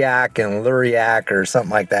 Kuriak and Luriak or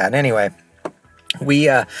something like that. Anyway,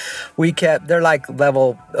 they're like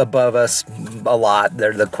level above us a lot.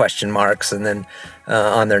 They're the question marks and then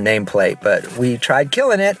on their nameplate. But we tried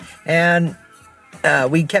killing it and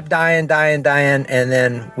we kept dying. And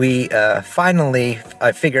then we finally,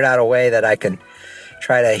 I figured out a way that I can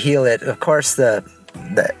try to heal it. Of course,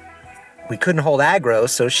 we couldn't hold aggro,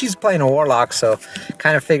 so she's playing a warlock, so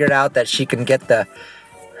kind of figured out that she can get the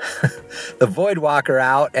Void Walker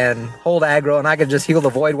out and hold aggro, and I can just heal the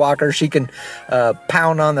Void Walker. She can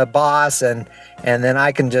pound on the boss, and then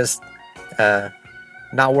I can just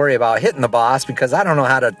not worry about hitting the boss because I don't know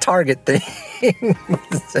how to target things.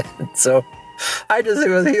 So I just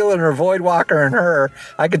was healing her Void Walker and her.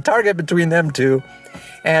 I could target between them 2,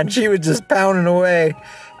 and she was just pounding away.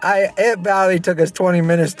 It probably took us 20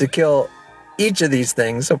 minutes to kill each of these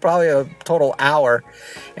things, so probably a total hour,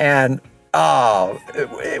 and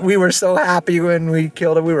we were so happy when we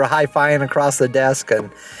killed it. We were high-fiving across the desk, and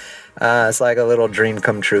it's like a little dream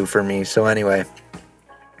come true for me. So anyway,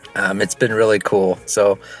 it's been really cool.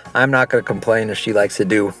 So I'm not going to complain if she likes to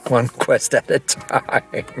do one quest at a time.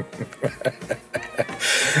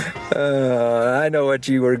 I know what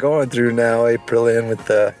you were going through now, April,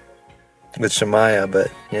 with Shemaya, but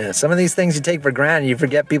yeah, some of these things you take for granted, you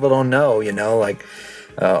forget people don't know, like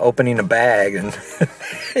opening a bag and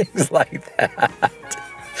things like that.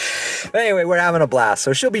 But anyway, we're having a blast,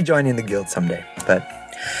 so she'll be joining the guild someday. But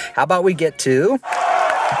how about we get to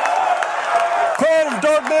Clan of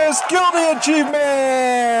Darkness Guildie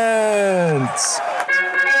Achievements!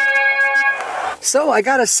 So I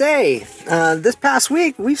gotta say, this past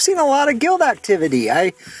week we've seen a lot of guild activity.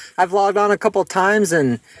 I've logged on a couple times,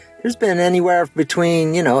 and there's been anywhere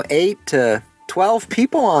between 8 to 12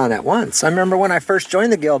 people on at once. I remember when I first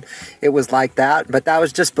joined the guild, it was like that, but that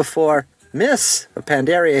was just before Miss of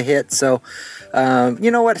Pandaria hit. So,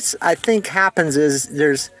 what I think happens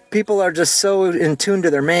is people are just so in tune to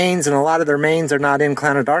their mains, and a lot of their mains are not in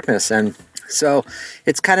Clan of Darkness, and so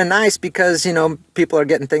it's kind of nice because people are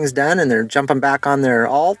getting things done and they're jumping back on their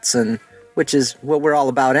alts, and which is what we're all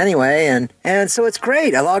about anyway. And so it's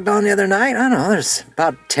great. I logged on the other night. I don't know, there's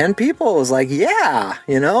about 10 people. It was like, yeah,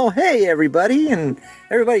 hey, everybody. And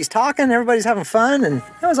everybody's talking, everybody's having fun. And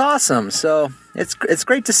it was awesome. So it's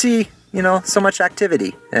great to see, so much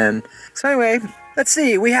activity. And so anyway, let's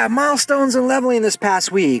see. We have milestones and leveling this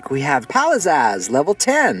past week. We have Palazaz, level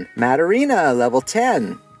 10. Matarina, level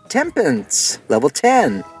 10. Tempence, level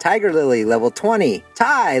 10. Tiger Lily, level 20.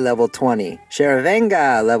 Tai, level 20.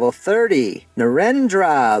 Sharavenga, level 30.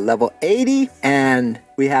 Narendra, level 80. And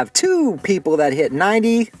we have 2 people that hit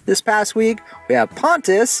 90 this past week. We have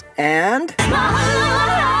Pontus and...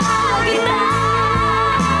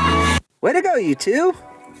 Way to go, you 2.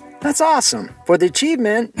 That's awesome. For the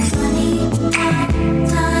achievement...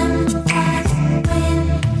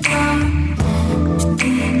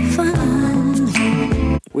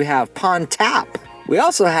 We have Pon Tap. We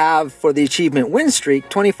also have, for the achievement win streak,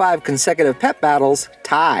 25 consecutive pet battles,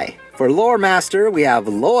 tie. For Lore Master, we have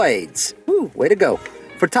Lloyd's. Woo, way to go.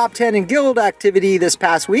 For top 10 in guild activity this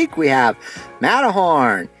past week, we have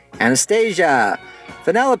Matterhorn, Anastasia,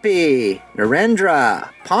 Penelope, Narendra,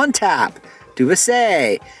 Pontap,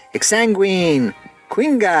 Duvase, Exsanguine,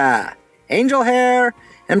 Quinga, Angel Hair,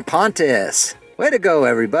 and Pontus. Way to go,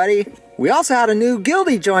 everybody. We also had a new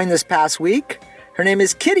guildie join this past week. Her name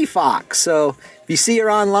is Kitty Fox, so if you see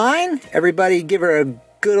her online, everybody give her a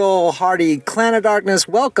good old hearty Clan of Darkness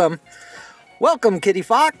welcome. Welcome, Kitty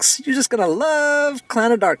Fox. You're just gonna love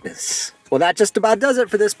Clan of Darkness. Well, that just about does it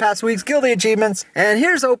for this past week's guildie achievements. And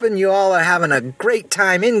here's hoping you all are having a great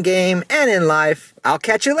time in-game and in life. I'll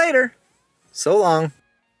catch you later. So long.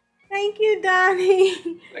 Thank you,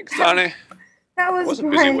 Donnie. Thanks, Donnie. That was a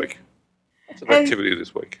great. busy week. Lots of activity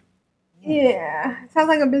this week. Yeah, sounds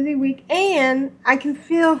like a busy week. And I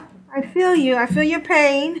feel you. I feel your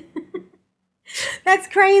pain. That's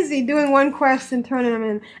crazy, doing one quest and turning them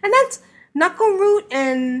in. And that's Knuckleroot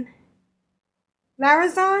and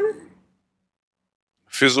Larazon?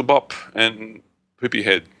 Fizzlebop and Poopy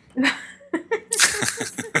Head.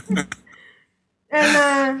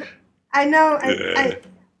 And I know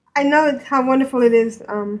how wonderful it is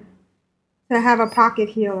to have a pocket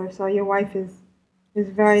healer. So your wife is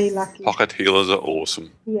very lucky. Pocket healers are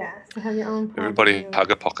awesome. Yes, to have your own pocket Everybody healer.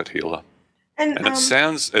 hug a pocket healer. And it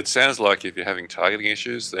sounds like if you're having targeting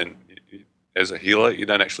issues, then as a healer, you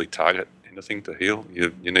don't actually target anything to heal.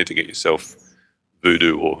 You need to get yourself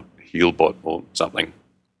Voodoo or Healbot or something.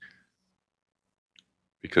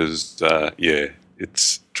 Because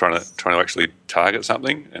it's trying to actually target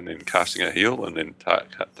something and then casting a heal and then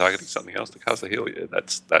targeting something else to cast a heal. Yeah,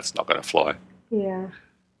 that's not going to fly. Yeah,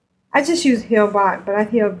 I just use Healbot, but I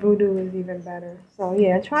feel Voodoo is even better. So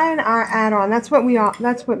yeah, try our add-on. That's what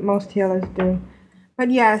most healers do.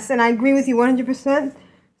 But yes, and I agree with you 100%.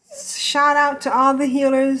 Shout out to all the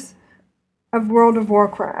healers of World of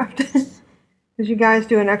Warcraft because you guys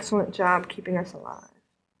do an excellent job keeping us alive.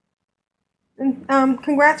 And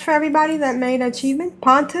congrats for everybody that made achievement.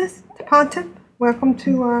 Pontus, welcome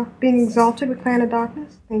to being exalted with Clan of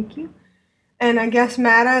Darkness. Thank you. And I guess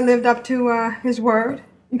Matta lived up to his word.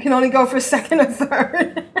 You can only go for second or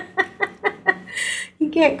third.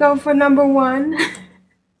 You can't go for number one.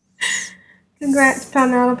 Congrats,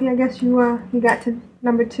 Penelope. I guess you got to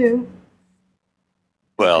number 2.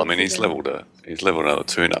 Well, I mean, he's leveled another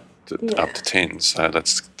tune up to 10, so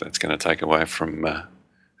that's going to take away from.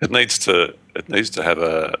 It needs to have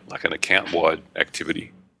an account wide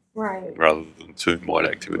activity, right? Rather than tune wide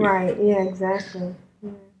activity, right? Yeah, exactly. Yeah.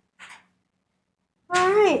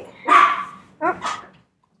 All right.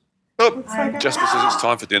 Jasper says it's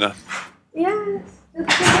time for dinner. Yes,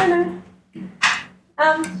 it's for dinner.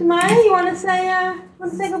 Shamaya, you want to say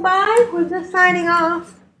goodbye? We're just signing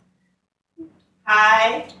off.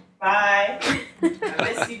 Hi, bye. I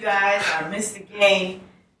miss you guys. I miss the game.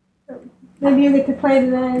 Maybe you get to play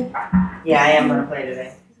today. Yeah, I am gonna play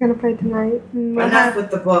today. He's gonna play tonight. Enough with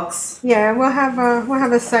the books. Yeah, we'll have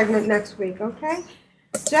a segment next week. Okay.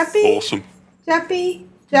 Jeppy. Awesome. Jeppy.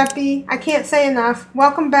 I can't say enough.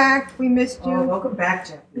 Welcome back. We missed you. Oh, welcome back,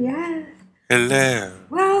 Jeppy. Yes. Hello.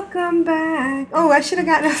 Welcome back. Oh, I should have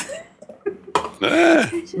gotten.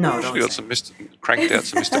 No, we got cranked out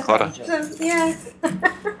some Mr. Clutter. Yes.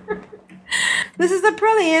 This is the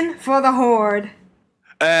Brilliant for the Horde.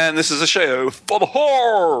 And this is a show for the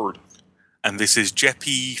Horde. And this is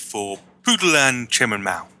Jeppy for Poodle and Chairman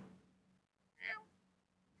Mao.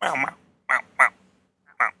 Meow, meow, meow, meow,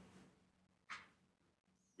 meow.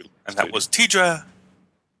 And that was Tidra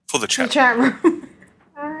for the chat room.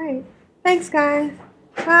 All right. Thanks, guys.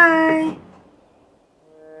 Bye.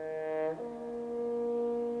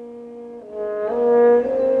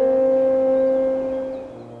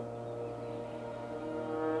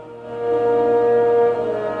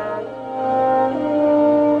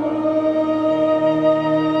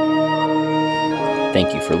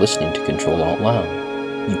 Thank you for listening to Control Alt WoW.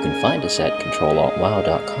 You can find us at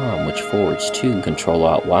controlaltwow.com, which forwards to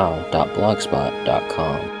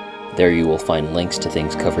controlaltwow.blogspot.com. There you will find links to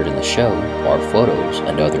things covered in the show, our photos,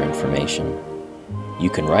 and other information. You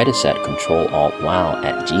can write us at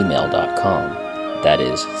controlaltwow@gmail.com. That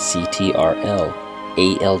is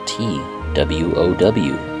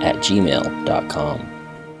CTRLALTWOW@gmail.com.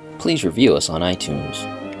 Please review us on iTunes.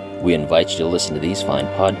 We invite you to listen to these fine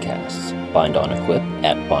podcasts. Bind on Equip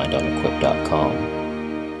at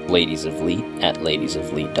bindonequip.com. Ladies of Leet at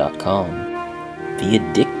ladiesofleet.com. The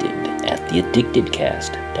Addicted at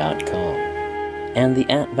theaddictedcast.com. And the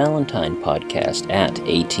At Valentine podcast at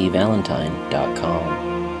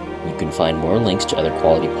atvalentine.com. You can find more links to other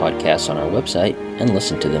quality podcasts on our website and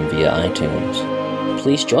listen to them via iTunes.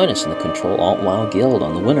 Please join us in the Control Alt WoW Guild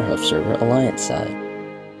on the Winterhoof server Alliance side.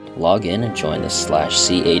 Log in and join the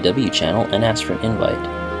 /CAW channel and ask for an invite.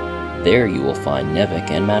 There you will find Nevik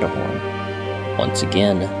and Matterhorn. Once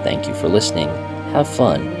again, thank you for listening, have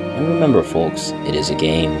fun, and remember folks, it is a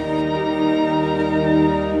game.